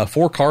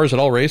 4 cars at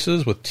all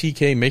races with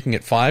TK making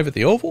it 5 at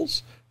the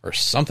ovals, or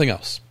something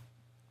else?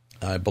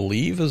 I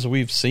believe, as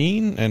we've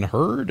seen and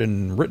heard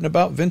and written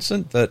about,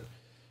 Vincent, that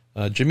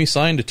Jimmy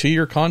signed a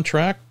 2-year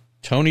contract.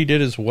 Tony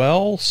did as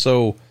well.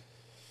 So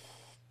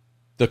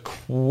the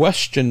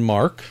question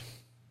mark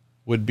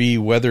would be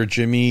whether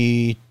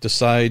Jimmy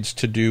decides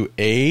to do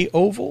a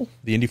oval,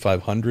 the Indy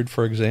 500,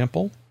 for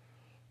example,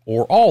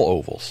 or all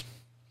ovals,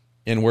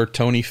 and where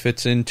Tony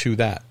fits into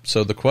that.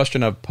 So the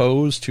question I've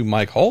posed to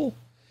Mike Hull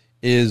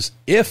is,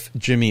 if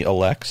Jimmy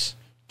elects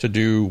to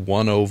do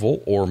 1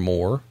 oval or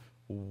more,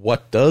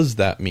 what does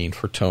that mean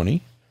for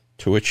Tony?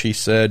 To which he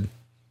said,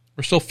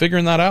 we're still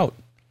figuring that out.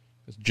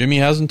 Jimmy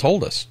hasn't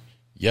told us.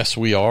 Yes,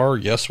 we are.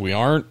 Yes, we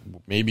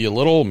aren't. Maybe a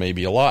little,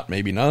 maybe a lot,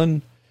 maybe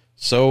none.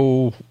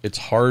 So it's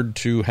hard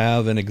to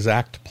have an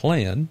exact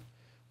plan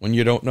when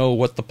you don't know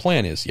what the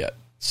plan is yet.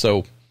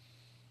 So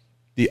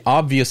the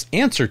obvious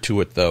answer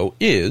to it, though,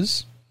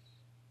 is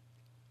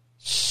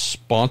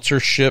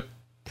sponsorship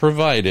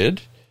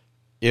provided.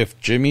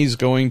 If Jimmy's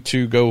going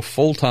to go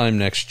full-time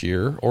next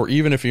year, or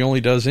even if he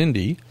only does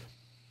Indy,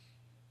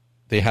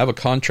 they have a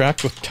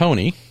contract with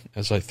Tony,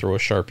 as I throw a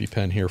Sharpie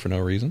pen here for no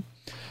reason.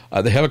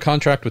 They have a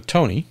contract with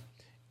Tony,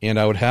 and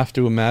I would have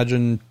to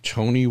imagine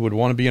Tony would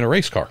want to be in a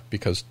race car,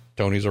 because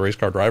Tony's a race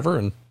car driver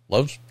and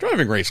loves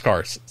driving race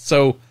cars.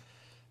 So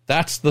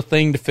that's the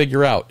thing to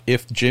figure out.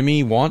 If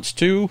Jimmy wants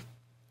to,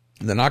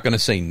 they're not going to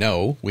say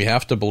no. We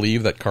have to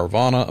believe that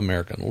Carvana,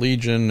 American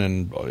Legion,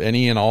 and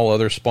any and all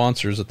other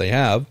sponsors that they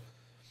have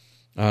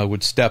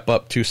would step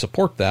up to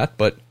support that.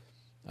 But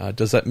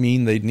does that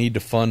mean they need to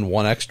fund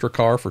one extra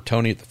car for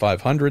Tony at the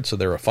 500 so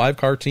they're a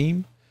 5-car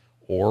team,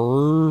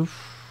 or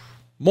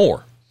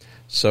more?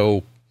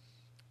 So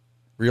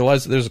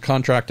realize that there's a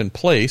contract in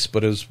place,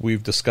 but as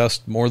we've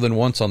discussed more than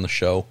once on the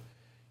show,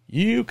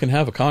 you can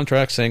have a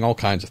contract saying all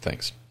kinds of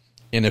things.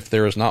 And if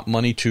there is not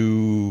money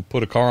to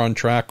put a car on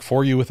track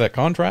for you with that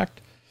contract,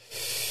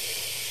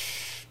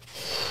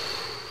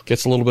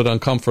 gets a little bit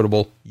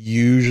uncomfortable,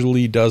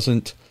 usually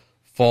doesn't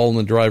fall in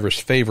the driver's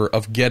favor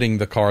of getting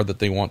the car that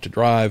they want to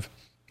drive.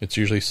 It's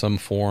usually some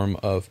form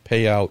of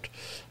payout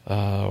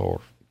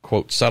or,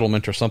 quote,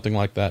 settlement or something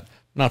like that.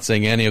 I'm not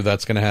saying any of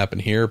that's going to happen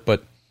here,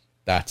 but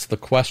that's the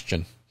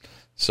question.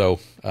 So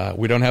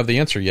we don't have the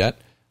answer yet.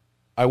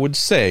 I would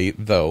say,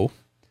 though,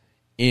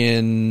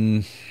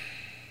 in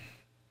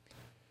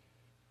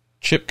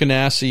Chip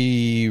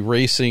Ganassi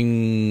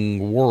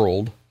racing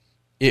world,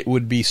 it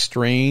would be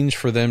strange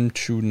for them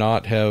to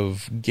not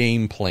have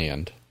game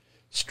planned,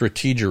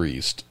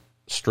 strategized,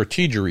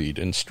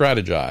 and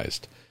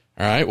strategized.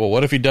 All right, well,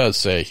 what if he does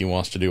say he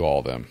wants to do all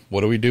of them?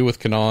 What do we do with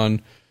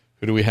Kanaan?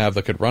 Who do we have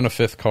that could run a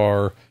 5th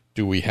car?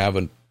 Do we have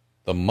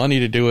the money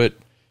to do it?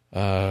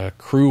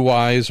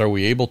 Crew-wise, are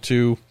we able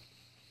to?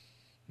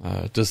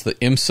 Does the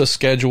IMSA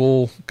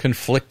schedule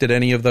conflict at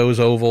any of those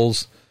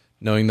ovals,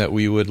 knowing that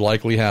we would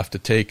likely have to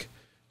take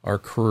our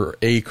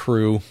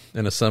crew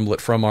and assemble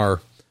it from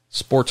our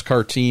sports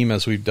car team,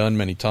 as we've done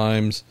many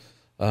times,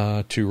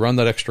 to run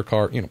that extra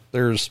car?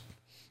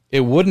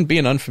 It wouldn't be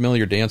an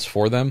unfamiliar dance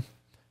for them,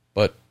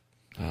 but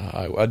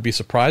I'd be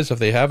surprised if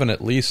they haven't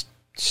at least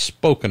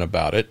spoken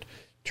about it,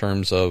 in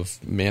terms of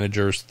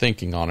managers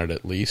thinking on it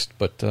at least.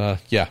 But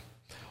yeah,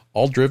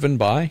 all driven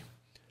by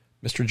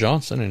Mr.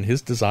 Johnson and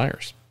his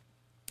desires.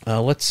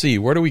 Let's see,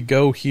 where do we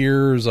go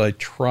here as I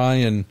try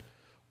and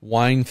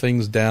wind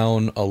things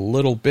down a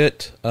little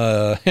bit?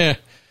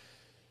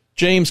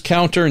 James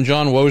Counter and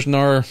John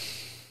Wojnar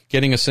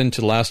getting us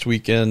into last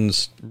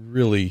weekend's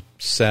really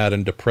sad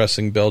and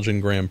depressing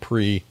Belgian Grand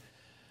Prix.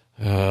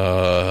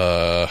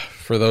 For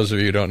those of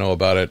you who don't know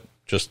about it,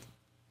 just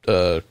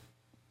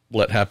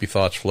let happy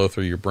thoughts flow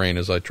through your brain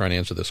as I try and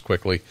answer this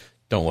quickly.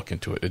 Don't look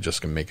into it. It's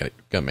just going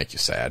to make you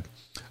sad.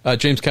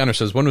 James Counter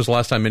says, when was the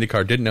last time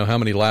IndyCar didn't know how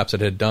many laps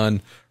it had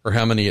done or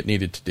how many it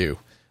needed to do?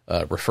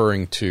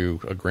 Referring to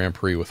a Grand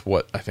Prix with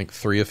what, I think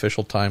 3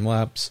 official time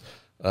laps,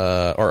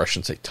 or I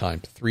shouldn't say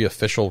time, 3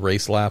 official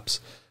race laps,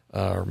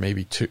 or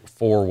maybe 2,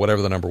 4,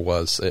 whatever the number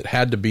was. It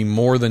had to be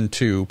more than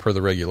 2 per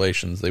the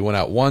regulations. They went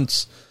out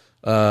once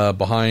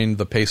behind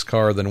the pace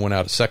car, then went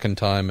out a second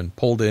time and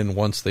pulled in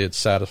once they had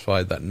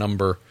satisfied that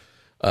number.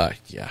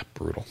 Yeah,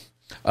 brutal.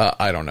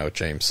 I don't know,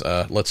 James.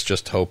 Let's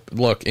just hope.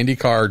 Look,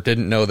 IndyCar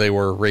didn't know they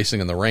were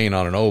racing in the rain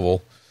on an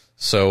oval,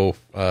 so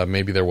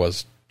maybe there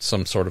was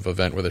some sort of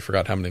event where they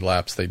forgot how many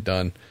laps they'd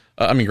done.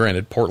 I mean,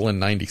 granted, Portland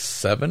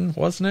 97,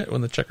 wasn't it,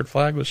 when the checkered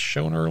flag was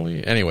shown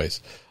early?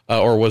 Anyways,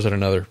 or was it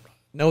another?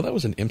 No, that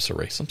was an IMSA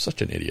race. I'm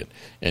such an idiot.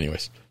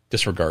 Anyways,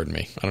 disregard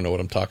me. I don't know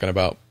what I'm talking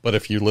about. But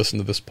if you listen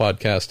to this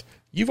podcast,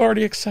 you've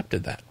already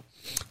accepted that.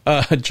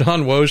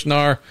 John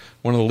Wojnar,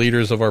 one of the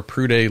leaders of our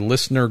Prude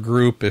listener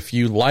group. If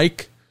you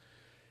like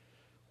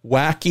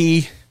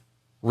wacky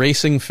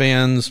racing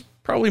fans,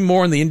 probably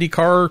more in the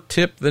IndyCar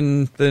tip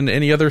than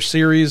any other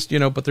series,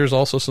 but there's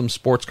also some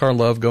sports car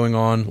love going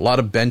on, a lot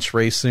of bench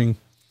racing.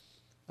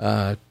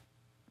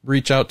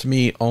 Reach out to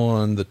me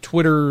on the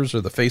Twitters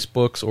or the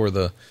Facebooks or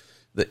the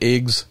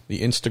IGs, the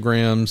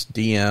Instagrams,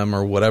 DM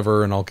or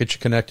whatever, and I'll get you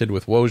connected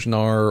with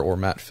Wojnar or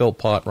Matt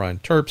Philpott, Ryan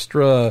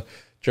Terpstra,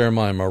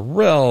 Jeremiah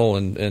Morrell,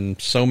 and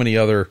so many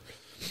other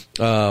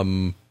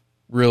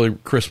really,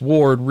 Chris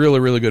Ward, really,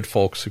 really good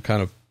folks who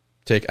kind of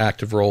take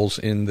active roles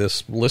in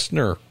this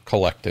listener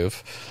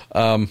collective.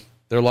 They're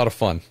a lot of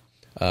fun.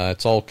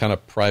 It's all kind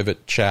of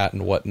private chat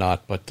and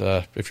whatnot,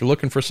 but if you're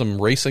looking for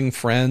some racing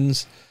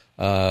friends,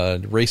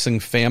 racing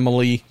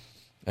family,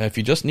 if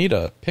you just need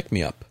a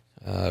pick-me-up,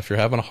 if you're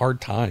having a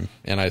hard time,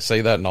 and I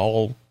say that in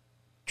all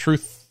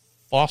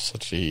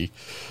truthosity,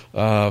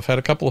 I've had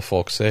a couple of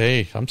folks say,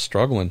 hey, I'm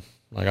struggling.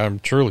 Like,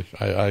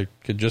 I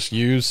could just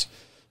use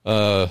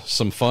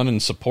some fun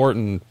and support,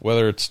 and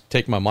whether it's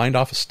take my mind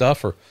off of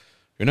stuff or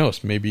who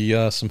knows, maybe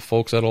some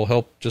folks that'll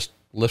help just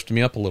lift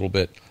me up a little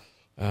bit.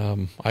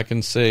 I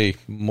can say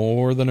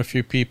more than a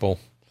few people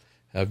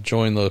have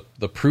joined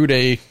the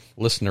Prude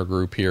listener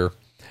group here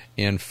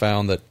and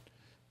found that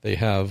they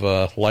have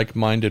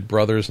like-minded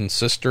brothers and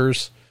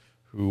sisters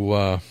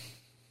who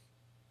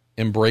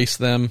embrace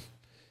them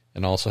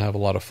and also have a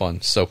lot of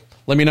fun. So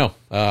let me know.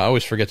 I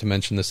always forget to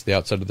mention this at the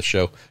outside of the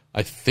show.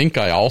 I think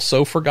I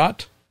also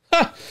forgot.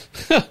 I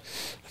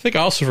think I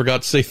also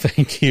forgot to say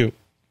thank you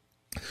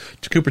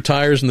to Cooper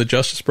Tires and the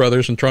Justice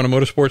Brothers and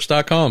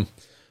TorontoMotorsports.com.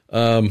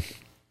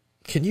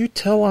 Can you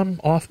tell I'm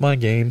off my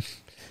game?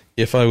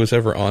 If I was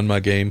ever on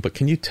my game, but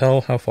can you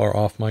tell how far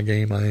off my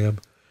game I am?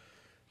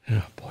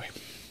 Oh, boy.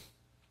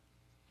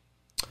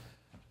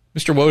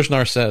 Mr.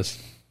 Wojnar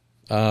says,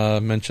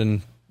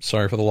 mention,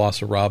 sorry for the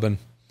loss of Robin.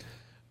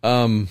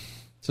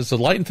 Says, to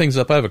lighten things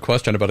up, I have a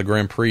question about a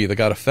Grand Prix that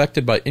got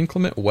affected by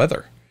inclement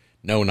weather.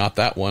 No, not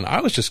that one. I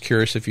was just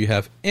curious if you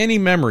have any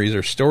memories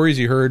or stories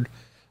you heard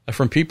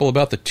from people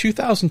about the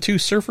 2002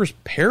 Surfers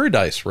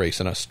Paradise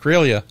race in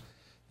Australia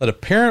that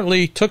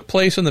apparently took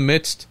place in the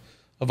midst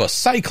of a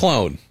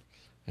cyclone.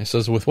 It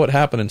says, with what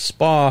happened in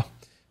Spa,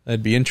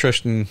 it'd be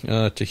interesting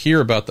to hear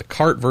about the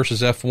kart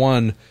versus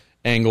F1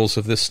 angles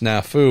of this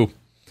snafu.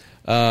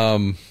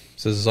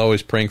 Says, as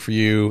always, praying for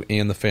you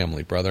and the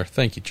family, brother.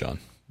 Thank you, John.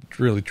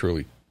 Really,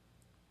 truly.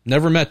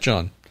 Never met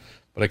John,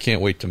 but I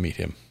can't wait to meet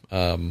him.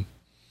 I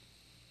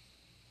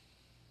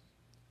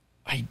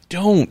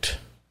don't.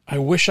 I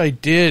wish I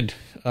did.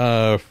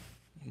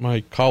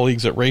 My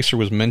colleagues at Racer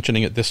was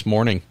mentioning it this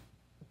morning.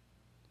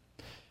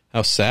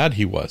 How sad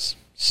he was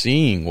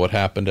seeing what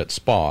happened at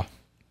Spa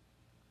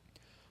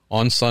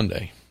on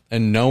Sunday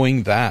and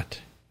knowing that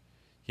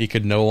he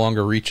could no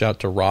longer reach out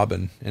to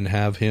Robin and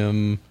have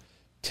him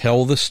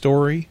tell the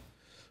story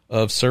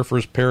of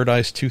Surfers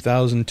Paradise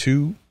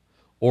 2002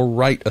 or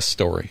write a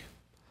story.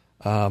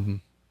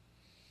 That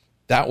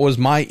was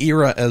my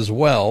era as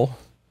well,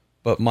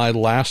 but my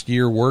last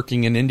year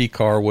working in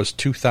IndyCar was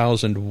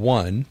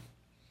 2001.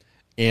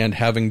 And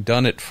having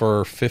done it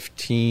for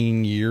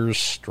 15 years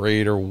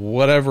straight or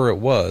whatever it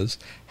was,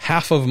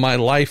 half of my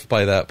life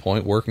by that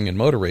point working in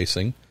motor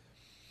racing,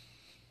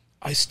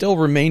 I still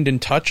remained in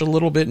touch a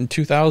little bit in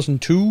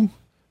 2002,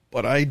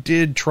 but I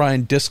did try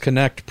and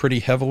disconnect pretty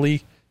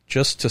heavily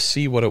just to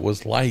see what it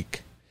was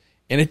like.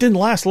 And it didn't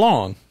last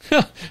long.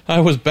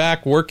 I was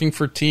back working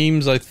for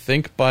teams, I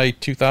think, by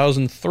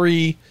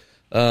 2003,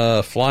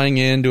 flying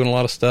in, doing a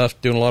lot of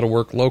stuff, doing a lot of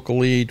work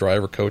locally,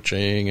 driver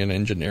coaching and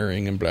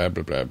engineering and blah,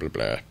 blah, blah, blah,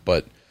 blah.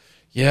 But,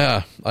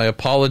 yeah, I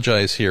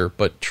apologize here,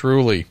 but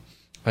truly,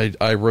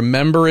 I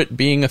remember it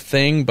being a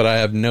thing, but I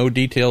have no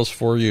details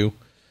for you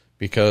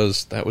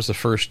because that was the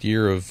first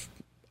year of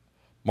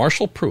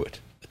Marshall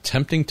Pruitt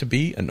attempting to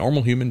be a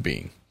normal human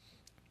being.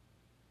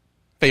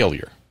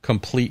 Failure.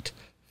 Complete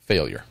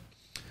failure.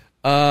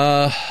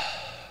 Our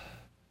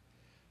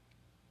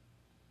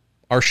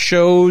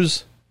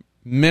show's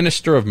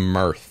Minister of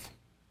Mirth,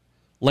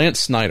 Lance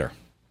Snyder,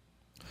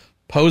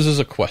 poses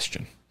a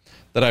question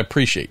that I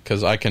appreciate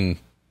because I can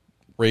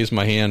raise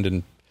my hand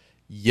and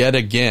yet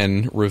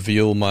again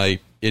reveal my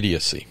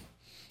idiocy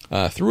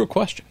through a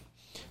question.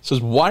 It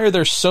says, why are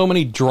there so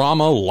many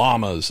drama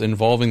llamas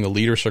involving the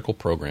Leader Circle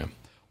program?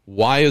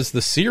 Why is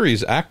the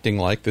series acting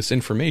like this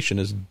information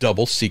is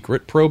double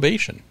secret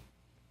probation?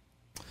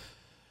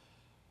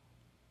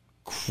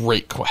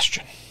 Great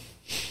question.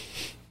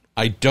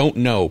 I don't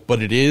know,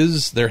 but it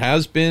is, there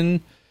has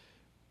been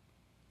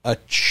a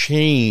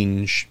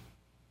change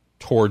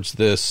towards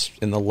this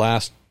in the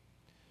last,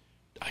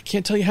 I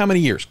can't tell you how many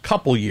years,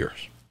 couple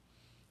years.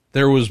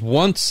 There was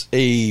once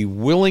a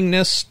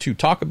willingness to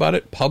talk about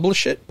it,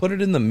 publish it, put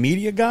it in the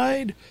media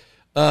guide,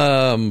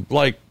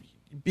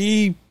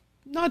 be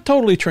not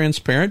totally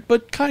transparent,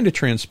 but kind of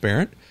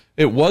transparent.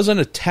 It wasn't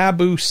a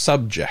taboo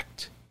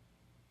subject.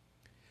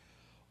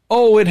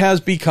 Oh, it has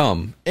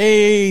become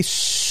a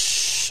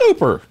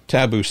super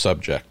taboo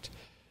subject.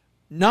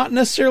 Not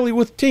necessarily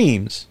with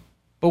teams,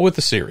 but with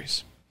the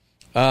series.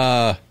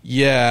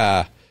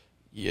 Yeah.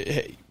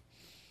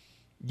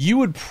 You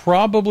would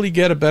probably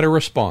get a better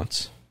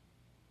response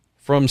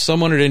from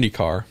someone at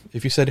IndyCar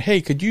if you said,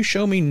 hey, could you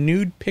show me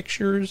nude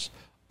pictures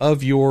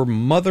of your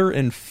mother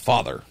and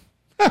father?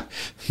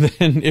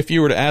 Then if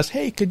you were to ask,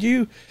 hey, could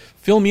you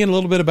fill me in a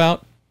little bit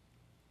about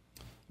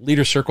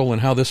Leader Circle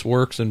and how this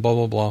works and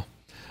blah, blah,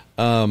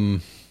 blah.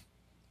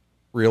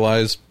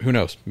 Realize, who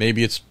knows,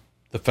 maybe it's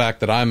the fact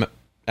that I'm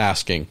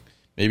asking.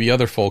 Maybe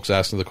other folks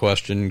asking the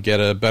question get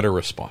a better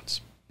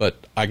response.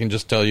 But I can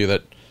just tell you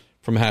that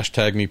from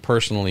hashtag me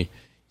personally,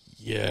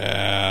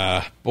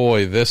 yeah,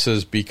 boy, this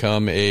has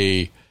become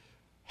a,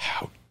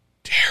 how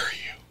dare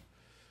you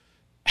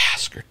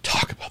ask or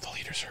talk about the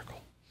Leader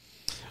Circle.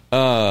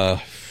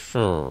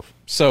 Sure.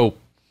 So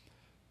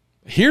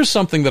here's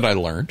something that I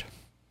learned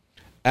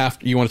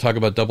after, you want to talk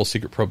about double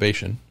secret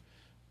probation.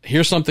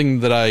 Here's something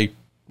that I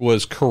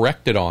was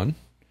corrected on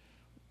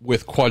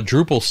with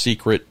quadruple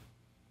secret.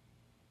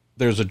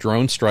 There's a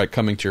drone strike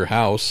coming to your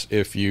house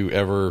if you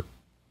ever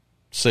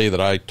say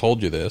that I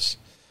told you this.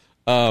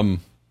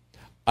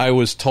 I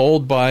was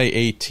told by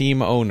a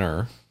team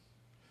owner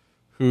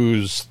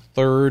whose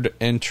third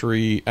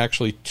entry,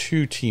 actually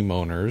 2 team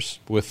owners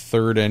with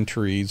third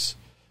entries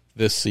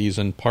this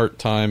season,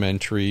 part-time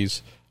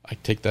entries. I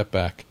take that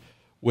back.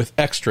 With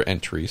extra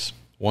entries.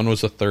 One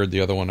was a third,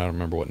 the other one, I don't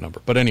remember what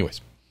number. But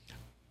anyways,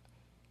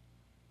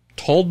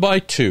 told by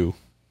 2,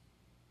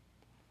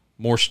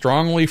 more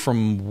strongly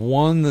from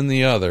one than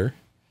the other,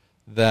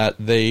 that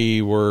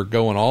they were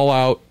going all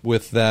out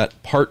with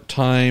that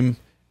part-time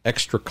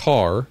extra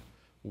car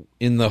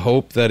in the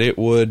hope that it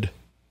would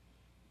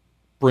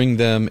bring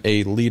them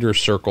a leader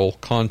circle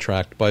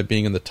contract by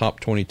being in the top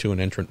 22 in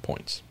entrant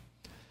points.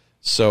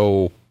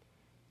 So,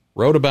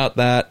 wrote about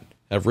that,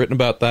 have written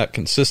about that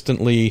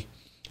consistently,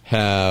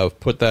 have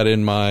put that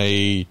in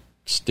my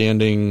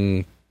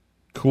standing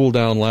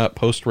cool-down lap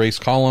post-race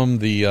column,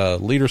 the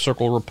leader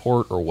circle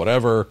report or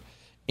whatever,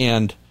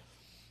 and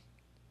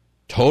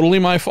totally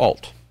my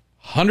fault.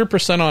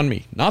 100% on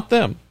me. Not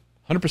them.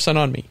 100%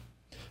 on me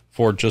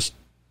for just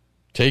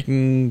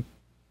taking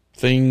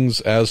things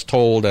as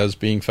told as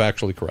being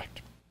factually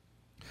correct.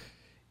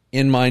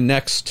 In my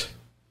next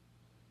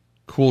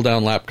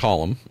cool-down lap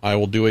column, I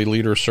will do a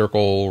leader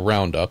circle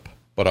roundup,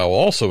 but I will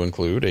also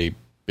include a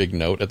big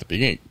note at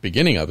the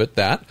beginning of it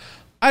that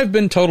I've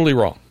been totally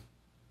wrong.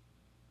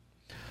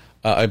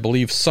 I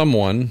believe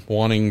someone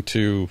wanting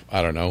to,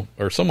 I don't know,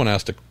 or someone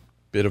asked a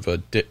bit of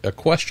a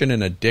question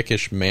in a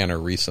dickish manner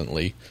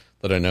recently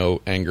that I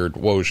know angered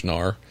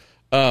Wojnar.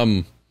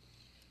 I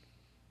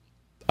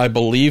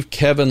believe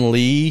Kevin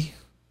Lee,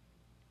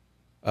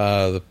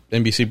 the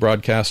NBC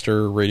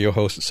broadcaster, radio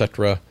host,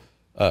 etc.,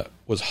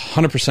 was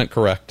 100%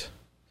 correct,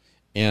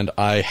 and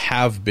I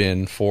have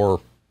been for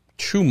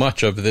too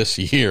much of this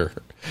year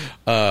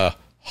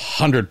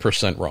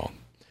 100% wrong.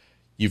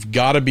 You've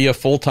got to be a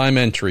full-time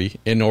entry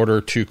in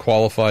order to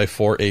qualify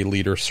for a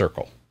leader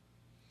circle.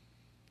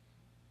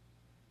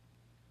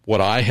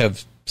 What I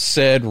have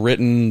said,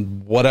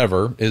 written,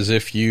 whatever, is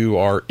if you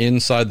are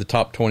inside the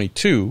top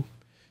 22,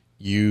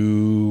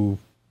 you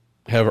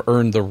have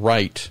earned the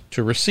right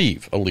to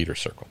receive a leader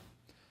circle.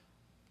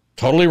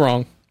 Totally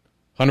wrong.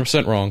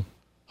 100% wrong.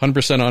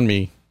 100% on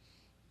me.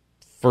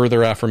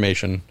 Further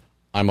affirmation,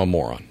 I'm a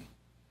moron.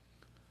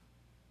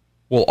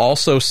 We'll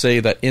also say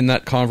that in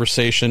that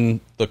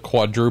conversation, the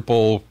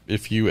quadruple,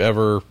 if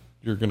you're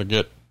going to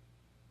get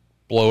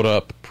blowed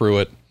up,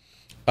 Pruitt,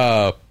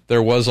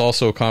 there was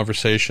also a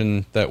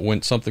conversation that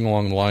went something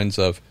along the lines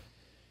of,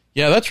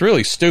 yeah, that's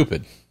really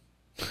stupid.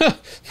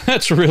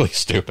 That's really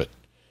stupid.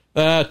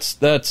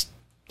 That's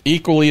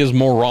equally as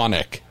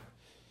moronic.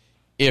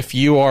 If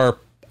you are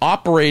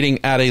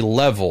operating at a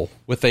level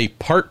with a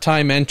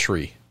part-time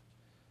entry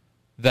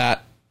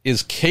that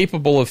is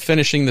capable of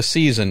finishing the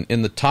season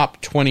in the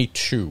top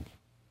 22,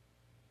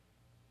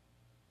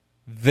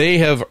 they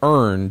have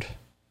earned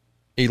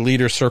a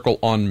leader circle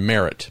on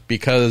merit,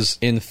 because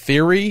in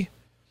theory,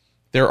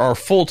 there are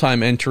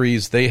full-time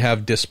entries they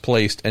have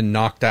displaced and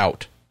knocked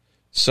out.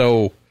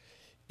 So,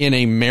 in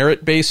a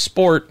merit-based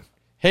sport,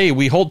 hey,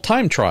 we hold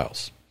time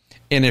trials.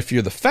 And if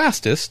you're the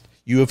fastest,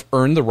 you have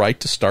earned the right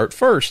to start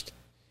first.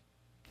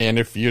 And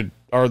if you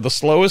are the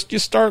slowest, you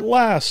start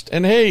last.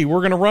 And hey, we're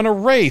going to run a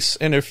race.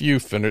 And if you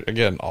finish,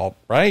 again, all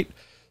right.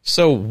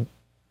 So,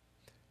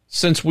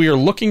 since we are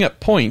looking at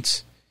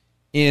points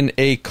in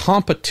a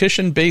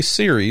competition-based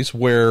series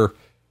where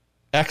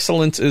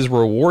excellence is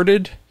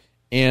rewarded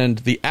and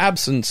the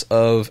absence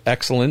of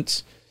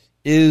excellence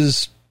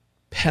is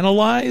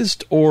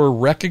penalized or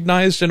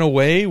recognized in a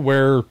way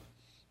where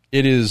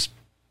it is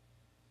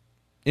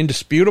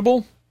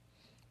indisputable,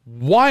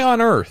 why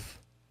on earth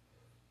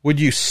would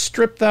you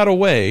strip that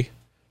away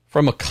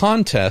from a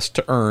contest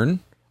to earn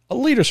a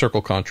leader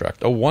circle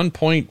contract, a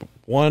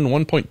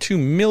 $1.2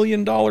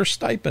 million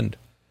stipend?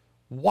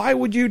 Why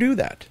would you do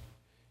that?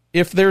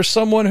 If there's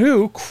someone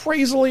who,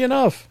 crazily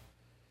enough,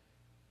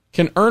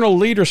 can earn a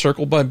leader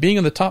circle by being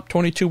in the top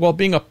 22 while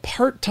being a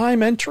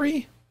part-time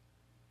entry,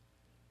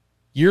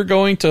 you're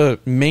going to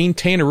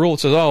maintain a rule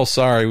that says, oh,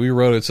 sorry, we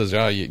wrote it, says,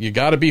 oh, you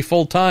got to be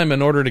full-time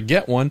in order to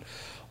get one.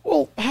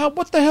 Well,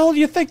 what the hell do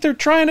you think they're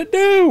trying to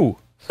do?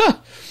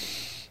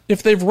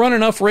 If they've run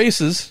enough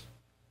races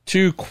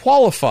to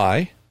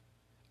qualify,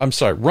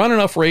 run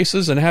enough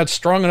races and had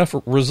strong enough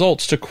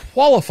results to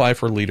qualify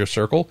for leader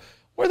circle,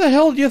 where the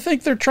hell do you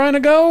think they're trying to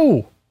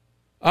go?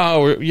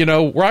 Oh,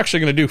 we're actually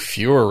going to do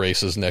fewer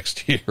races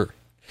next year.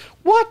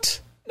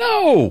 What?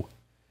 No.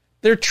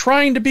 They're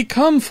trying to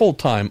become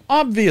full-time,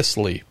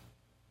 obviously.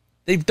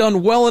 They've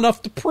done well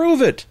enough to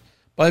prove it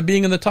by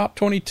being in the top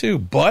 22.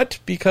 But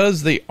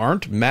because they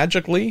aren't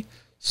magically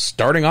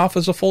starting off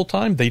as a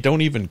full-time, they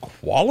don't even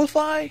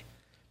qualify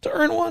to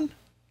earn one?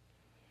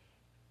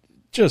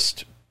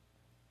 Just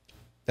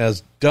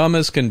as dumb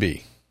as can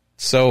be.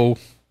 So,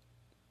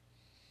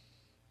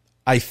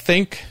 I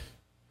think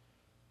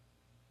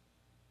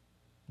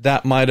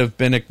that might have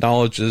been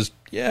acknowledged as,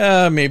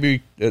 yeah,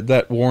 maybe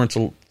that warrants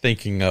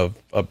thinking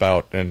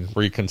about and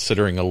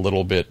reconsidering a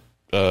little bit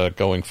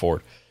going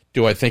forward.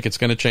 Do I think it's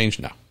going to change?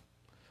 No.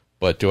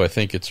 But do I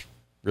think it's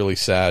really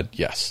sad?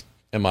 Yes.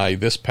 Am I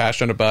this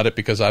passionate about it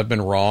because I've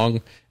been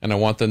wrong and I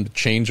want them to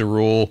change a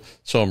rule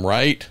so I'm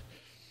right?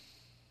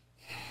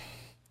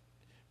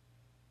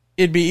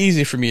 it'd be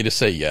easy for me to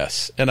say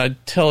yes, and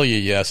I'd tell you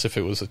yes if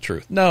it was the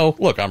truth. No,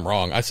 look, I'm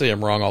wrong. I say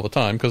I'm wrong all the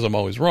time because I'm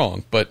always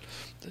wrong, but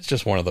it's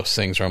just one of those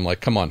things where I'm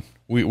like, come on,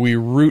 we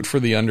root for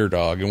the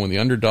underdog, and when the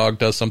underdog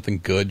does something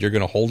good, you're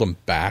going to hold them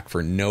back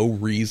for no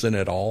reason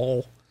at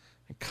all?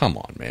 Come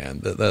on, man.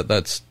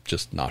 That's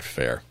just not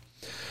fair.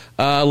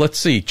 Let's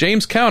see.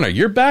 James Counter,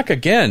 you're back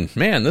again.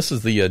 Man, this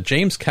is the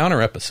James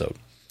Counter episode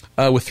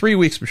with 3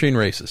 weeks between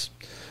races.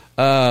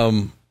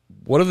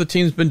 What have the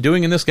teams been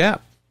doing in this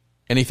gap?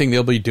 Anything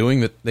they'll be doing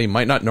that they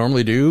might not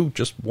normally do,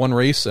 just one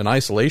race in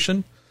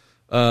isolation,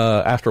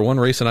 after one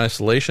race in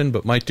isolation,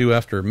 but might do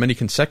after many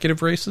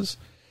consecutive races?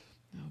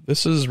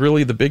 This is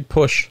really the big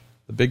push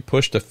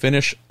to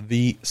finish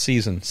the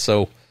season.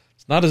 So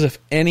it's not as if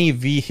any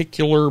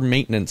vehicular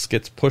maintenance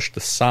gets pushed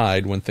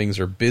aside when things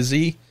are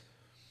busy.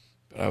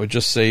 But I would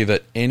just say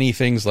that any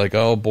things like,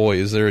 oh boy,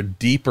 is there a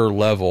deeper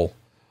level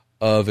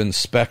of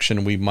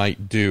inspection we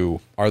might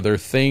do? Are there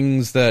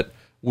things that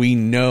we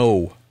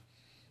know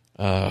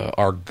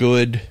are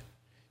good?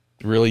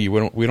 Really,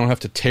 we don't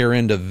have to tear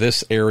into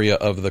this area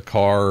of the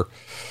car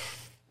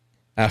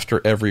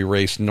after every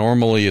race.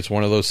 Normally, it's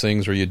one of those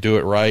things where you do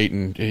it right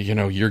and,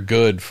 you're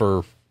good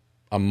for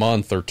a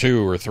month or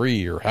 2 or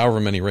 3 or however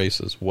many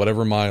races,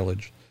 whatever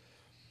mileage.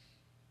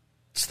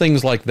 It's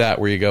things like that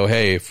where you go,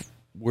 hey, if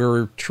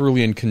we're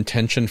truly in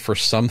contention for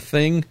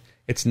something,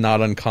 it's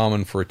not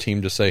uncommon for a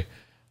team to say,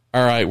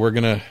 all right, we're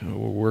gonna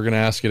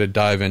ask you to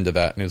dive into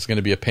that, and it's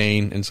gonna be a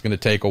pain, and it's gonna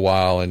take a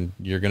while, and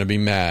you're gonna be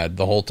mad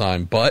the whole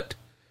time, but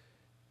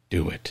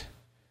do it,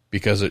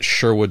 because it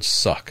sure would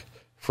suck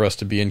for us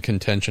to be in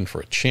contention for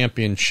a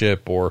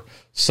championship or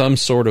some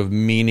sort of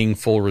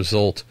meaningful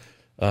result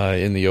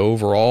in the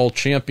overall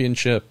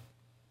championship.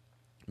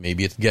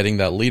 Maybe it's getting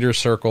that leader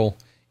circle,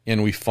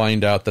 and we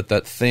find out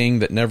that thing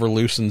that never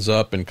loosens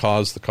up and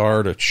caused the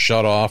car to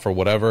shut off or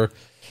whatever,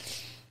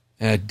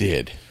 it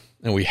did.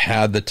 And we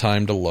had the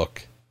time to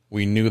look.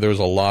 We knew there was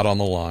a lot on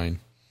the line.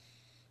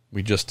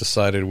 We just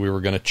decided we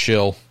were going to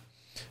chill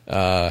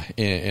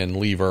and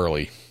leave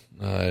early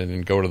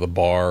and go to the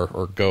bar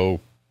or go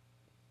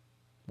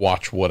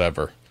watch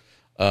whatever.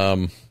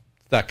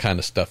 That kind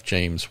of stuff,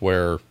 James,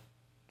 where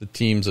the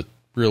teams that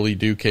really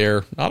do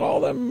care, not all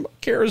of them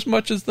care as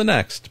much as the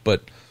next,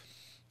 but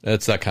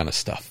it's that kind of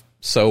stuff.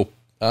 So,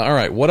 all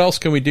right, what else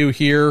can we do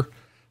here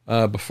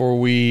before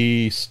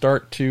we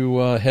start to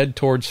head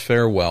towards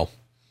farewell?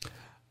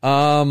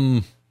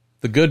 The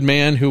good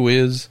man who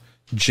is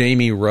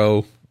Jamie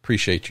Rowe.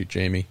 Appreciate you,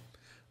 Jamie.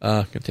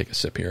 Gonna take a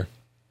sip here.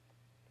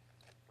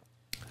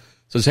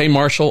 Says, hey,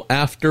 Marshall,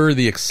 after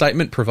the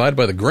excitement provided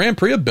by the Grand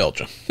Prix of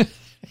Belgium,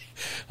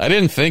 I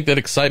didn't think that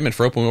excitement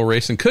for open wheel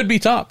racing could be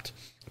topped.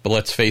 But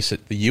let's face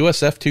it, the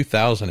USF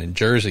 2000 in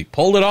Jersey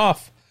pulled it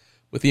off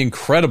with the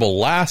incredible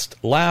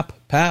last lap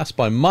pass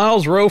by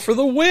Miles Rowe for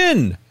the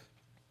win.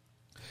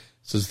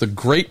 This is the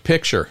great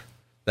picture.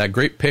 That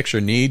great picture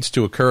needs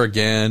to occur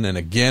again and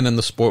again in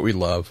the sport we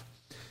love.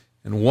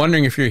 And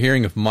wondering if you're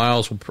hearing if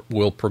Miles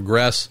will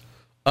progress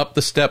up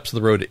the steps of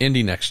the road to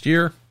Indy next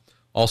year.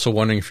 Also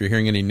wondering if you're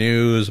hearing any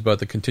news about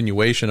the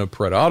continuation of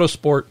Pareto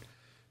Autosport.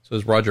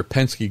 Says Roger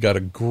Penske got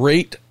a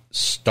great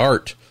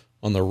start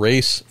on the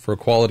race for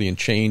equality and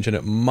change, and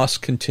it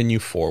must continue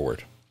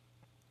forward.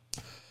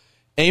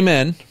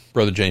 Amen,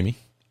 Brother Jamie.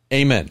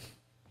 Amen.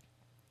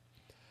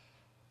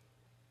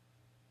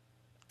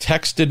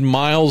 Texted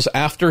Miles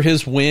after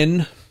his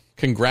win,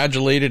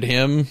 congratulated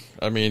him.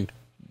 I mean,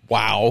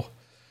 wow.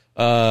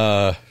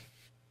 I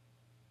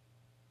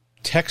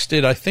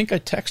think I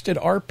texted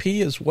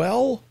RP as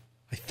well.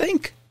 I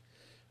think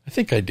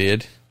I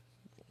did.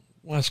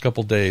 Last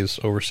couple days,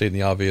 overstating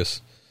the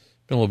obvious.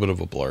 Been a little bit of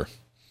a blur.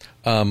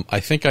 I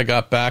think I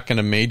got back an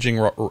amazing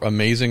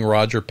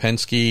Roger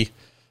Penske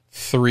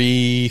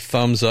 3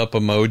 thumbs up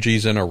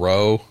emojis in a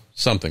row.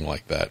 Something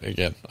like that.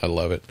 Again, I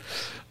love it.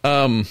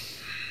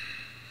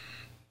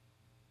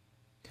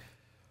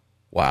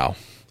 Wow.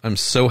 I'm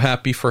so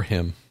happy for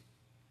him.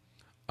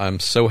 I'm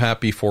so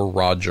happy for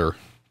Roger.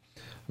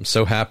 I'm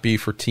so happy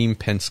for Team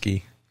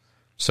Penske.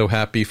 So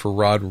happy for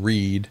Rod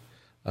Reed,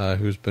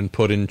 who's been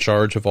put in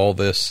charge of all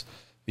this,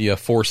 the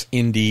Force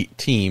Indy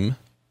team.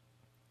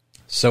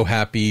 So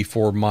happy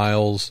for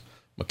Miles,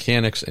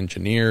 mechanics,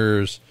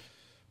 engineers,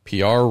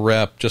 PR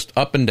rep, just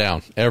up and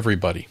down,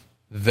 everybody.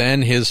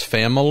 Then his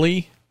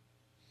family.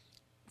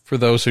 For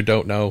those who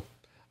don't know,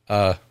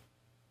 I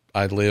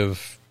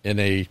live in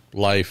a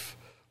life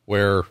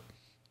where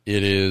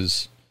it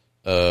is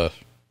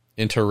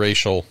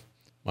interracial.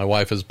 My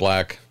wife is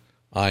black,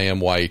 I am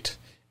white,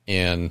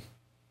 and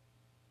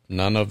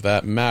none of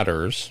that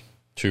matters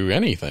to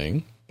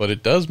anything, but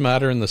it does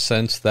matter in the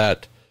sense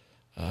that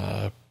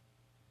a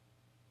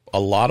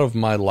lot of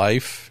my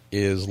life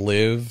is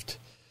lived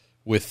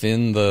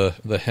within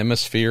the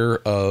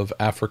hemisphere of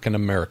African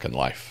American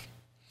life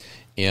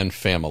and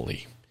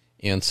family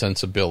and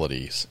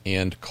sensibilities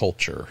and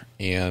culture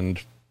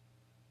and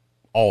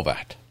all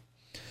that.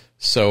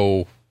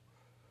 So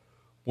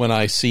when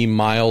I see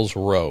Miles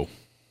Rowe,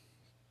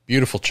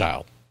 beautiful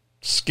child,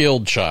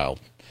 skilled child,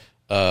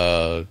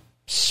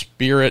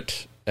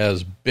 spirit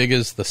as big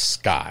as the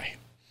sky,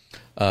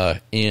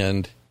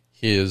 and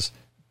his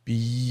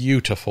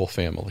beautiful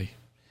family,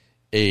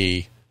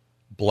 a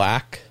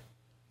black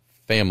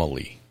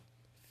family,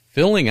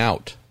 filling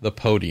out the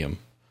podium.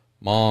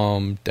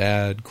 Mom,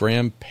 dad,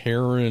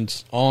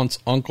 grandparents, aunts,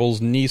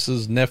 uncles,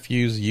 nieces,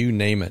 nephews, you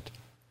name it.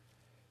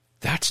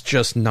 That's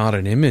just not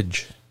an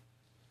image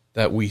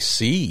that we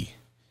see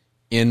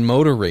in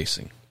motor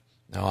racing.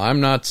 Now, I'm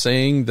not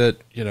saying that,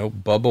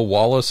 Bubba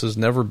Wallace has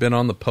never been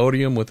on the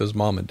podium with his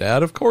mom and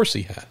dad. Of course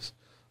he has.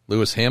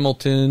 Lewis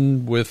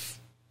Hamilton with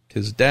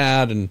his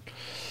dad and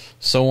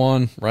so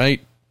on,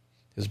 right?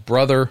 His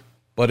brother.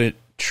 But it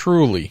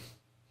truly,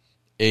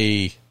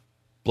 a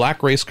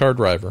black race car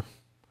driver,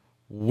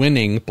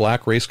 winning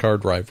black race car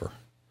driver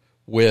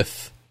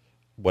with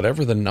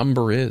whatever the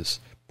number is,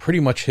 pretty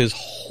much his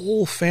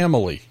whole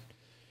family,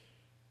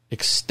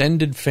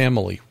 extended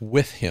family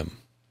with him.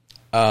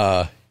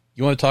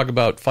 You want to talk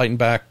about fighting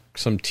back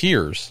some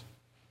tears?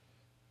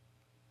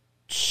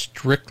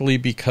 Strictly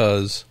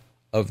because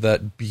of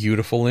that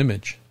beautiful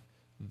image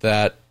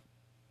that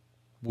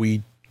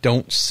we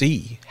don't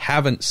see,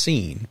 haven't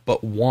seen,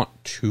 but want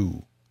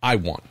to. I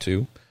want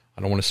to.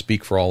 I don't want to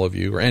speak for all of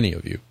you or any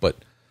of you, but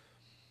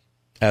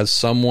as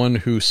someone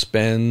who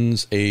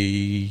spends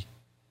a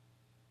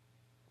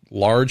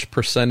large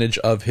percentage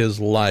of his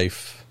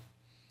life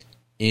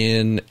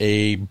in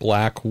a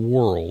black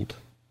world,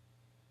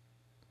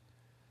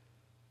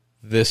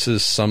 this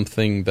is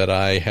something that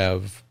I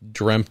have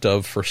dreamt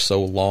of for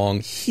so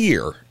long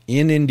here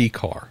in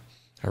IndyCar.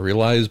 I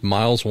realize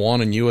Miles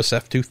won in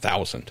USF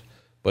 2000,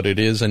 but it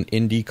is an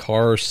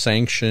IndyCar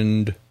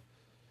sanctioned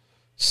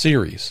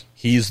series.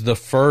 He's the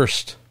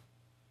first.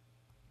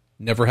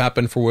 Never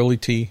happened for Willie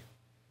T.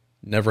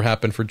 Never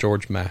happened for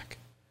George Mack.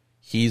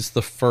 He's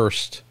the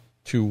first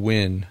to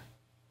win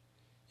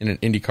in an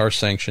IndyCar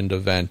sanctioned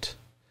event.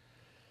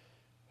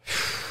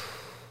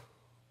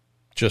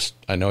 Just,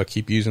 I know I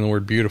keep using the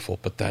word beautiful,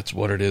 but that's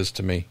what it is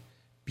to me.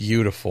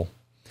 Beautiful.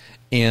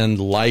 And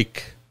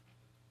like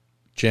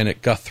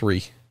Janet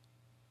Guthrie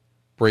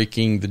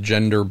breaking the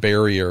gender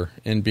barrier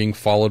and being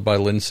followed by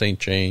Lynn St.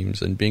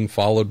 James and being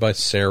followed by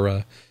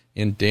Sarah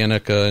and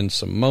Danica and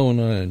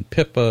Simona and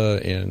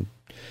Pippa and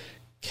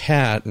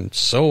Kat and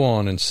so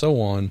on and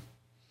so on.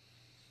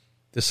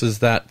 This is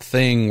that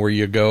thing where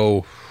you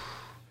go,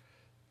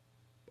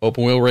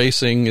 open wheel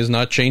racing is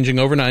not changing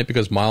overnight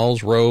because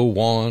Miles Rowe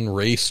won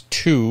race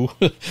 2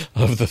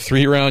 of the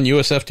 3-round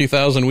USF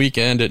 2000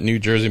 weekend at New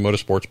Jersey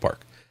Motorsports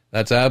Park.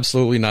 That's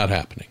absolutely not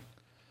happening.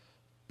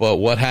 But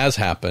what has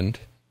happened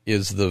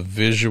is the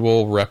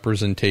visual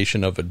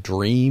representation of a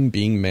dream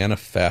being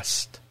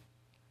manifest.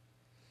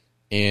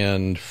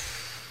 And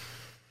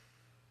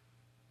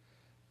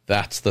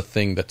that's the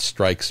thing that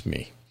strikes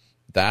me.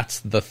 That's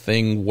the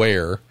thing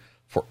where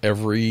for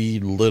every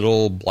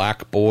little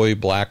black boy,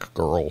 black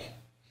girl,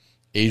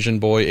 Asian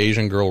boy,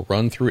 Asian girl,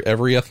 run through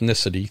every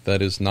ethnicity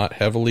that is not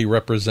heavily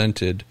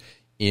represented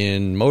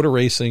in motor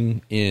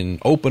racing, in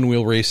open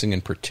wheel racing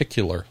in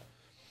particular.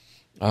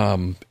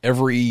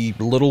 Every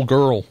little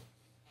girl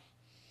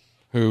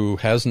who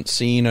hasn't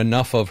seen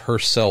enough of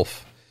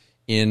herself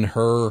in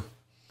her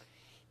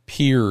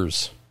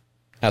peers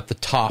at the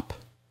top,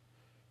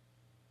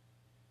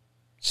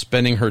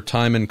 spending her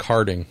time in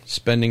karting,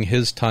 spending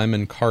his time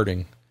in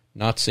karting,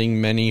 not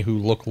seeing many who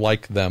look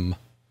like them.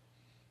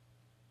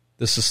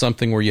 This is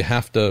something where you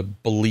have to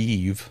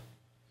believe,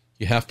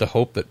 you have to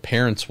hope that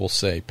parents will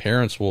say,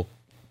 parents will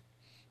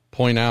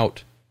point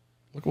out,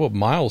 look at what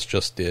Miles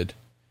just did.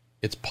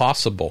 It's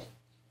possible.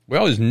 We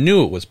always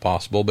knew it was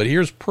possible, but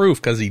here's proof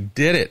because he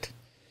did it.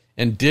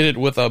 And did it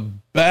with a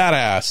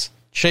badass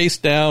chase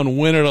down,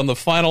 win it on the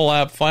final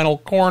lap, final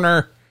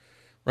corner.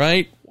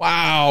 Right?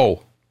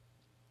 Wow.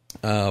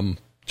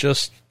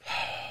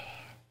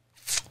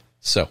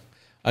 So,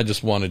 I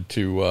just wanted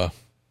to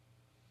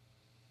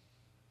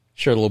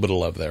share a little bit of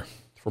love there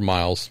for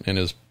Miles and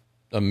his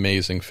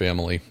amazing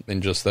family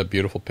and just that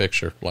beautiful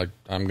picture. Like,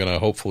 I'm going to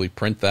hopefully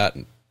print that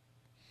and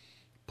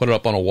put it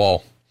up on a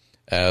wall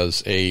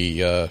as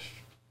a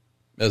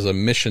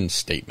mission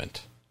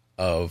statement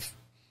of,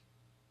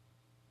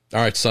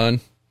 all right,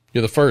 son,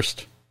 you're the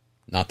first,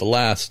 not the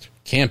last,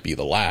 can't be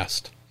the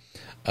last.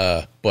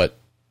 But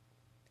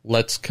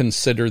let's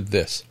consider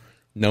this,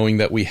 knowing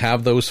that we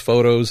have those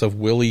photos of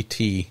Willie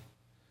T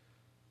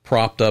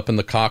propped up in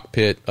the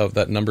cockpit of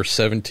that number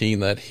 17,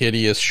 that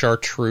hideous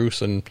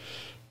chartreuse and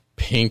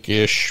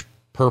pinkish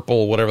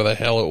purple, whatever the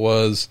hell it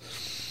was.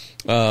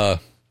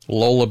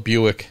 Lola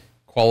Buick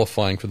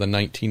qualifying for the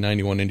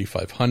 1991 Indy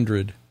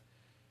 500.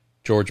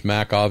 George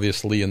Mack,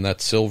 obviously, in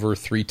that silver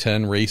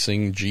 310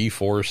 Racing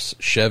G-Force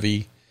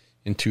Chevy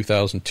in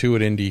 2002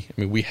 at Indy.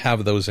 I mean, we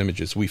have those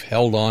images. We've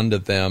held on to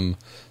them.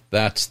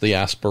 That's the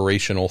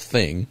aspirational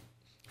thing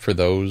for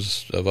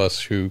those of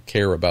us who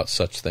care about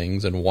such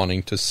things and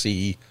wanting to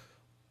see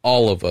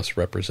all of us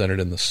represented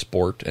in the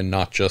sport and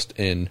not just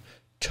in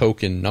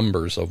token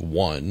numbers of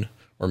 1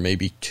 or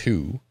maybe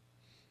 2.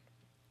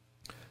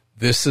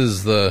 This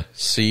is the,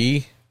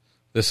 see,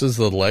 This is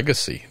the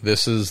legacy.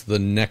 This is the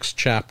next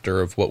chapter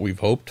of what we've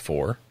hoped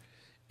for.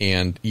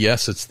 And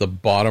yes, it's the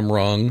bottom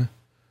rung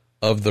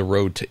of the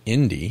road to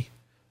Indy,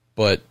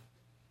 but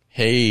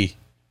hey,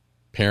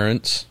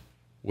 parents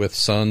with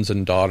sons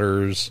and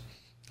daughters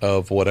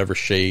of whatever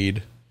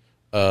shade,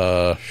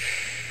 of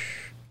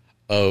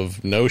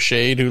no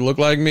shade who look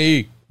like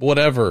me,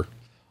 whatever.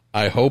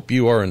 I hope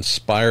you are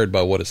inspired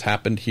by what has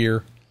happened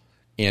here.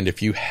 And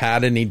if you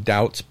had any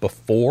doubts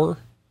before,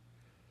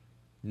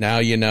 now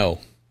you know.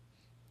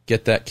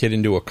 Get that kid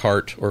into a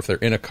kart, or if they're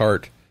in a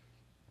kart,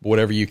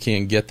 whatever you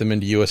can, get them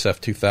into USF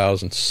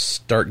 2000.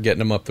 Start getting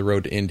them up the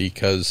road to Indy,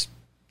 because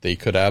they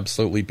could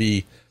absolutely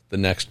be the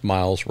next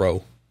Miles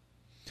Rowe.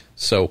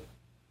 So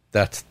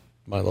that's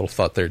my little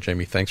thought there,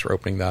 Jamie. Thanks for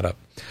opening that up.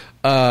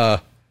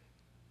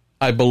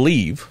 I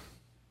believe,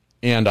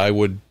 and I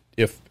would,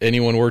 if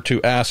anyone were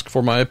to ask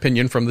for my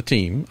opinion from the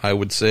team, I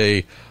would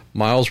say,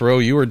 Miles Rowe,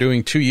 you are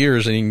doing 2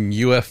 years in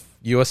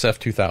USF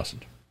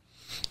 2000.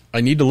 I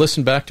need to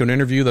listen back to an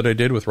interview that I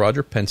did with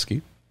Roger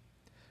Penske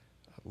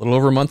a little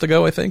over a month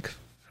ago, I think.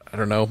 I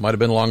don't know. Might have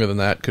been longer than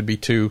that. Could be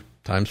 2.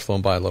 Time's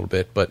flown by a little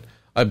bit. But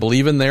I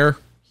believe in there.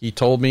 He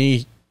told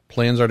me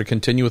plans are to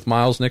continue with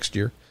Miles next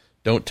year.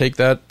 Don't take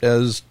that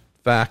as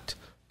fact.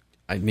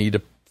 I need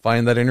to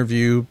find that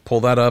interview, pull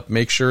that up,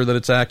 make sure that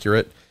it's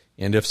accurate.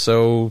 And if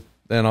so,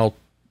 then I'll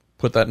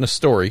put that in a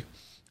story.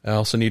 I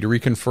also need to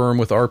reconfirm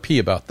with RP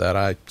about that.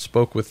 I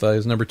spoke with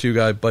his number 2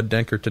 guy, Bud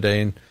Denker,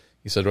 today, and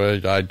he said,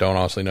 well, I don't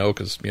honestly know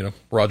because,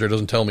 Roger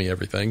doesn't tell me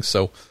everything.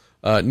 So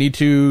need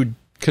to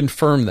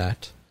confirm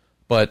that.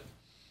 But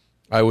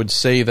I would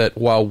say that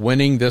while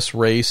winning this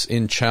race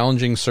in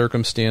challenging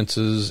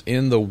circumstances,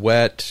 in the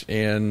wet,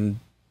 and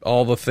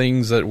all the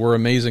things that were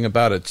amazing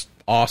about it's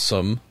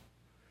awesome.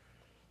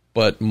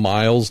 But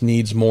Miles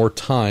needs more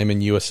time in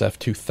USF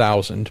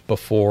 2000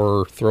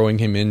 before throwing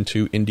him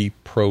into Indy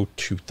Pro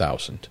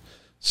 2000.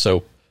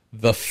 So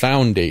the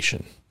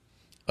foundation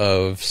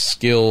of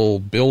skill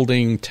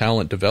building,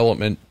 talent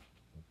development,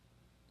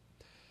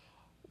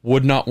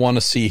 would not want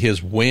to see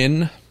his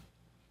win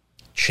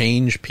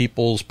change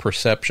people's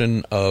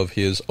perception of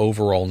his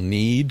overall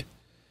need.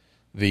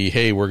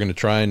 Hey, we're going to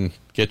try and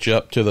get you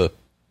up to the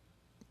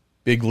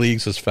big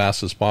leagues as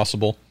fast as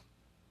possible.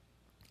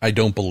 I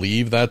don't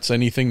believe that's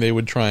anything they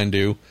would try and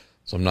do.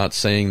 So I'm not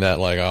saying that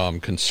like, I'm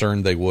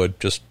concerned they would.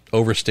 Just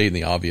overstating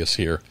the obvious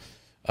here.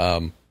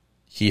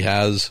 He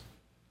has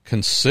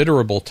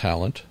considerable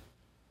talent,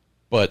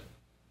 but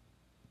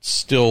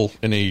still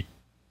in a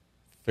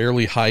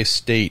fairly high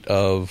state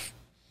of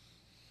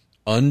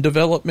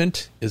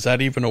undevelopment. Is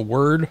that even a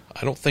word?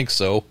 I don't think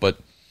so, but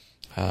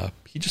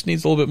he just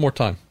needs a little bit more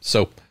time.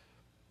 So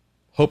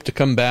hope to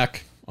come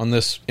back on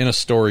this in a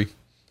story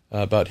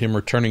about him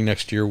returning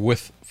next year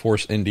with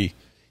Force Indy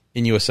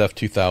in USF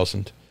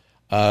 2000.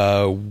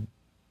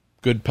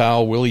 Good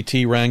pal Willie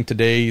T rang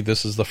today.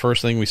 This is the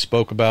first thing we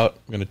spoke about.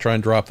 I'm going to try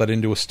and drop that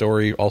into a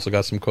story. Also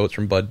got some quotes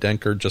from Bud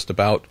Denker just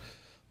about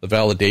the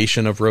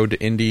validation of Road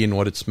to Indy and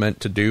what it's meant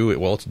to do.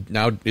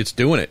 It's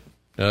doing it.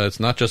 It's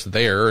not just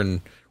there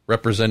and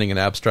representing an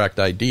abstract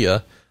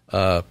idea.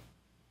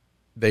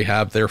 They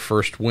have their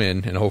first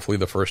win, and hopefully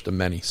the first of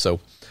many. So,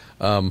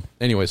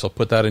 anyways, I'll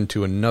put that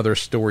into another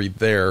story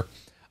there.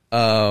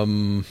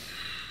 I'm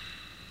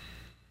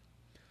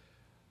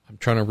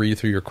trying to read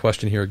through your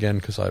question here again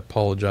because I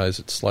apologize.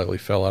 It slightly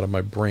fell out of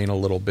my brain a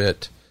little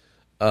bit.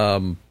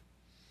 Heard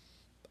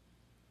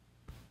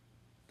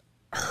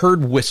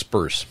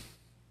whispers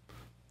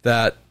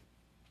that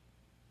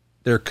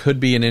there could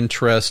be an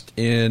interest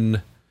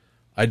in,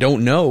 I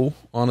don't know,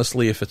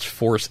 honestly, if it's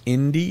Force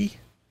Indy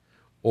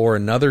or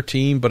another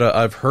team, but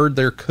I've heard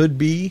there could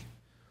be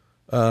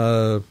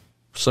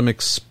some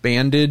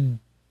expanded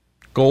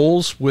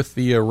goals with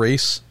the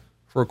Race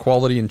for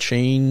Equality and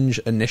Change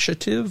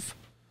initiative.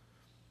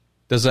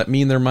 Does that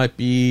mean there might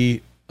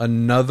be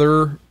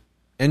another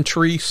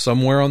entry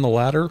somewhere on the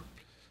ladder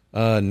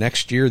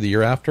next year, the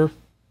year after?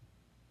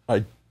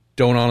 I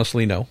don't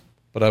honestly know,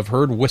 but I've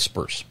heard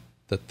whispers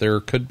that there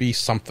could be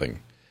something.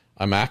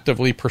 I'm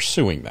actively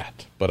pursuing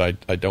that, but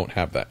I don't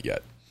have that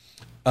yet.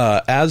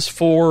 As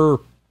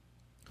for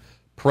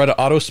Peretta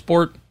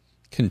Autosport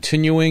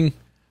continuing,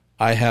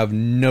 I have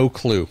no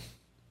clue.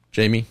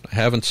 Jamie, I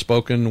haven't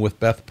spoken with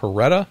Beth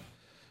Peretta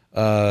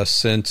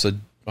since,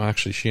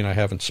 actually she and I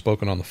haven't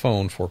spoken on the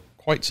phone for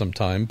quite some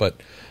time,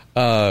 but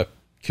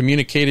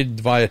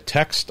communicated via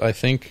text, I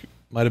think,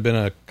 might have been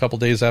a couple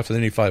days after the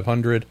Indy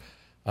 500.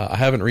 I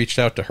haven't reached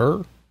out to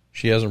her.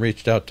 She hasn't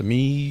reached out to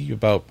me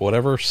about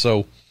whatever,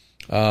 so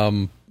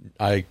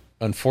I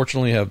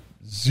unfortunately have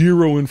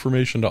zero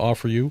information to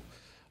offer you.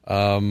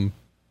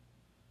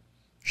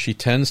 She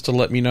tends to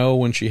let me know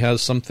when she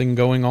has something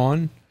going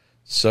on,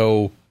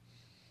 so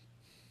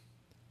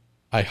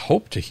I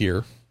hope to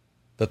hear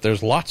that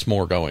there's lots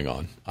more going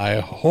on. I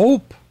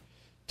hope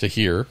to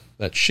hear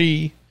that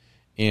she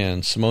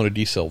and Simona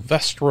Di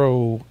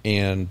Silvestro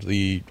and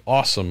the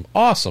awesome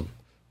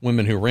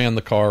women who ran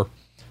the car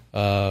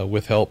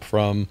with help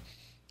from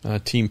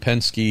Team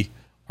Penske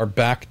are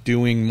back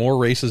doing more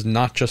races,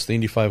 not just the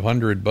Indy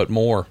 500, but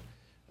more.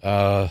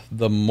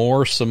 The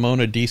more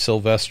Simona Di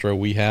Silvestre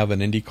we have in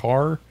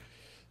IndyCar,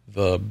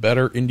 the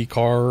better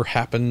IndyCar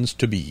happens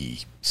to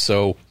be.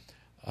 So,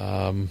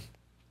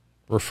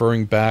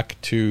 referring back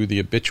to the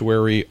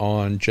obituary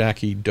on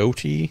Jackie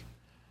Doty,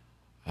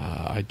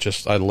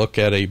 I look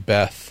at a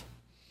Beth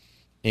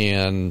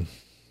and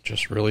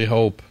just really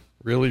hope,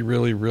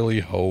 really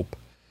hope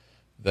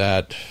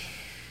that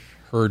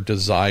her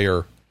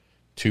desire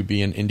to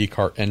be an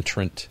IndyCar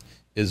entrant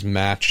is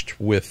matched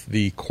with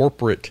the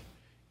corporate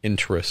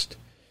interest,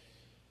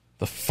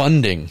 the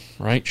funding,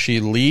 right? She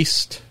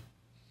leased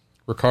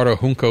Ricardo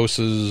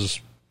Juncos's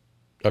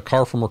a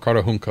car from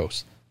Ricardo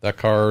Juncos. That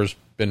car's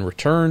been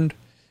returned.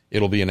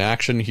 It'll be in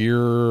action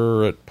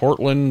here at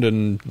Portland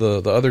and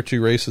the other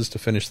two races to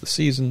finish the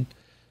season.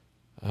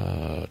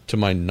 To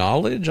my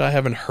knowledge, I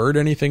haven't heard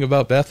anything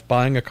about Beth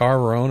buying a car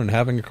of her own and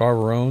having a car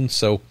of her own,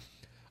 so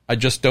I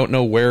just don't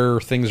know where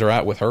things are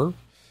at with her,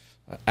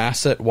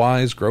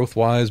 asset-wise,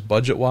 growth-wise,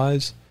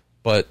 budget-wise,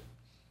 but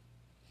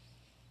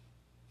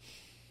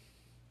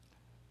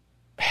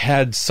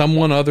had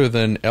someone other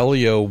than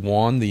Elio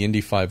won the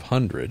Indy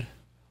 500,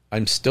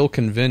 I'm still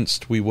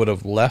convinced we would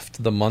have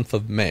left the month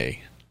of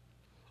May,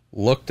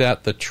 looked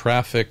at the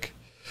traffic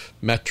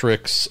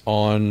metrics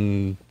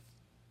on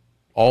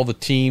all the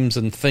teams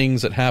and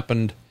things that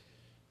happened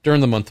during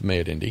the month of May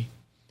at Indy,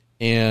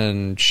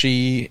 and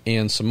she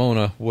and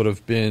Simona would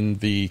have been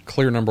the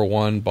clear number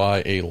one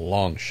by a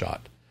long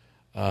shot.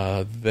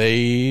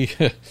 They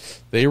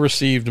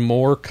received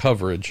more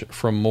coverage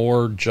from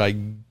more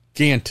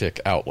gigantic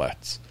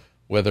outlets,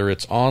 whether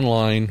it's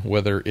online,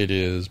 whether it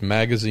is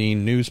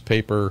magazine,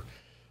 newspaper,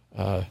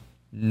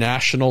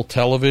 national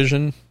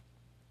television.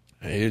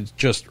 It's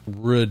just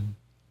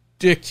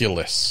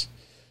ridiculous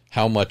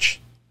how much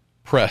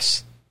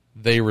press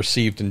they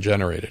received and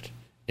generated,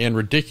 and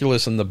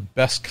ridiculous in the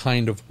best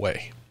kind of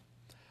way.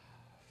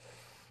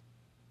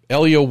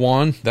 Elio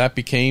won. That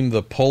became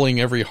the pulling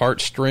every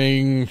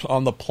heartstring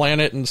on the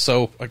planet, and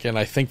so, again,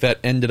 I think that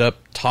ended up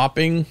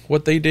topping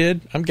what they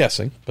did. I'm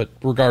guessing, but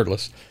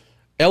regardless,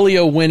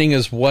 Elio winning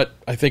is what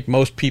I think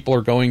most people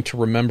are going to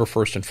remember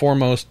first and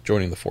foremost.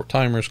 Joining the Four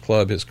Timers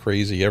Club, his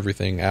crazy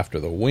everything after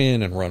the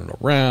win and running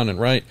around, and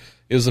right,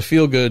 it was a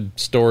feel-good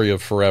story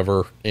of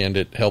forever, and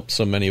it helped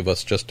so many of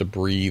us just to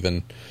breathe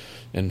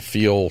and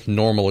feel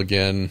normal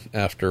again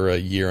after a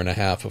year and a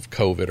half of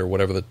COVID or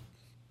whatever the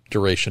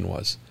duration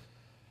was.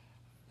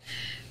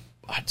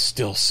 I'd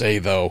still say,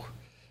 though,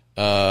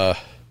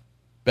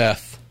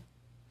 Beth,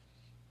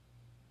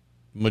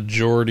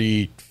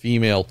 majority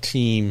female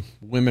team,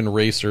 women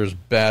racers,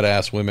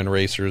 badass women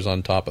racers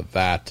on top of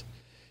that,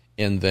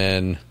 and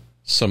then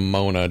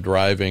Simona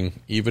driving,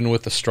 even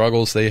with the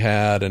struggles they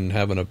had and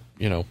having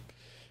to,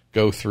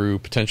 go through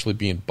potentially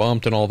being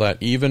bumped and all that,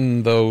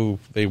 even though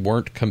they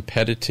weren't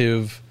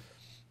competitive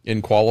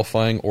in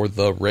qualifying or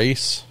the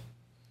race,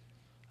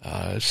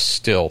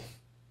 still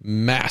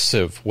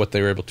massive what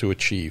they were able to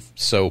achieve.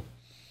 So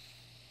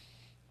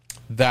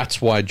that's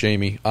why,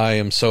 Jamie, I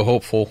am so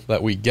hopeful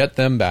that we get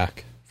them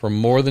back for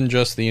more than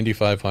just the Indy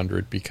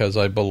 500, because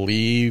I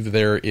believe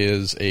there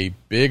is a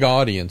big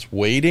audience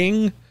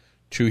waiting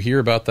to hear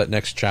about that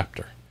next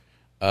chapter.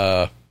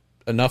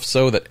 Enough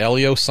so that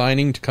Elio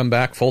signing to come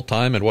back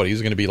full-time, and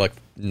he's going to be like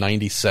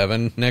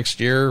 97 next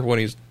year when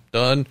he's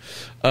done.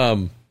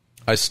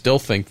 I still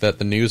think that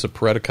the news of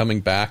Peretta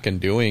coming back and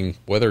doing,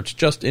 whether it's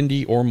just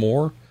Indy or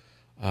more,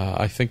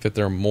 I think that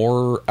there are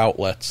more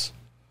outlets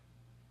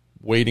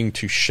waiting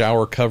to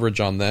shower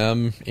coverage on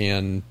them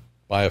and,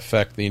 by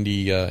effect, the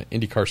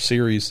IndyCar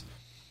series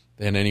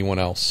than anyone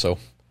else. So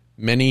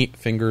many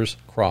fingers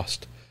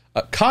crossed.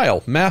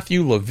 Kyle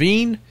Matthew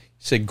Levine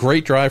said,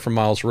 great drive from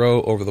Miles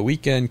Rowe over the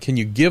weekend. Can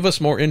you give us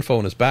more info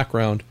on his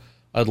background?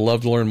 I'd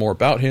love to learn more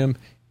about him.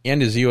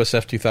 And his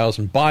USF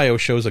 2000 bio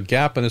shows a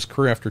gap in his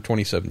career after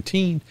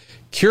 2017.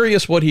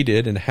 Curious what he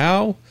did and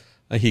how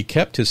he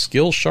kept his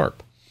skills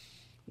sharp.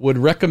 Would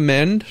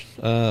recommend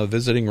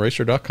visiting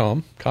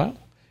racer.com, Kyle,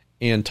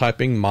 and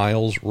typing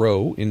Miles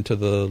Rowe into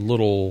the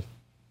little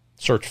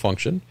search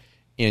function,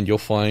 and you'll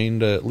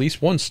find at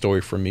least one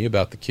story from me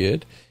about the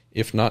kid,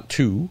 if not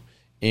two.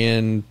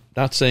 And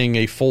not saying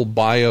a full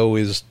bio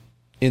is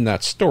in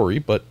that story,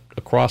 but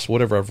across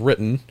whatever I've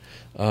written,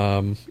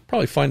 you'll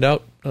probably find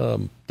out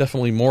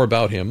definitely more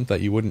about him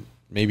that you wouldn't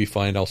maybe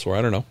find elsewhere.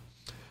 I don't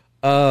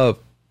know.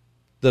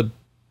 The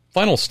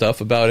final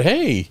stuff about,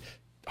 hey,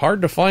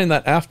 hard to find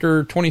that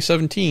after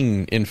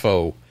 2017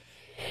 info.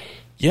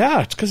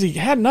 Yeah, it's because he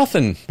had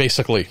nothing,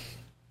 basically.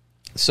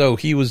 So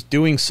he was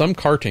doing some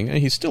karting, and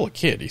he's still a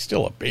kid, he's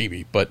still a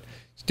baby, but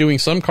he's doing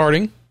some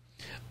karting.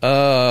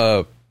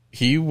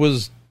 He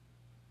was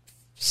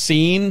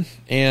seen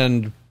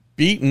and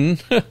beaten,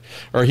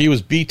 or he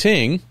was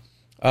beating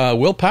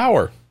Will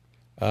Power,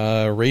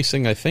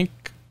 racing, I think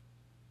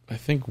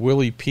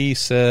Willie P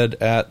said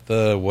at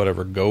the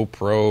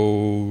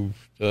GoPro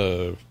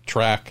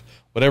track,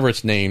 whatever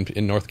it's named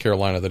in North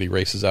Carolina that he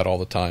races at all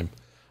the time.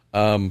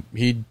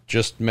 He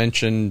just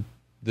mentioned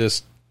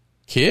this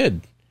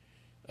kid.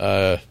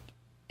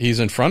 He's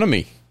in front of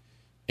me,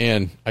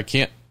 and I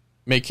can't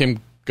make him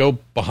go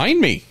behind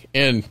me,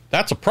 and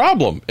that's a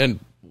problem. And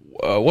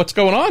what's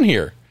going on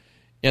here?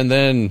 And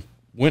then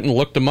went and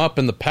looked him up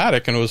in the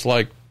paddock, and it was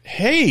like,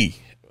 hey,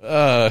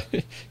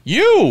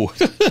 you,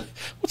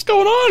 what's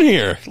going on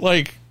here?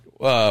 Like,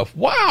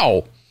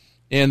 wow.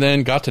 And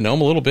then got to know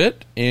him a little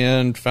bit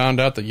and found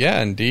out that,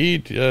 yeah,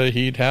 indeed,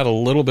 he'd had a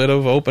little bit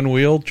of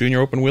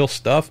junior open wheel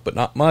stuff, but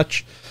not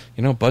much.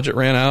 Budget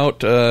ran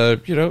out.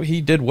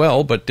 He did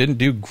well, but didn't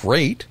do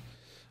great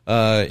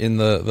in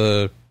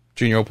the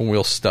junior open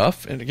wheel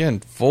stuff. And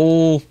again,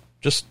 full,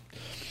 just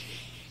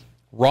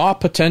raw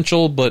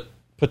potential, but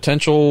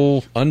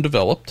potential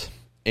undeveloped.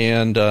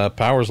 And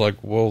Power's like,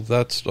 well,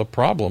 that's a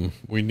problem.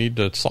 We need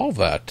to solve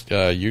that.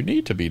 You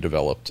need to be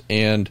developed.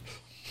 And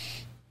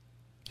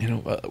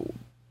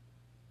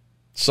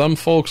some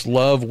folks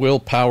love Will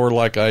Power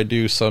like I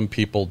do. Some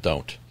people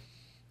don't.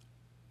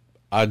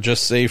 I'd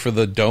just say for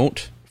the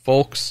don't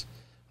folks,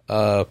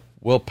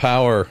 Will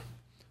Power,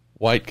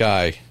 white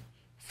guy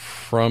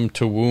from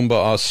Toowoomba,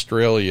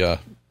 Australia,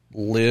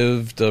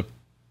 lived a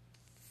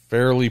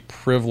fairly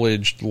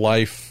privileged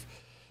life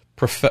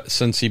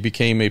since he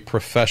became a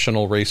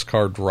professional race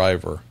car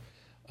driver.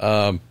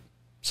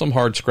 Some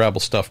hard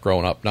scrabble stuff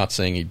growing up. Not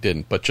saying he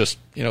didn't, but just,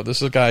 this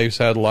is a guy who's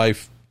had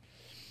life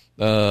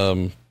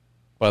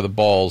by the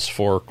balls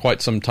for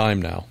quite some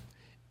time now.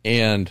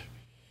 And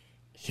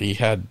he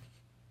had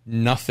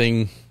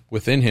nothing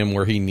within him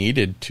where he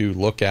needed to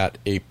look at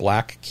a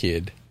black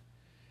kid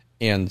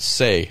and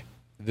say,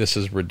 this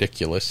is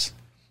ridiculous.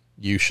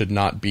 You should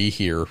not be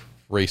here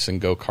racing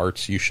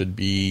go-karts. You should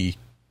be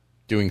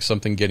doing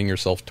something, getting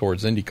yourself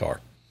towards IndyCar.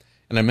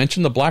 And I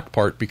mentioned the black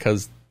part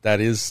because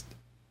that is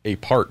a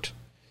part.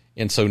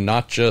 And so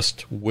not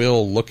just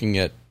Will looking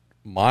at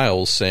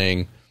Miles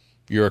saying,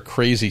 you're a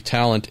crazy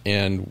talent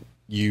and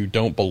you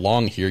don't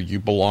belong here. You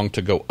belong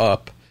to go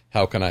up.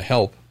 How can I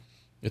help?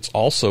 It's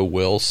also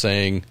Will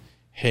saying,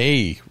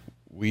 hey,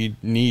 we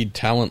need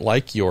talent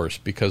like yours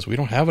because we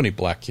don't have any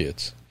black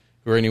kids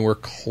who are anywhere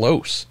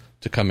close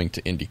to coming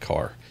to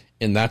IndyCar.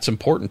 And that's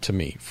important to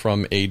me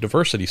from a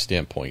diversity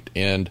standpoint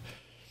and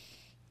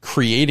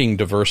creating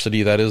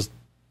diversity that is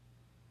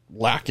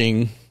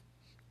lacking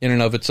in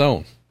and of its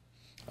own.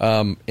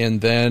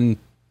 And then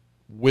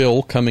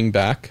Will coming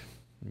back,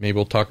 maybe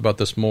we'll talk about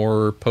this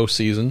more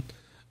postseason.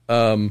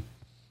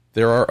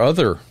 There are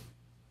other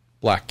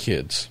black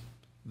kids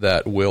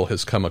that Will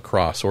has come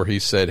across, or he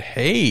said,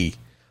 hey,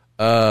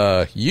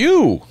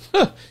 you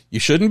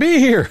shouldn't be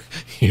here.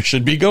 You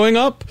should be going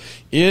up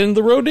in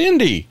the road to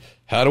Indy.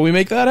 How do we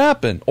make that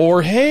happen?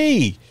 Or,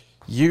 hey,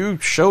 you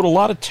showed a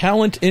lot of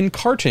talent in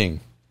karting,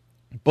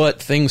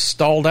 but things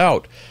stalled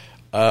out.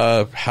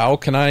 How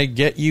can I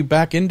get you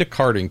back into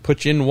karting?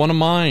 Put you in one of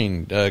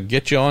mine,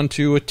 get you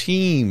onto a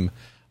team,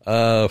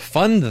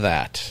 fund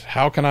that.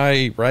 How can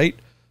I, right?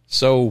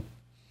 So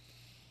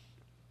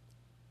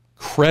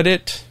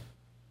credit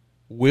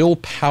Will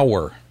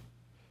Power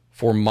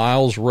for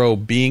Miles Rowe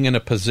being in a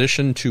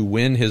position to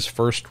win his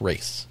first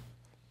race.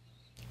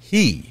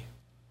 He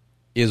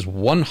is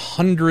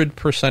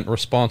 100%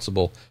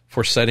 responsible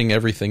for setting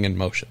everything in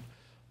motion.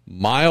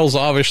 Miles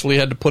obviously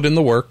had to put in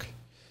the work.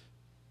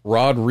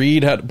 Rod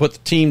Reed had to put the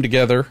team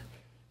together.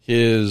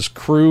 His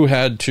crew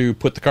had to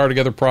put the car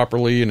together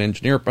properly and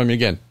engineer. I mean,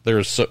 again,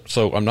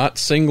 so I'm not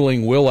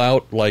singling Will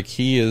out like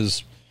he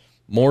is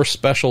more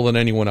special than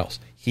anyone else.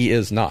 He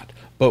is not.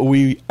 But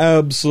we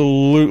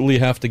absolutely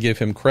have to give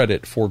him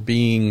credit for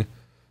being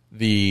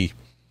the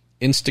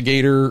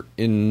instigator,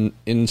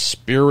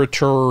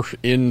 inspirator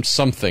in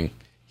something.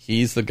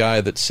 He's the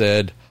guy that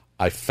said,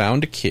 I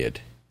found a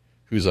kid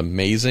who's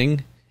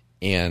amazing,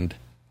 and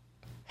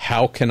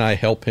how can I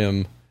help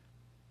him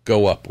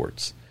go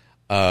upwards?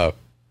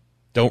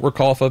 Don't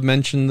recall if I've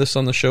mentioned this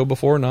on the show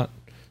before.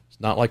 It's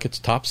not like it's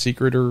top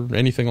secret or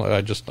anything.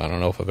 I don't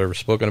know if I've ever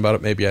spoken about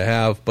it. Maybe I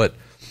have, but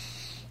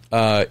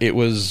it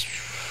was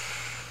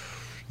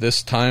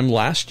this time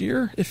last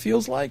year, it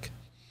feels like.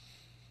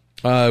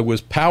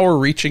 Was Power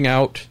reaching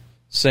out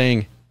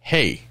saying,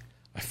 hey,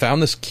 I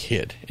found this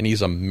kid, and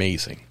he's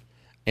amazing.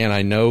 And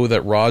I know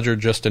that Roger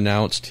just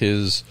announced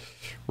his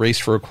Race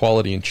for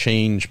Equality and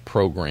Change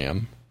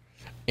program,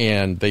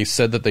 and they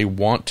said that they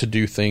want to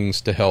do things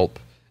to help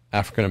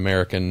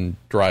African-American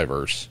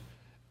drivers.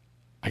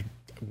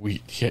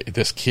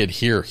 This kid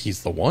here,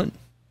 he's the one.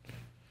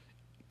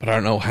 But I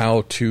don't know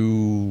how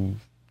to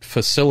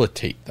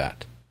facilitate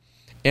that.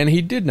 And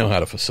he did know how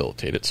to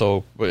facilitate it.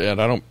 So,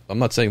 and I'm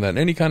not saying that in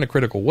any kind of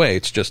critical way.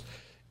 It's just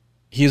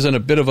he's in a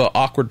bit of an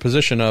awkward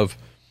position of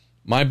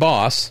my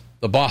boss,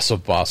 the boss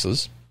of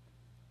bosses,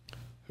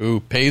 who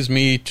pays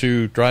me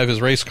to drive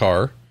his race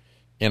car,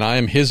 and I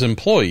am his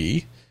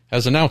employee,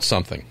 has announced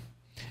something.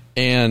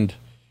 And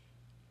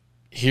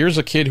here's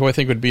a kid who I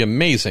think would be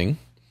amazing,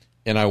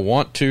 and I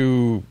want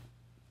to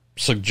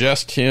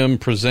suggest him,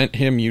 present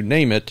him, you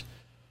name it.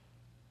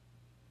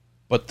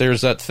 But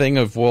there's that thing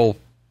of, well,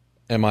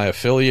 am I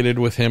affiliated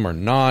with him or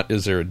not?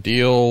 Is there a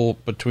deal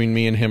between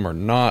me and him or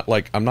not?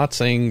 Like, I'm not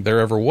saying there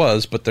ever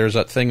was, but there's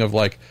that thing of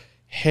like,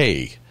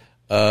 hey,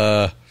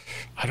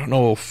 I don't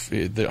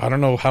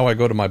know how I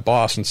go to my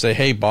boss and say,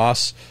 hey,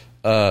 boss,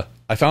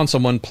 I found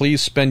someone,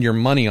 please spend your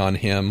money on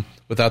him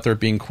without there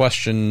being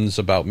questions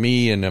about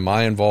me and am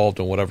I involved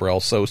and whatever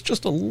else. So it's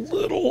just a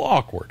little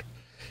awkward.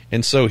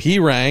 And so he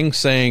rang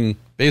saying,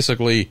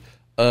 basically,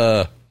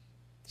 this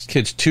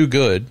kid's too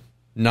good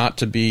not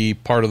to be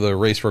part of the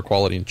Race for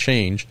Equality and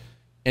Change.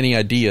 Any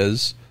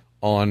ideas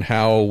on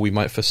how we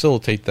might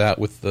facilitate that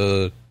with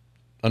the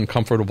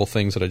uncomfortable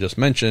things that I just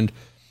mentioned?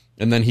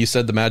 And then he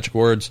said the magic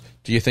words,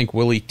 do you think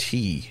Willie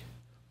T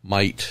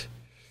might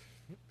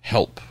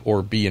help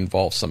or be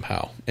involved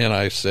somehow? And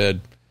I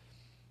said,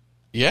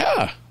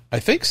 yeah, I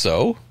think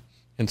so.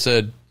 And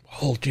said,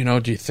 well, do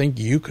you think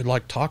you could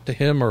like talk to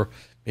him, or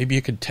maybe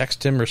you could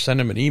text him or send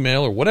him an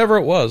email or whatever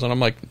it was? And I'm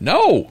like,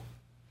 no,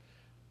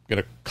 I'm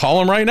going to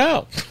call him right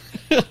now.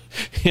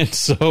 And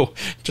so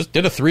just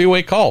did a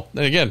 3-way call.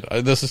 And again,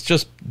 this is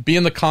just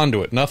being the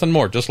conduit, nothing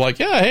more. Just like,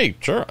 yeah, hey,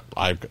 sure,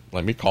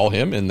 let me call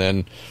him. And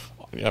then,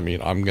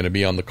 I'm going to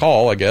be on the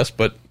call, I guess.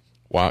 But,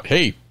 wow,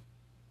 hey,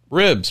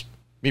 Ribs,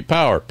 meet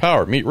Power,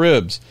 meet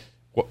Ribs.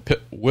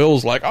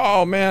 Will's like,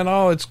 oh, man,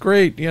 it's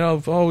great.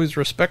 I've always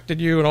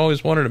respected you and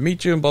always wanted to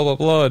meet you and blah, blah,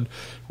 blah. And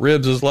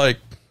Ribs is like,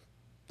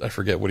 I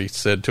forget what he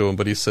said to him,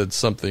 but he said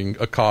something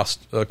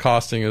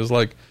accosting. It was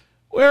like,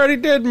 we already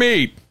did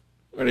meet.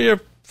 What are you,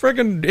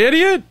 freaking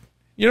idiot?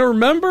 You don't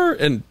remember?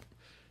 And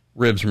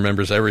Ribs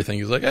remembers everything.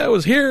 He's like, I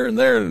was here and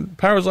there. And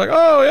Power's like,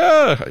 oh,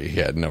 yeah. He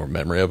had no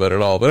memory of it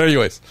at all. But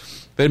anyways,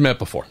 they'd met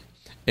before.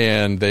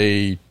 And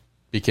they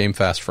became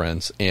fast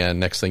friends. And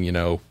next thing you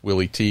know,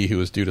 Willie T, who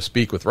was due to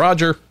speak with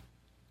Roger,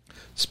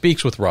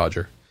 speaks with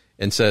Roger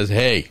and says,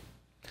 hey,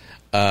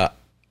 I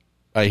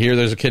hear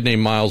there's a kid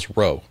named Miles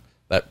Rowe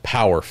that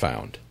Power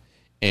found.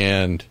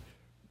 And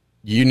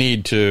you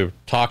need to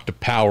talk to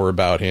Power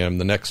about him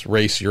the next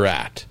race you're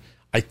at.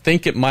 I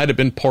think it might have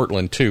been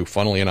Portland, too,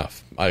 funnily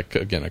enough. I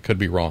could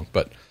be wrong.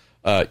 But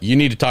you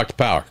need to talk to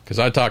Power, because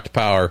I talked to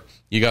Power.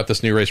 You got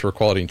this new Race for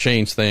Equality and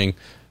Change thing.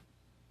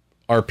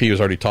 RP was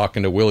already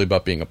talking to Willie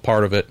about being a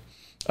part of it.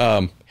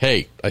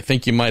 Hey, I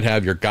think you might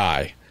have your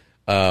guy.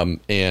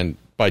 And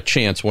by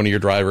chance, one of your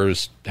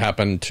drivers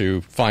happened to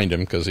find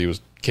him because he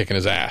was kicking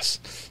his ass.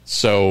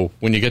 So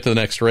when you get to the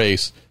next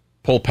race,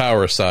 pull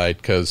Power aside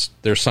because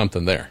there's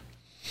something there.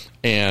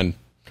 And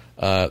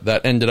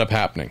that ended up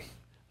happening.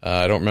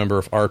 I don't remember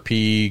if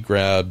RP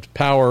grabbed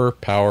Power.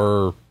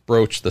 Power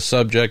broached the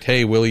subject.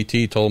 Hey, Willie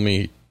T told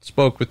me he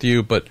spoke with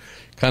you, but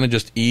kind of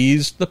just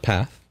eased the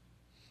path.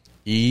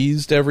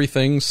 Eased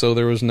everything so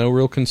there was no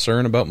real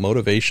concern about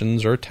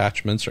motivations or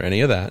attachments or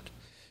any of that.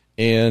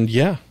 And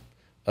yeah,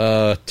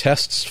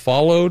 tests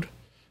followed.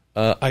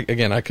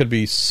 I could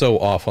be so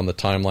off on the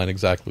timeline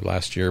exactly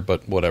last year,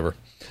 but whatever.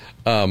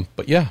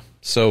 But yeah,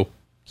 so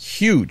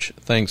huge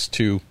thanks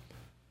to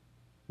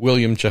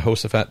William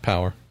Jehoshaphat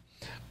Power.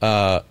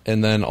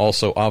 And then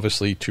also,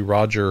 obviously, to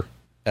Roger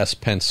S.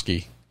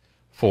 Penske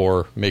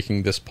for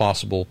making this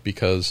possible,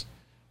 because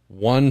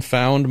one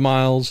found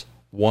Miles,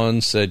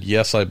 one said,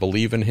 yes, I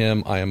believe in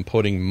him. I am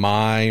putting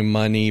my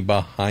money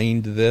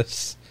behind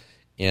this,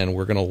 and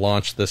we're going to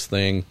launch this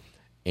thing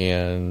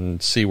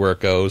and see where it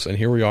goes. And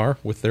here we are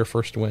with their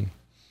first win.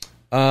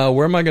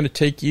 Where am I going to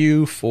take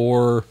you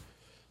for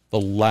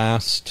the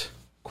last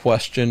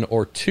question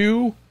or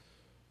two?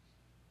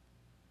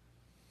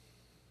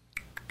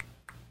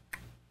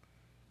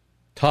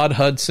 Todd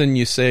Hudson,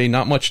 you say,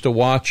 not much to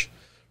watch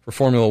for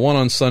Formula One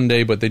on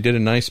Sunday, but they did a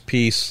nice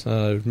piece.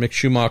 Mick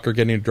Schumacher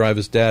getting to drive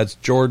his dad's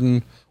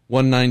Jordan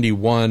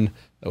 191.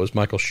 That was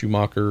Michael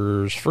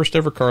Schumacher's first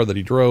ever car that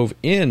he drove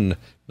in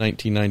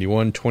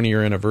 1991,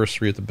 20-year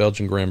anniversary at the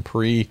Belgian Grand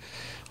Prix.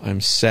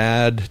 I'm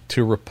sad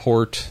to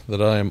report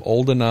that I am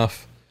old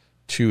enough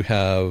to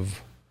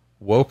have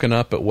woken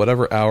up at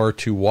whatever hour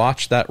to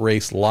watch that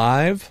race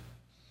live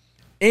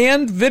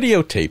and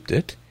videotaped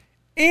it.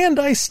 And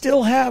I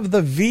still have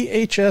the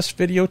VHS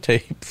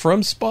videotape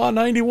from Spa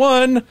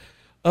 91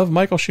 of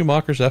Michael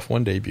Schumacher's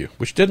F1 debut,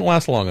 which didn't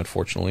last long,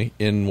 unfortunately,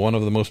 in one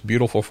of the most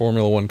beautiful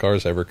Formula One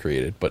cars ever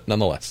created. But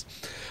nonetheless,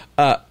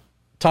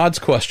 Todd's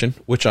question,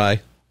 which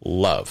I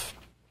love,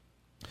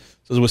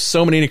 says, with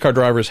so many IndyCar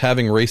drivers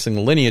having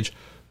racing lineage,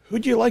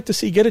 who'd you like to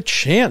see get a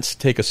chance to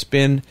take a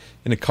spin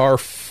in a car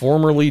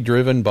formerly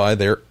driven by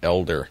their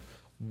elder?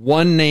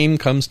 One name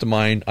comes to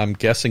mind. I'm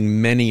guessing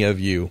many of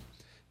you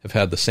have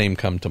had the same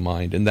come to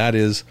mind, and that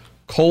is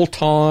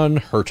Colton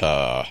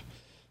Herta.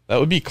 That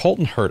would be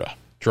Colton Herta,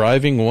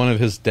 driving one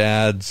of his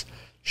dad's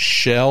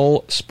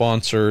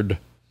Shell-sponsored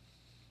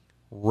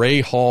Team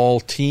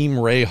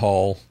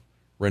Rahal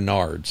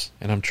Renards.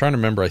 And I'm trying to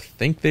remember, I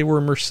think they were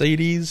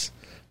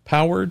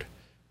Mercedes-powered.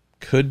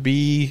 Could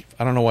be,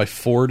 I don't know why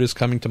Ford is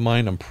coming to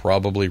mind. I'm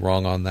probably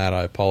wrong on that.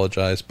 I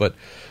apologize. But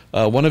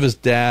one of his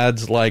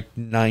dad's,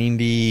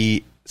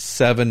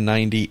 97,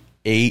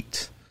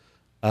 98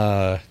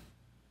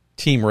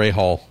 Team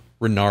Rahal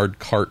Renard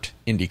kart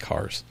Indy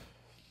cars.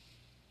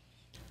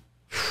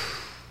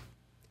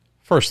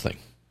 First thing,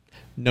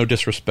 no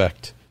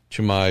disrespect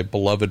to my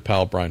beloved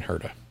pal Brian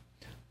Herta,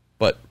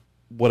 but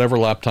whatever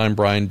lap time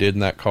Brian did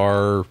in that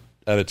car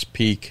at its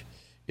peak,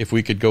 if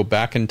we could go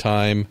back in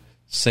time,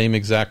 same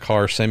exact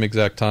car, same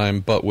exact time,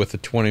 but with a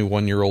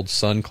 21-year-old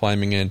son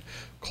climbing in,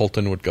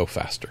 Colton would go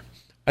faster.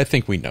 I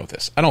think we know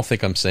this. I don't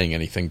think I'm saying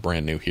anything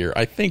brand new here.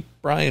 I think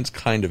Brian's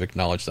kind of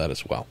acknowledged that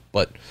as well.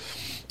 But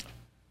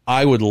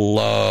I would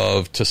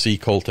love to see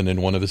Colton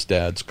in one of his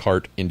dad's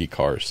kart Indy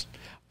cars.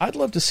 I'd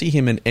love to see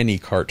him in any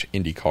kart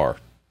Indy car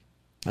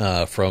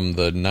from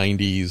the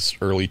 90s,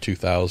 early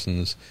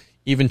 2000s,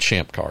 even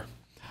Champ Car.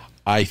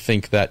 I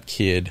think that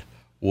kid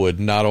would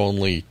not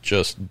only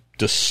just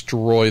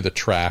destroy the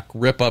track,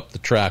 rip up the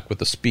track with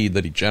the speed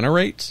that he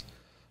generates,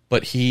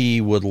 but he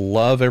would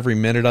love every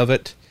minute of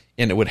it,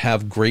 and it would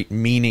have great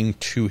meaning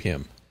to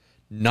him.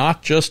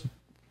 Not just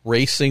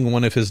racing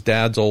one of his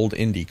dad's old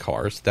Indy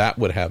cars, that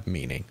would have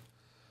meaning,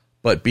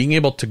 but being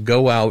able to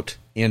go out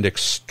and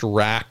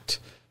extract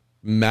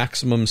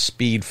maximum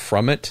speed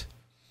from it,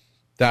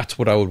 that's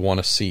what I would want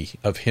to see,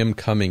 of him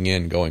coming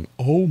in going,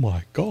 oh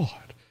my God.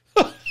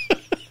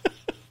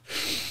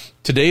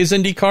 Today's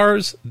Indy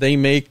cars, they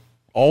make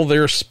all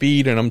their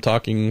speed, and I'm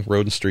talking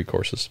road and street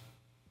courses,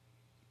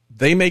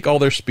 they make all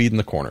their speed in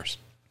the corners.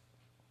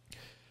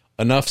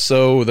 Enough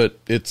so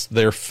that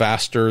they're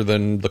faster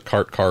than the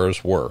kart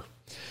cars were.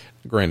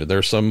 Granted, there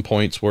are some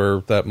points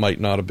where that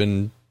might not have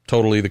been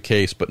totally the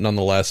case, but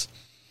nonetheless,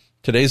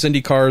 today's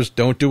Indy cars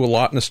don't do a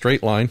lot in a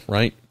straight line,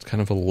 right? It's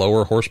kind of a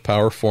lower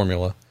horsepower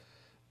formula.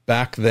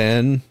 Back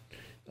then,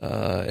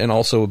 and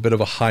also a bit of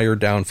a higher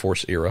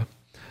downforce era.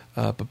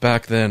 But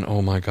back then,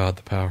 oh my God,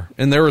 the power.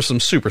 And there were some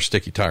super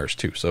sticky tires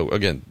too. So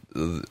again,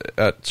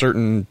 at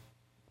certain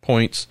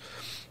points,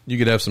 you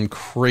could have some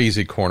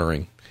crazy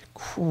cornering.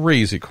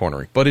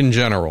 But in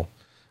general,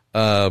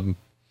 I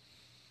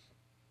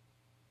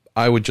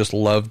would just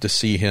love to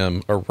see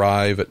him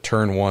arrive at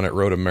turn 1 at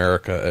Road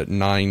America at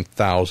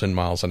 9,000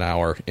 miles an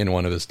hour in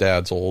one of his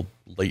dad's old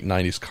late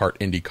 90s kart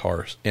Indy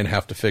cars and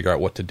have to figure out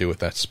what to do with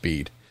that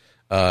speed.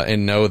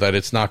 And know that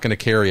it's not going to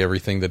carry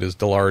everything that his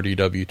Delardi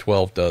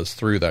W12 does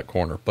through that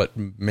corner. But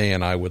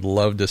man, I would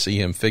love to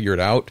see him figure it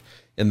out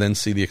and then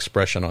see the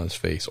expression on his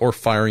face, or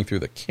firing through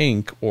the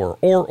kink, or.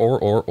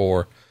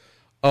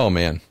 Oh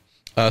man.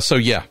 So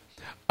yeah,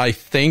 I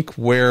think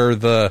where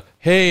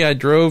hey, I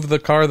drove the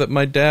car that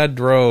my dad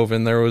drove,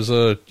 and there was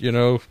a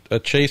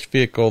chase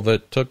vehicle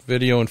that took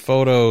video and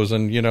photos,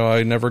 and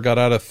I never got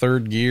out of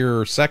third gear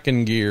or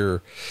second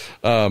gear.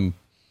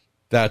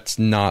 That's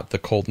not the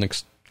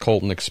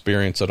Colton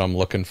experience that I'm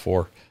looking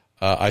for.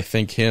 I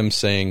think him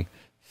saying,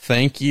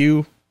 thank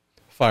you,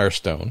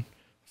 Firestone,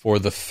 for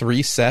the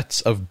 3 sets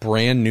of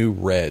brand new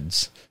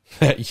reds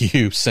that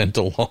you sent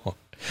along,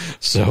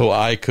 so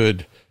I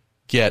could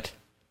get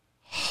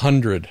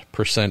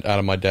 100% out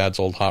of my dad's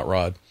old hot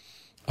rod.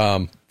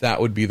 That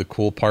would be the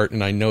cool part,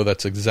 and I know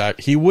that's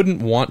he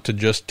wouldn't want to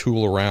just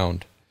tool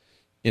around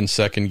in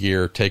second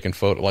gear taking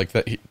photo like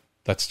that.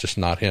 That's just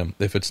not him.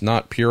 If it's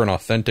not pure and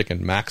authentic and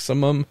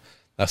maximum,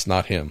 that's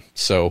not him.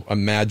 So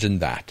imagine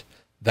that.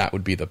 That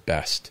would be the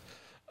best.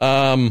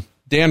 Dan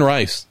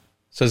Rice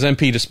says,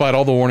 MP, despite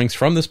all the warnings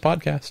from this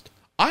podcast,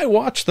 I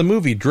watched the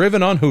movie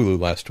Driven on Hulu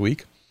last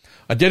week.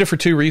 I did it for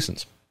 2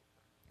 reasons.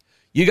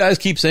 You guys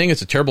keep saying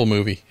it's a terrible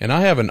movie, and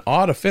I have an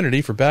odd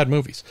affinity for bad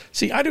movies.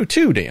 See, I do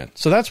too, Dan.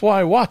 So that's why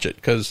I watch it,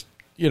 because,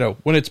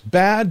 when it's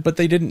bad, but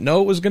they didn't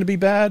know it was going to be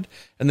bad,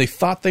 and they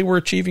thought they were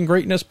achieving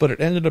greatness, but it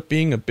ended up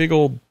being a big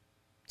old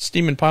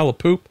steaming pile of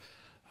poop,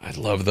 I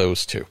love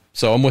those too.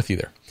 So I'm with you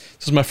there.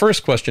 So my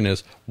first question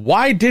is,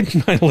 why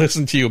didn't I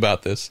listen to you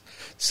about this?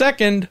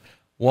 Second,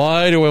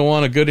 why do I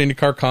want a good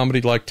IndyCar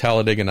comedy like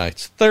Talladega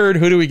Nights? Third,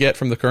 who do we get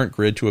from the current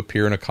grid to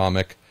appear in a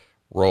comic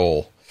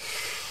role?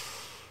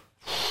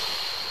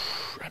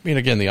 I mean,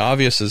 again, the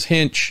obvious is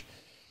Hinch,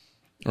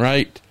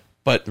 right?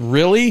 But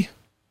really,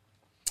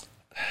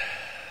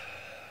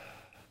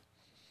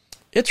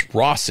 it's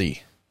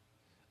Rossi.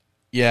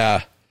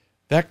 Yeah,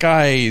 that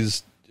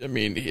guy's,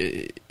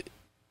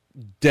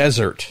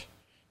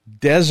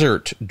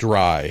 desert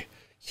dry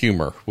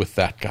humor with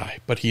that guy.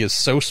 But he is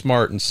so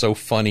smart and so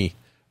funny,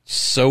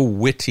 so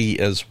witty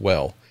as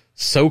well,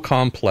 so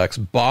complex,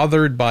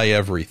 bothered by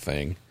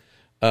everything.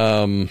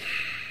 There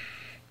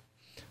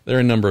are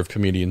a number of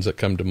comedians that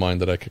come to mind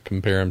that I could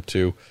compare him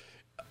to.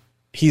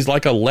 He's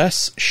like a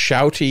less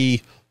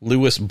shouty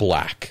Lewis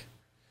Black.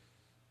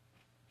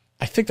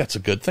 I think that's a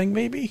good thing,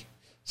 maybe.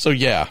 So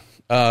yeah,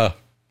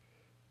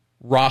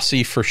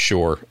 Rossi for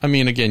sure.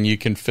 Again, you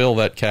can fill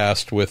that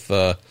cast with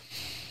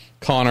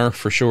Connor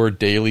for sure.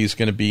 Daly's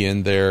going to be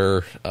in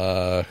there.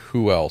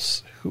 Who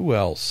else?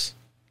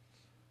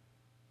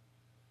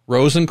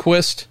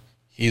 Rosenquist.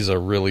 He's a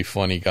really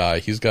funny guy.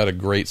 He's got a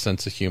great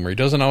sense of humor. He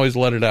doesn't always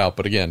let it out,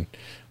 but again,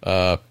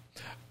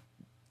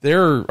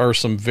 there are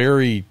some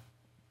very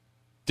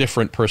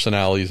different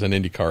personalities in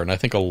IndyCar, and I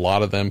think a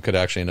lot of them could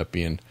actually end up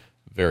being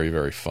very,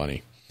 very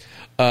funny.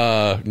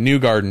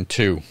 Newgarden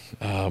too.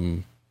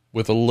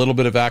 With a little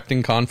bit of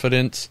acting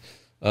confidence,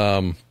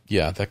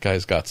 yeah, that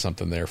guy's got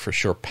something there for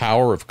sure.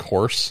 Power, of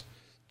course,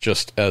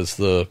 just as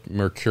the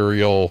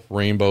mercurial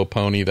rainbow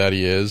pony that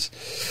he is.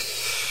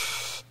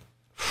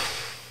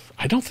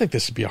 I don't think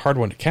this would be a hard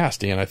one to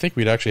cast, Dan. I think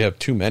we'd actually have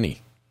too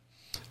many.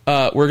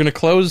 We're going to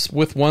close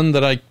with one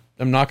that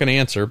I'm not going to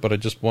answer, but I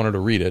just wanted to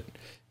read it.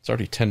 It's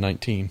already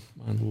 10:19.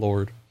 My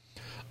Lord.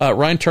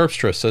 Ryan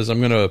Terpstra says, I'm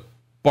going to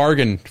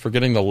bargain for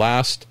getting the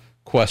last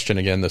question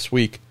again this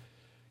week.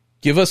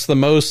 Give us the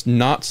most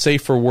not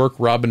safe for work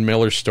Robin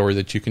Miller story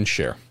that you can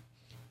share.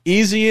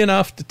 Easy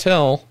enough to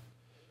tell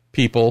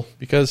people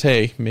because,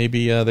 hey,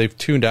 maybe they've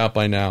tuned out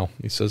by now.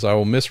 He says, I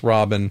will miss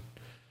Robin.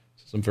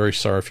 I'm very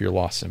sorry for your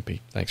loss,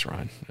 Simpy. Thanks,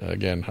 Ryan.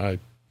 Again,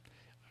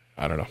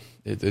 I don't know.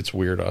 It's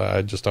weird.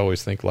 I just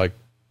always think like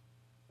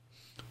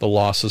the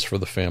loss is for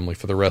the family.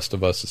 For the rest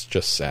of us, it's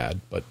just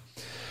sad. But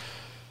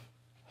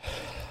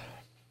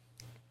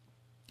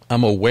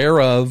I'm aware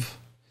of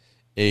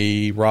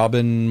a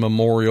Robin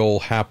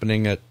memorial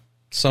happening at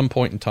some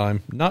point in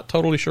time. Not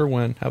totally sure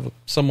when. Have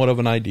somewhat of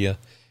an idea.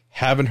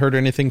 Haven't heard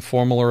anything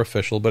formal or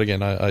official. But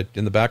again, I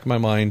in the back of my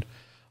mind,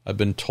 I've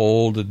been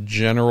told a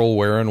general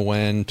where and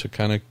when to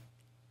kind of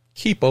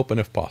keep open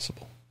if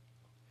possible.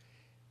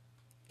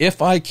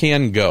 If I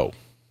can go,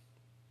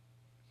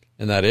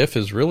 and that if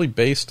is really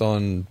based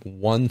on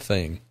one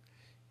thing.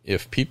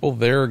 If people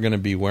there are going to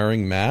be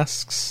wearing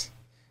masks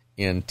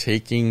and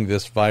taking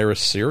this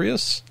virus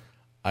serious,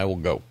 I will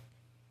go.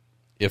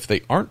 If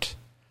they aren't,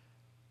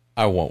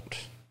 I won't.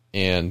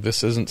 And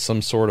this isn't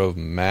some sort of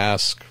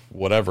mask,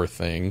 whatever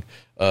thing,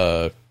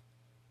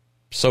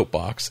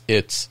 soapbox.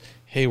 It's,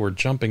 hey, we're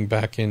jumping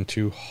back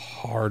into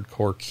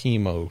hardcore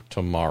chemo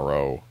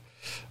tomorrow.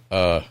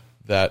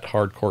 That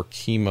hardcore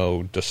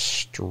chemo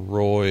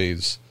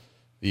destroys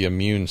the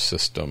immune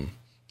system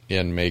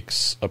and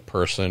makes a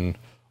person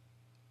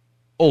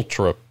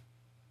ultra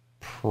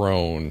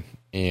prone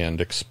and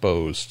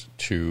exposed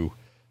to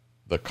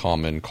the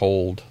common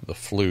cold, the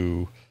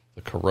flu,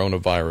 the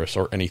coronavirus,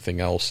 or anything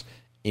else,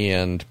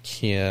 and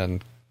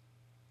can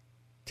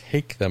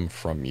take them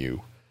from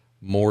you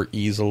more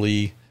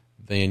easily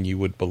than you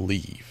would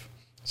believe.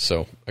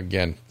 So,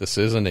 again, this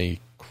isn't a,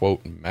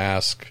 quote,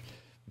 mask,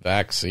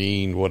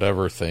 vaccine,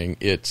 whatever thing.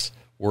 It's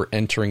we're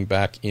entering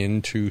back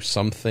into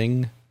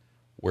something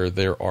where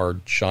there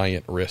are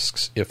giant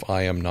risks. If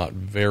I am not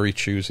very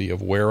choosy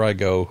of where I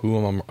go,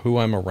 who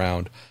I'm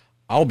around,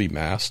 I'll be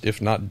masked,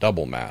 if not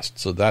double masked.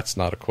 So that's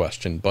not a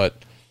question.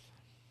 But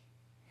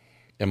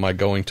am I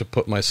going to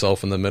put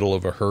myself in the middle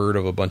of a herd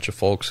of a bunch of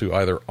folks who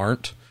either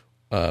aren't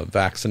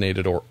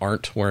vaccinated or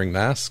aren't wearing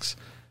masks?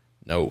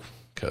 No,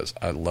 because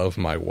I love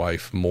my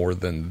wife more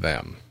than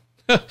them.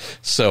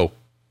 So,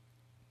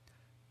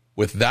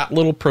 with that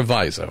little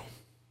proviso,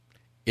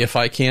 if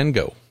I can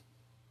go,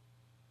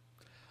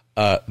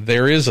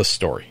 there is a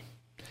story.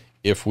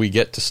 If we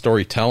get to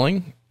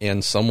storytelling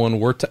and someone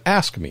were to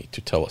ask me to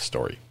tell a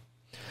story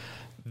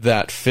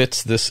that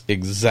fits this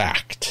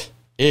exact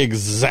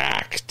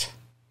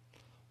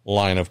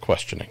line of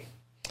questioning.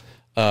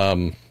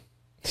 Oh,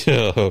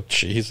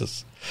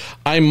 Jesus.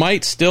 I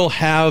might still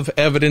have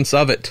evidence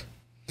of it.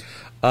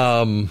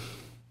 I'm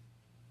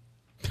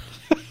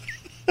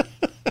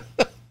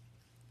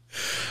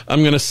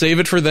going to save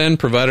it for then,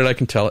 provided I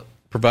can tell it.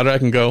 Provided I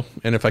can go,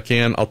 and if I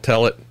can, I'll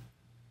tell it.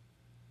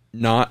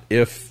 Not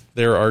if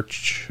there are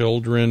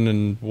children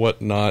and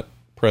whatnot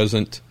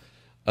present.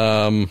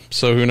 So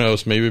who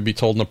knows? Maybe it'd be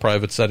told in a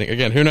private setting.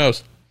 Again, who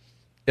knows?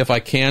 If I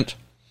can't,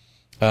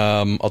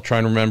 I'll try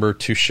and remember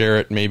to share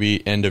it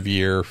maybe end of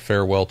year,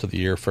 farewell to the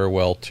year,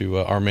 farewell to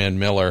our man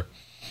Miller.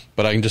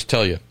 But I can just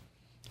tell you,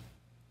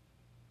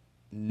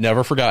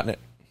 never forgotten it.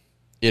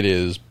 It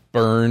is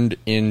burned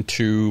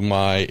into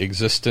my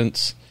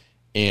existence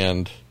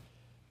and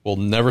will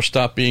never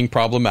stop being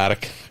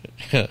problematic.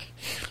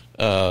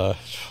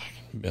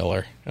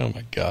 Miller. Oh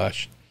my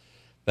gosh.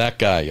 That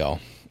guy, y'all.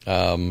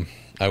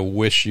 I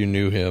wish you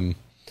knew him.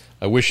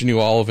 I wish you knew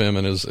all of him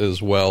and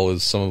as well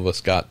as some of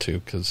us got to,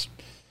 because,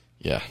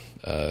 yeah,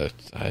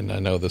 I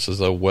know this is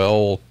a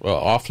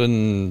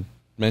often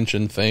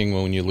mentioned thing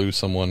when you lose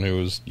someone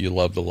you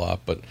loved a lot,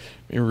 but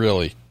I mean,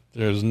 really,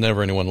 there's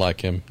never anyone like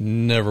him.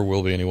 Never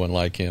will be anyone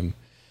like him.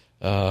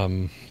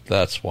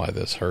 That's why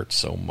this hurts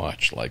so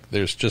much. Like,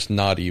 there's just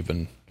not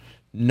even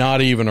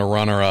a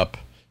runner-up.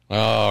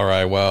 All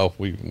right, well,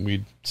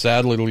 we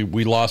sadly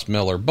we lost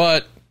Miller,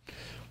 but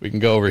we can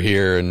go over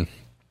here and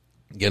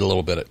get a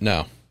little bit of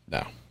no.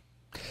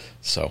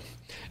 So,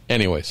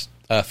 anyways,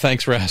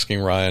 thanks for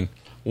asking, Ryan.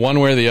 One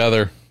way or the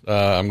other,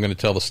 I'm going to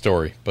tell the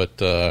story, but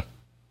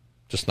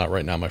just not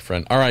right now, my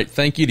friend. All right,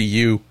 thank you to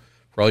you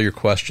for all your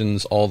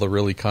questions, all the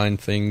really kind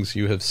things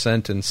you have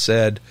sent and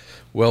said,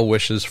 well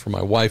wishes for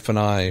my wife and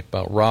I,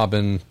 about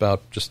Robin,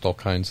 about just all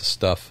kinds of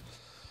stuff.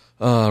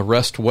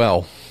 Rest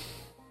well,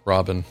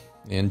 Robin,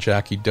 and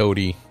Jackie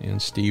Doty,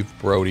 and Steve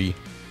Brody,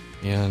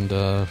 and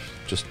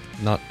just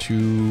not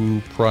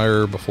too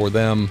prior before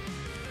them,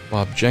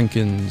 Bob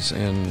Jenkins,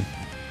 and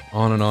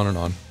on and on and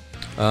on.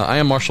 I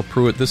am Marshall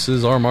Pruitt. This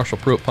is our Marshall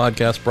Pruitt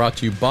podcast, brought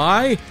to you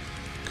by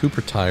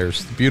Cooper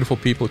Tires, the beautiful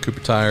people at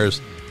Cooper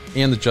Tires,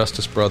 and the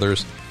Justice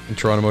Brothers, and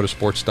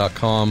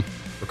TorontoMotorsports.com.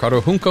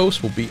 Ricardo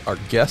Juncos will be our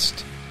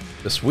guest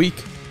this week,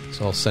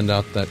 so I'll send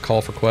out that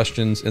call for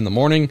questions in the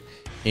morning,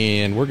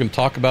 and we're going to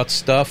talk about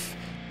stuff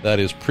that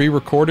is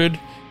pre-recorded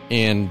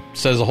and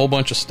says a whole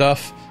bunch of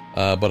stuff,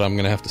 but I'm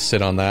going to have to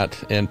sit on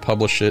that and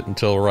publish it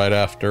until right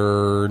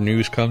after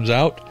news comes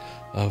out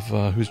of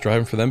who's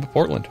driving for them at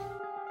Portland.